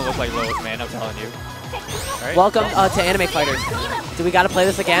lows don't look like lows, man, I'm telling you. Right. Welcome to Anime Fighters. Do we gotta play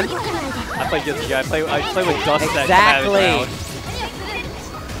this again? I play Guilty Gear. I play with Dust exactly.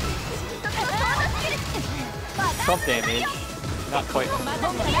 Trump damage. Not quite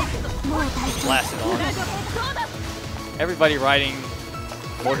blasted on. Everybody riding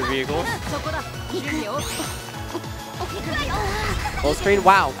motor vehicles. Full screen.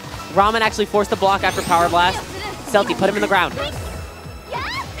 Wow. Ramen actually forced the block after Power Blast. Celty, put him in the ground.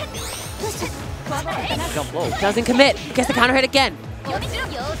 Jump low. Doesn't commit. Gets the counter hit again.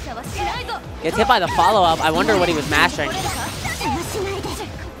 Gets hit by the follow-up. I wonder what he was mashing.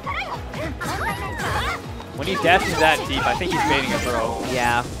 When he dashes that deep, I think he's baiting a throw.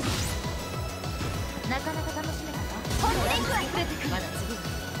 Yeah.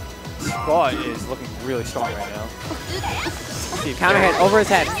 Squad is looking really strong right now. Counter hit over his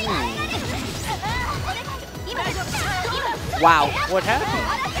head. Wow. What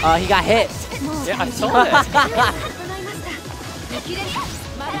happened? He got hit. Yeah, I saw that.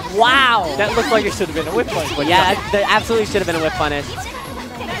 Wow. That looked like it should have been a whip punish. But yeah, that absolutely should have been a whip punish.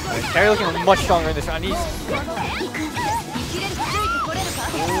 Carry looking much stronger in this round.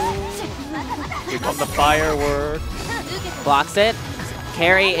 Here come the firework. Blocks it.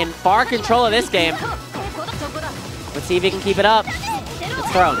 Carry in far control of this game. Let's see if he can keep it up.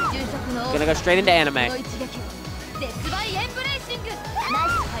 It's thrown. Gonna go straight into anime.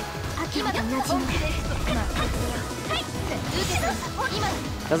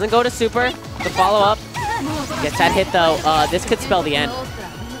 Doesn't go to super. The follow up. Gets that hit though. This could spell the end.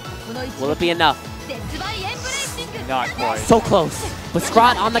 Will it be enough? Not quite. So close. But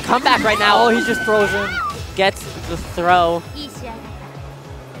Scrot on the comeback right now. Oh, he just throws in. Gets the throw.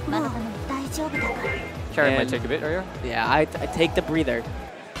 Carry might take a bit right here. Yeah, I take the breather.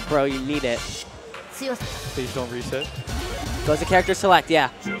 Bro, you need it. Please don't reset. Goes to character select, yeah.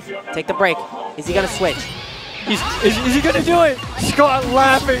 Take the break. Is he gonna switch? Is he gonna do it? Scott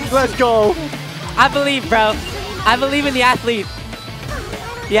laughing. Let's go. I believe, bro. I believe in the athlete.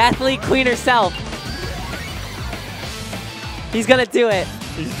 The athlete queen herself. He's gonna do it.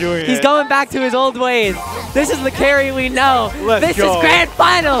 He's doing it. He's going back to his old ways. This is the carry we know. Let's go. This is grand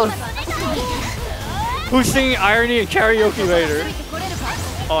finals. Who's singing irony and karaoke later?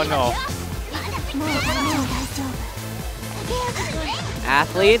 Oh no.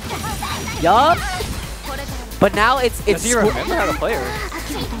 Athlete. Yup. But now it's Does he remember how to play her?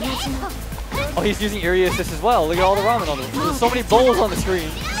 Oh, he's using area assist as well. Look at all the ramen on them. There's so many bowls on the screen.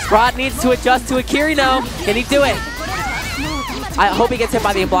 Scrot needs to adjust to a Kirino. Can he do it? I hope he gets hit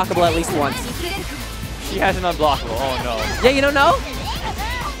by the unblockable at least once. She has an unblockable. Oh no. Yeah, you don't know?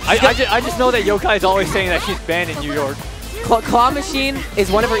 I just know that Yokai is always saying that she's banned in New York. Claw Machine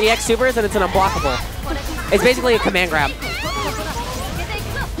is one of her EX supers and it's an unblockable. It's basically a command grab.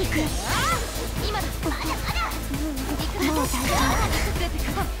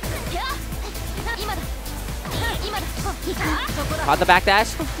 Caught the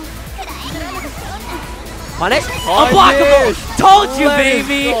backdash. Punish. Oh, unblockable. Yes. Told you,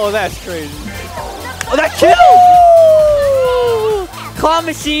 baby. Oh, that's crazy. Oh, that kill. Claw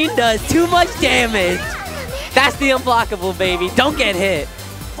Machine does too much damage. That's the unblockable, baby. Don't get hit.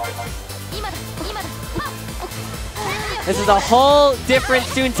 This is a whole different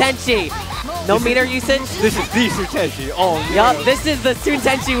Suntenshi. No meter usage. This is the Suntenshi. Oh, no. Yup, this is the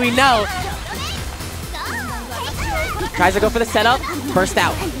Suntenshi we know. Tries to go for the setup. Burst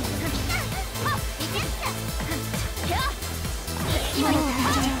out.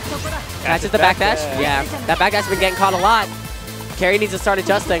 Catches the backdash. Yeah, that backdash has been getting caught a lot. Carry needs to start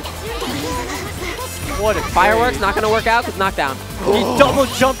adjusting. What a Fireworks not going to work out because knockdown. He double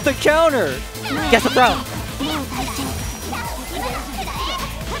jumped the counter. Gets the throw.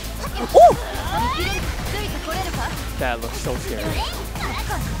 Ooh. That looks so scary.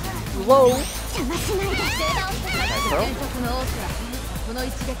 Whoa.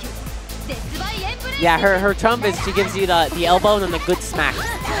 Nice throw. Yeah, her trump is she gives you the elbow and then the good smack.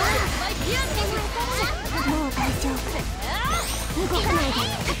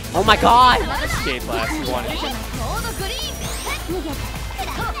 Oh my god! Escape blast. He won it.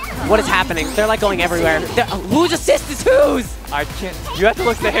 What is happening? They're like going everywhere. Whose assist is whose? I can't. You have to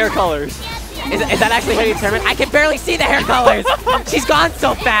look at the hair colors. Is that actually how you determine? I can barely see the hair colors. She's gone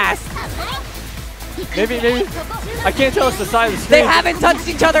so fast. Maybe. I can't tell us the size of the screen. They haven't touched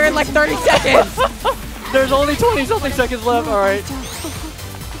each other in like 30 seconds. There's only 20-something seconds left. All right.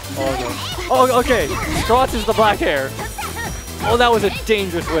 Oh, no. Oh, okay. Scrotch is the black hair. Oh, that was a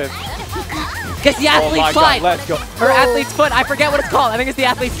dangerous whip. Gets the athlete's slide. God, let's go. Her athlete's foot. I forget what it's called. I think it's the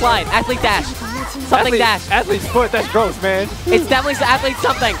athlete's slide. Athlete dash. Something dash. Athlete's foot. That's gross, man. It's definitely the athlete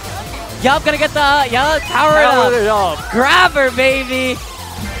something. Yup, gonna get the power it up. Grab her, baby.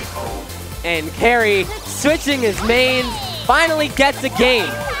 And Carry switching his mains finally gets a game.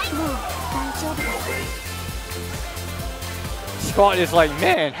 Scott is like,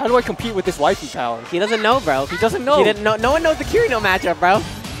 man, how do I compete with this waifu power? He doesn't know, bro. He doesn't know. He didn't know. No one knows the Kirino matchup, bro.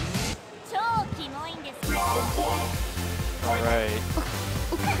 All right.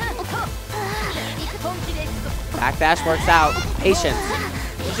 Backdash works out. Patience.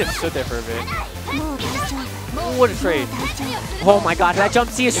 He just stood there for a bit. What a trade. Oh my god, that jump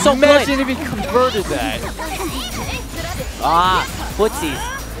C is so good. Imagine if he converted that. Ah, footsies.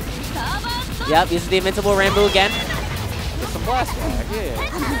 Yep, uses the invincible Rambo again. With some blast back, yeah.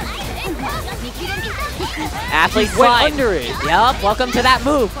 Athlete Went slide. under it. Yep, welcome to that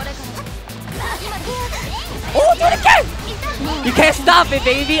move. Oh, do it again! You can't stop it,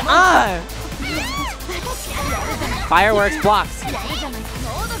 baby. Fireworks blocks.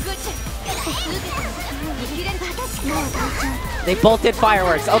 They both did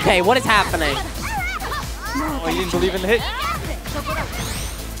fireworks. Okay, what is happening? Oh, you didn't believe in the hit?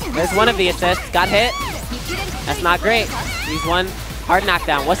 There's one of the assists. Got hit. That's not great. He's one Hard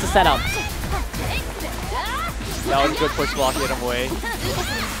knockdown. What's the setup? That was a good push block, get him away.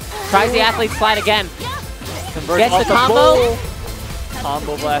 Tries the athlete slide again. Converts Gets off the combo. bull.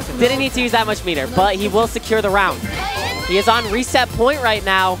 Combo blast. Didn't need to use that much meter, but he will secure the round. He is on reset point right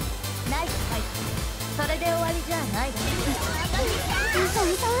now.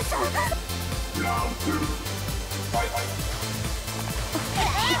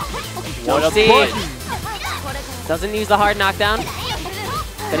 What a see. button. Doesn't use the hard knockdown.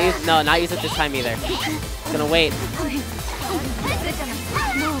 No, not use it this time either. He's gonna wait.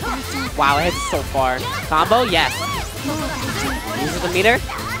 Wow, it hits so far. Combo, yes. Uses the meter.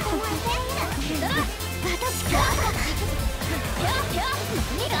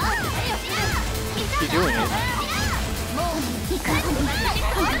 Keep doing it.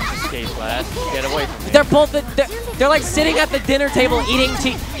 Escape blast. Get away from me. They're both they're like sitting at the dinner table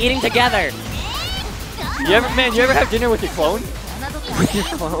eating together. You ever have dinner with your clone? With your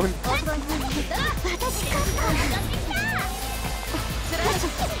clone.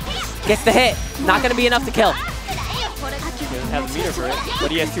 Gets the hit. Not gonna be enough to kill. He doesn't have the meter for it,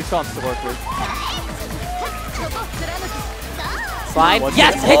 but he has 2 trumps to work with. Slide. What's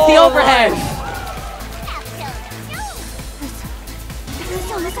Yes, it? hits the overhead.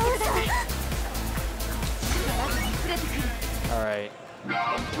 All right.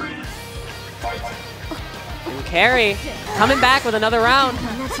 And Carry coming back with another round.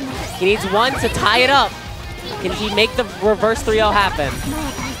 He needs one to tie it up. Can he make the reverse 3-0 happen?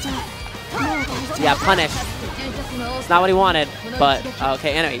 Yeah, punish. It's not what he wanted, but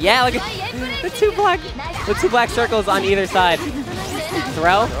okay. Anyway, yeah, look at the two black circles on either side.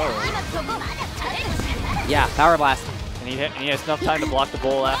 Throw. Yeah, power blast. And he has enough time to block the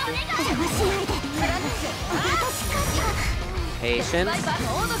bowl after. Patience.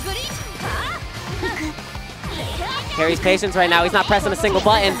 Carry's patience right now. He's not pressing a single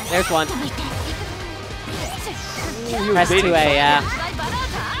button. There's one. Press 2A, yeah.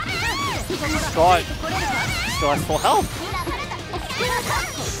 Scott still has full health.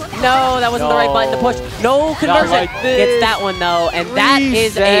 No, that wasn't the right button to push. No conversion. Like Gets that one though, and that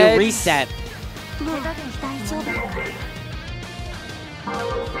is a reset.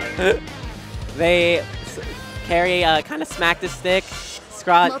 Carry kind of smacked his stick.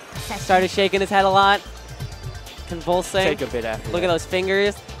 Scott started shaking his head a lot, convulsing. Take a bit after. Look at those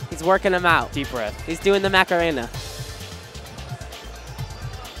fingers. He's working them out. Deep breath. He's doing the Macarena.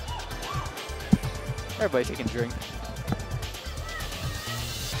 Everybody taking a drink.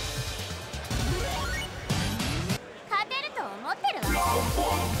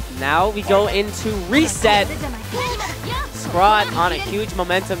 Now we go into reset. Scrot on a huge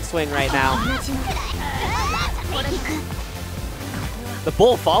momentum swing right now. The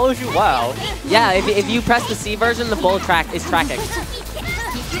bull follows you? Wow. Yeah, if you press the C version, the bull is tracking.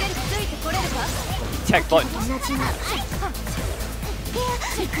 Tech button.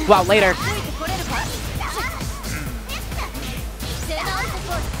 Wow, later.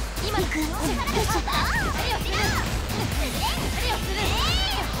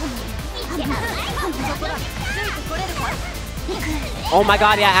 Oh my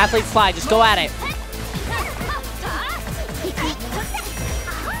god, yeah, athlete slide, just go at it.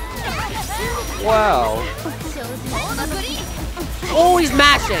 Wow. Oh, he's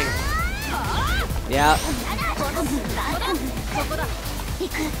mashing. Yeah.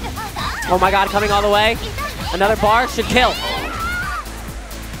 Oh my god, coming all the way. Another bar should kill.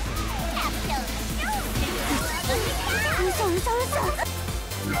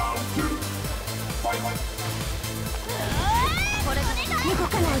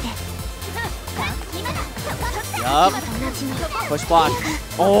 Yup. Push block.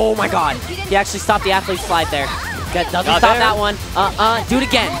 Oh my god. He actually stopped the athlete slide there. Doesn't stop that one. Do it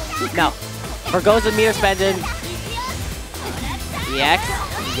again. No. Forgoes the meter spending. EX.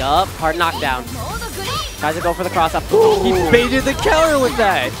 Yup. Hard knockdown. Tries to go for the cross up. Ooh. He baited the counter with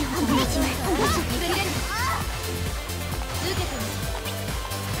that.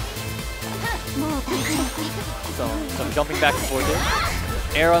 Some jumping back and forth there.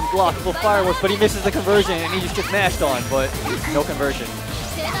 Air unblockable fireworks, but he misses the conversion and he just gets mashed on, but no conversion.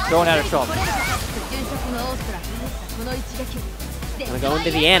 Throwing out a trump. Gonna go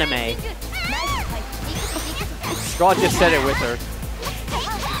into the anime. Straw just said it with her.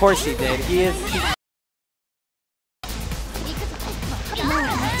 Of course he did.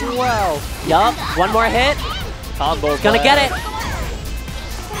 Wow. Yup. One more hit. Combo. Gonna get it.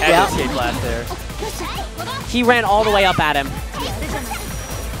 Had to escape blast there. He ran all the way up at him.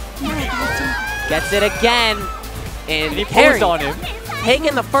 Gets it again. And he Carry posed on him.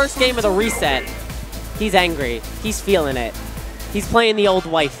 Taking the first game of the reset. He's angry. He's feeling it. He's playing the old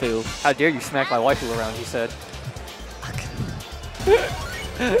waifu. How dare you smack my waifu around, he said.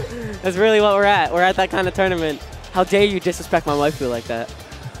 That's really what we're at. We're at that kind of tournament. How dare you disrespect my waifu like that?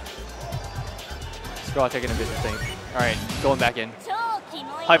 Scraw taking a business thing. Alright, going back in.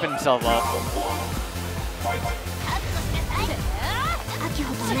 Hyping himself up.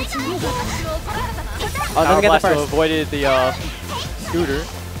 Oh, doesn't get the first. Avoided the scooter.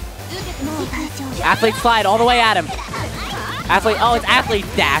 Athlete slide all the way at him. Athlete, oh, it's athlete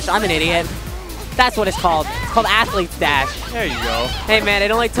dash. I'm an idiot. That's what it's called. It's called athlete's dash. There you go. Hey man,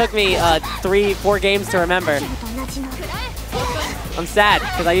 it only took me 3-4 games to remember. I'm sad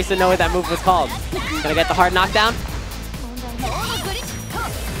because I used to know what that move was called. Gonna get the hard knockdown.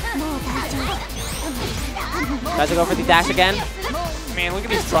 Tries to go for the dash again. Man, look at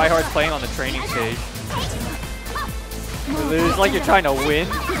these tryhards playing on the training stage. It's like you're trying to win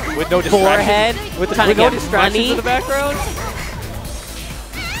with no distractions. Forehead. With trying to no get distractions money in the background.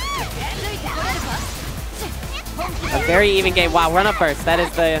 A very even game. Wow, run up burst. That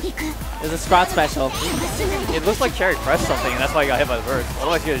is a Scrot special. It looks like Cherry pressed something, and that's why he got hit by the burst.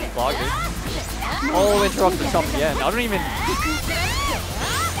 Otherwise, he would have just blocked it. Oh, interrupt the jump again. I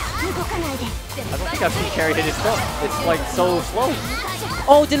don't think I've seen Cherry hit his jump. It's like so slow.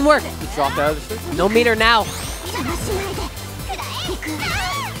 Oh, it didn't work. He dropped out of the system. No meter now.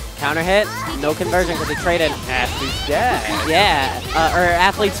 Counter hit. No conversion because it traded. Athlete's dash. Yeah, or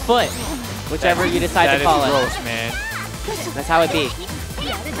athlete's foot. Whichever you decide to call it. That is gross, man. That's how it be.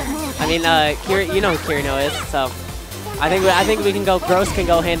 I mean, you know who Kirino is, so I think we can go. Gross can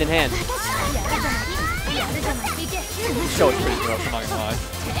go hand in hand. The show is pretty gross, I'm not gonna lie.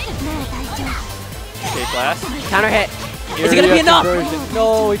 Okay, blast. Counter hit. Is it gonna be enough? Conversion.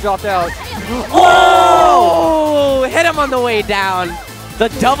 No, he dropped out. Oh! Hit him on the way down. The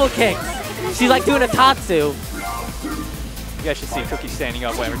double kicks. She's like doing a Tatsu. You guys should see Cookie standing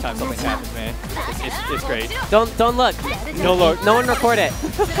up every time something happens, man. It's great. Don't look. No look. No one record it.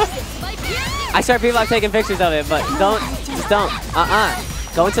 I swear people are taking pictures of it, but just don't.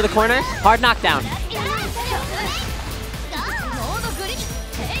 Go into the corner. Hard knockdown.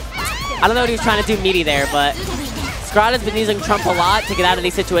 I don't know what he was trying to do meaty there, but Scrot has been using Trump a lot to get out of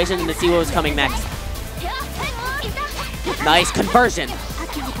these situations and to see what was coming next. Nice conversion.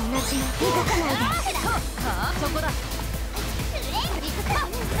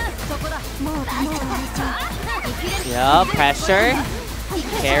 Yup, pressure.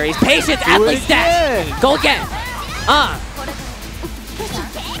 Carries. Patience, athlete dash. Go again.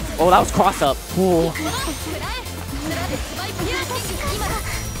 Oh, that was cross up. Ooh.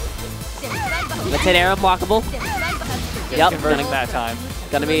 Let's hit air unblockable. Yep, that time.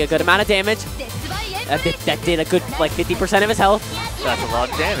 Gonna be a good amount of damage. That did a good, like, 50% of his health. That's a lot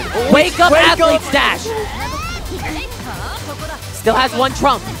of damage. Oh, wake up, athlete's dash. Still has one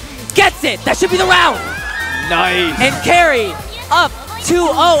trump. Gets it. That should be the round. Nice. And carry up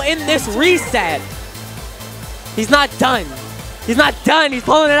 2-0 in this reset. He's not done. He's not done. He's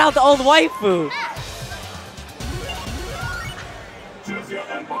pulling it out the old waifu.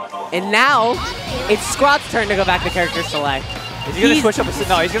 And now, it's Scrot's turn to go back to character select. Is he going to switch up? No,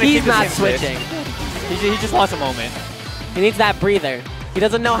 he's going to keep the not same switching. He just wants a moment. He needs that breather. He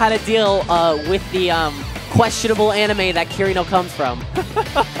doesn't know how to deal with the questionable anime that Kirino comes from.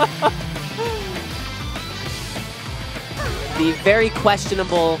 The very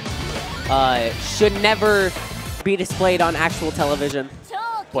questionable should never be displayed on actual television.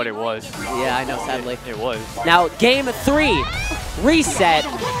 But it was. Yeah, I know, sadly. It was. Now, game 3, reset.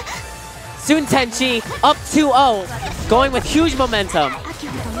 Sun Tenchi up 2-0, going with huge momentum.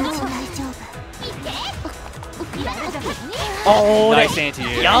 Oh, nice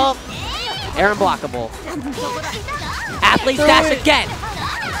anti-air. Yup. Air unblockable. Athlete dash again.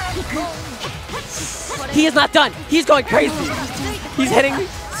 He is not done. He's going crazy. He's hitting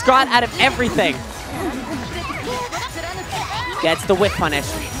Scrot out of everything. Gets the whip punish.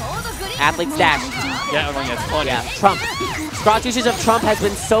 Athlete's dash. Yeah, everyone gets punish. Yeah, Trump. Scrot's usage of Trump has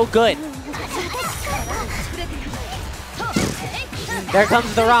been so good. There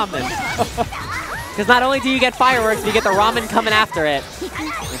comes the ramen. Because not only do you get fireworks, you get the ramen coming after it.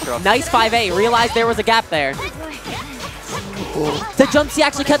 Nice 5A. Realized there was a gap there. The jump C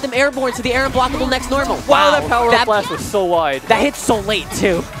actually kept them airborne to the air unblockable next normal. Wow, that power up blast was so wide. That hit so late,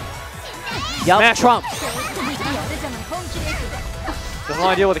 too. Yup, Trump. Doesn't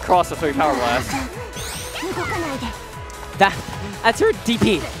want to deal with the cross up, so he power blast. That's her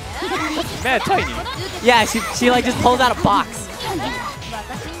DP. Mad tiny. Yeah, she like just pulled out a box.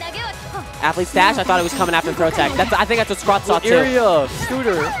 Athlete's dash, I thought it was coming after throw tech. I think that's what Scrot saw too. Area,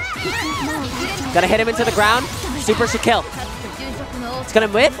 scooter. Gotta hit him into the ground. Super should kill. It's gonna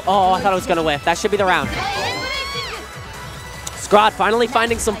whiff? Oh, I thought it was gonna whiff. That should be the round. Scrod finally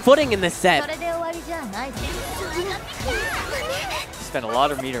finding some footing in this set. Spent a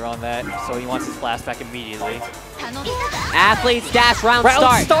lot of meter on that, so he wants his blast back immediately. Athletes dash round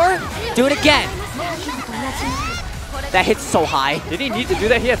start. Do it again. That hits so high. Did he need to do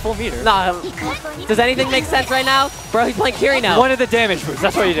that? He had full meter. No. Does anything make sense right now? Bro, he's playing Kiri now. One of the damage moves.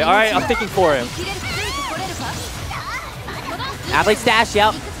 That's what he did. All right, I'm thinking for him. Athletes dash,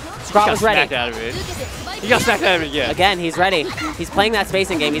 yep. Scrod was ready. Smacked out of it. He got smacked out of it again. Again, he's ready. He's playing that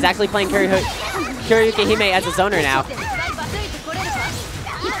spacing game. He's actually playing Kiryuki Hime as a zoner now.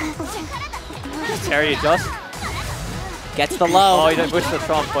 Parry adjust. Gets the low. Oh, he didn't push the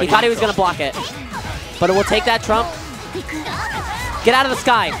trump. He thought he was going to block it. But it will take that trump. Get out of the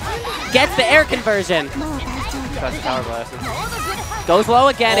sky. Gets the air conversion. Tries to power blast it. Goes low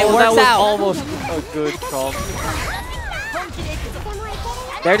again. It works out. Almost a good trump.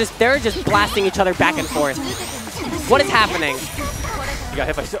 They're just blasting each other back and forth. What is happening? He got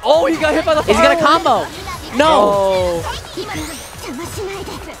hit by. Oh, he got hit by the. Is he gonna combo? No.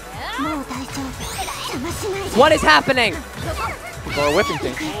 What is happening? Or a whipping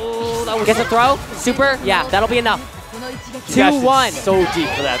thing. Oh, that was. Gets a throw. Super. Yeah, that'll be enough. 2-1. So deep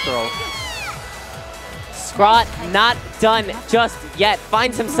for that throw. Scrod not done just yet.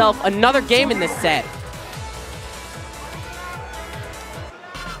 Finds himself another game in this set.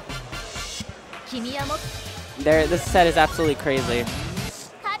 This set is absolutely crazy.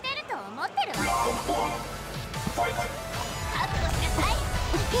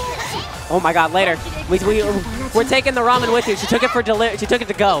 Oh my God! Later, we're taking the ramen with you. She took it for She took it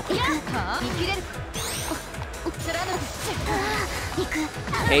to go.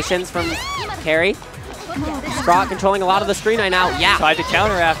 Patience from Carry. Scrod controlling a lot of the screen right now. Yeah. Tried to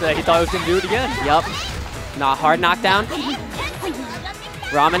counter after that. He thought he was gonna do it again. Yup. Nah, hard knockdown.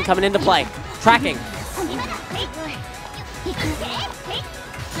 Ramen coming into play. Tracking.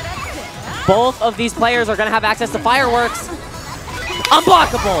 Both of these players are going to have access to fireworks.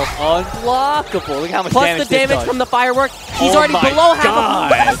 Unblockable. Unblockable. Look how much Plus damage the damage from the firework. He's already below half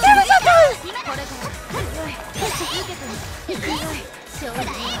of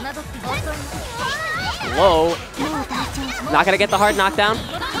Low. Not going to get the hard knockdown.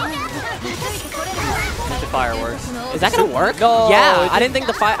 The fireworks. Is that going to work? No. Yeah, I didn't think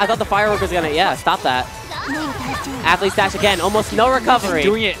I thought the firework was going to, yeah, stop that. Athlete dash again, almost no recovery.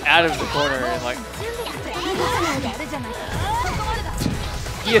 Just doing it out of the corner and like.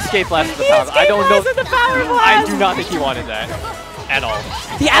 He escape blasted the power. I don't know. I do not think he wanted that at all.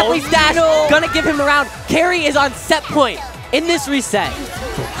 The athlete dash gonna give him a round. Carry is on set point in this reset.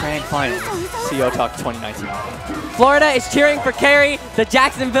 Grand final, CEOTaku 2019. Florida is cheering for Carry, the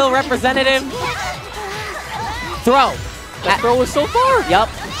Jacksonville representative. Throw. That throw was so far. Yup.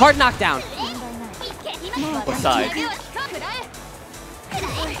 Hard knockdown. What side?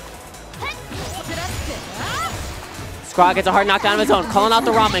 Scrod gets a hard knockdown of his own, calling out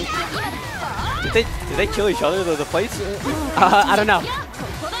the ramen. Did they kill each other, the plates? I don't know.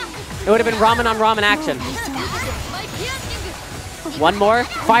 It would have been ramen on ramen action. One more.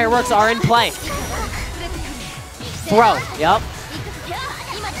 Fireworks are in play. Throw. Yup.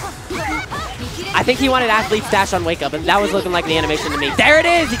 I think he wanted athlete dash on wake up, and that was looking like the animation to me. There it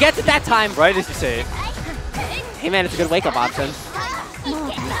is. He gets it that time. Right as you say it. Hey man, it's a good wake up option.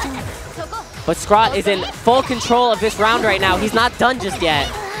 But Scrod is in full control of this round right now. He's not done just yet.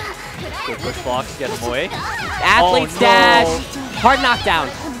 Good push blocks, get him away. Athlete's dash. Hard knockdown.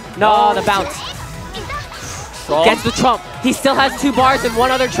 No, the bounce. Strong. Gets the trump. He still has 2 bars and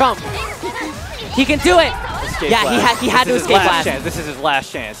 1 other trump. He can do it. Escape yeah, blast. he had to escape blast. This is his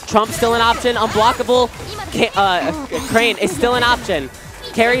last chance. Trump still an option. Unblockable. Crane is still an option.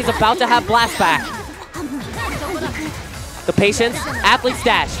 Carry's about to have blast back. The patience. Athlete's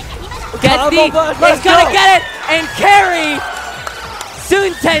dash. Gets the. He's gonna get it. And Carry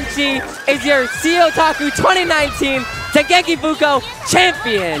Soon Tenchi is your CEOTaku 2019 Dengeki Bunko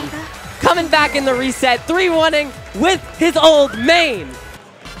champion. Coming back in the reset, 3-1ing with his old main.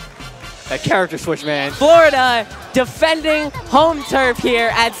 That character switch, man. Florida defending home turf here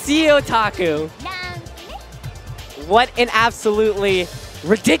at CEOTaku. What an absolutely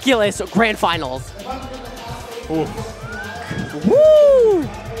ridiculous grand finals. Ooh. Woo!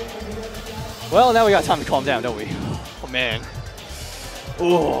 Well, now we got time to calm down, don't we? Oh, man.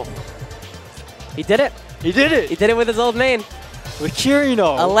 Ooh. He did it. He did it. He did it with his old main. With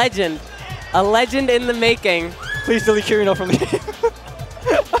Kirino. A legend. A legend in the making. Please delete Kirino from the game.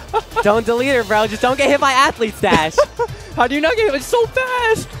 Don't delete her, bro. Just don't get hit by athlete stash. How do you not get hit? It's so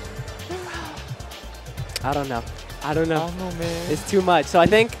fast. I don't know. I don't know. I don't know, man. It's too much. So I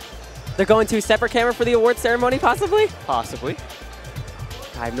think they're going to a separate camera for the award ceremony, possibly? Possibly.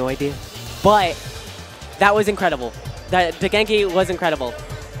 I have no idea. But that was incredible. That Dengeki was incredible.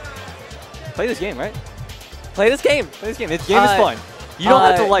 Play this game, right? Play this game. Play this game. This game is fun. You don't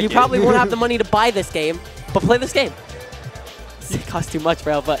have to like it. You probably won't have the money to buy this game, but play this game. It costs too much,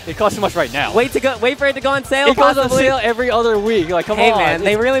 bro. But it costs too much right now. Wait for it to go on sale. It goes on sale every other week. Like, come on. Hey, man,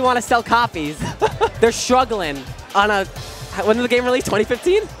 they really want to sell copies. They're struggling on a. When did the game release?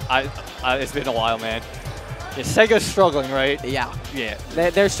 2015? It's been a while, man. Yeah, Sega's struggling, right? Yeah. Yeah.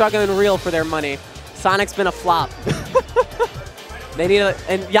 They're struggling real for their money. Sonic's been a flop. They need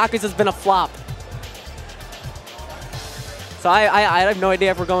and Yakuza's been a flop. So I have no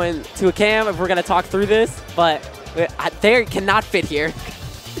idea if we're going to a cam, if we're going to talk through this, but they cannot fit here.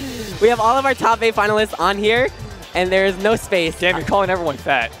 We have all of our top 8 finalists on here, and there is no space. Damn, you're calling everyone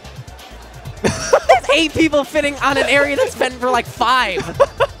fat. There's 8 people fitting on an area that's meant for like 5.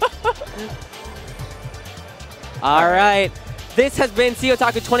 All right. This has been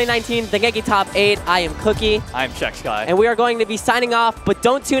CEOTaku 2019 Dengeki Top 8. I am Cookie. I'm Chex Guy. And we are going to be signing off, but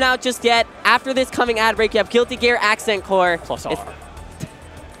don't tune out just yet. After this coming ad break, you have Guilty Gear Accent Core. Plus R.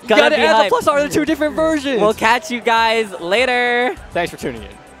 You gotta add the plus R to 2 different versions. We'll catch you guys later. Thanks for tuning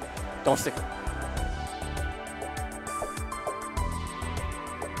in. Don't stick.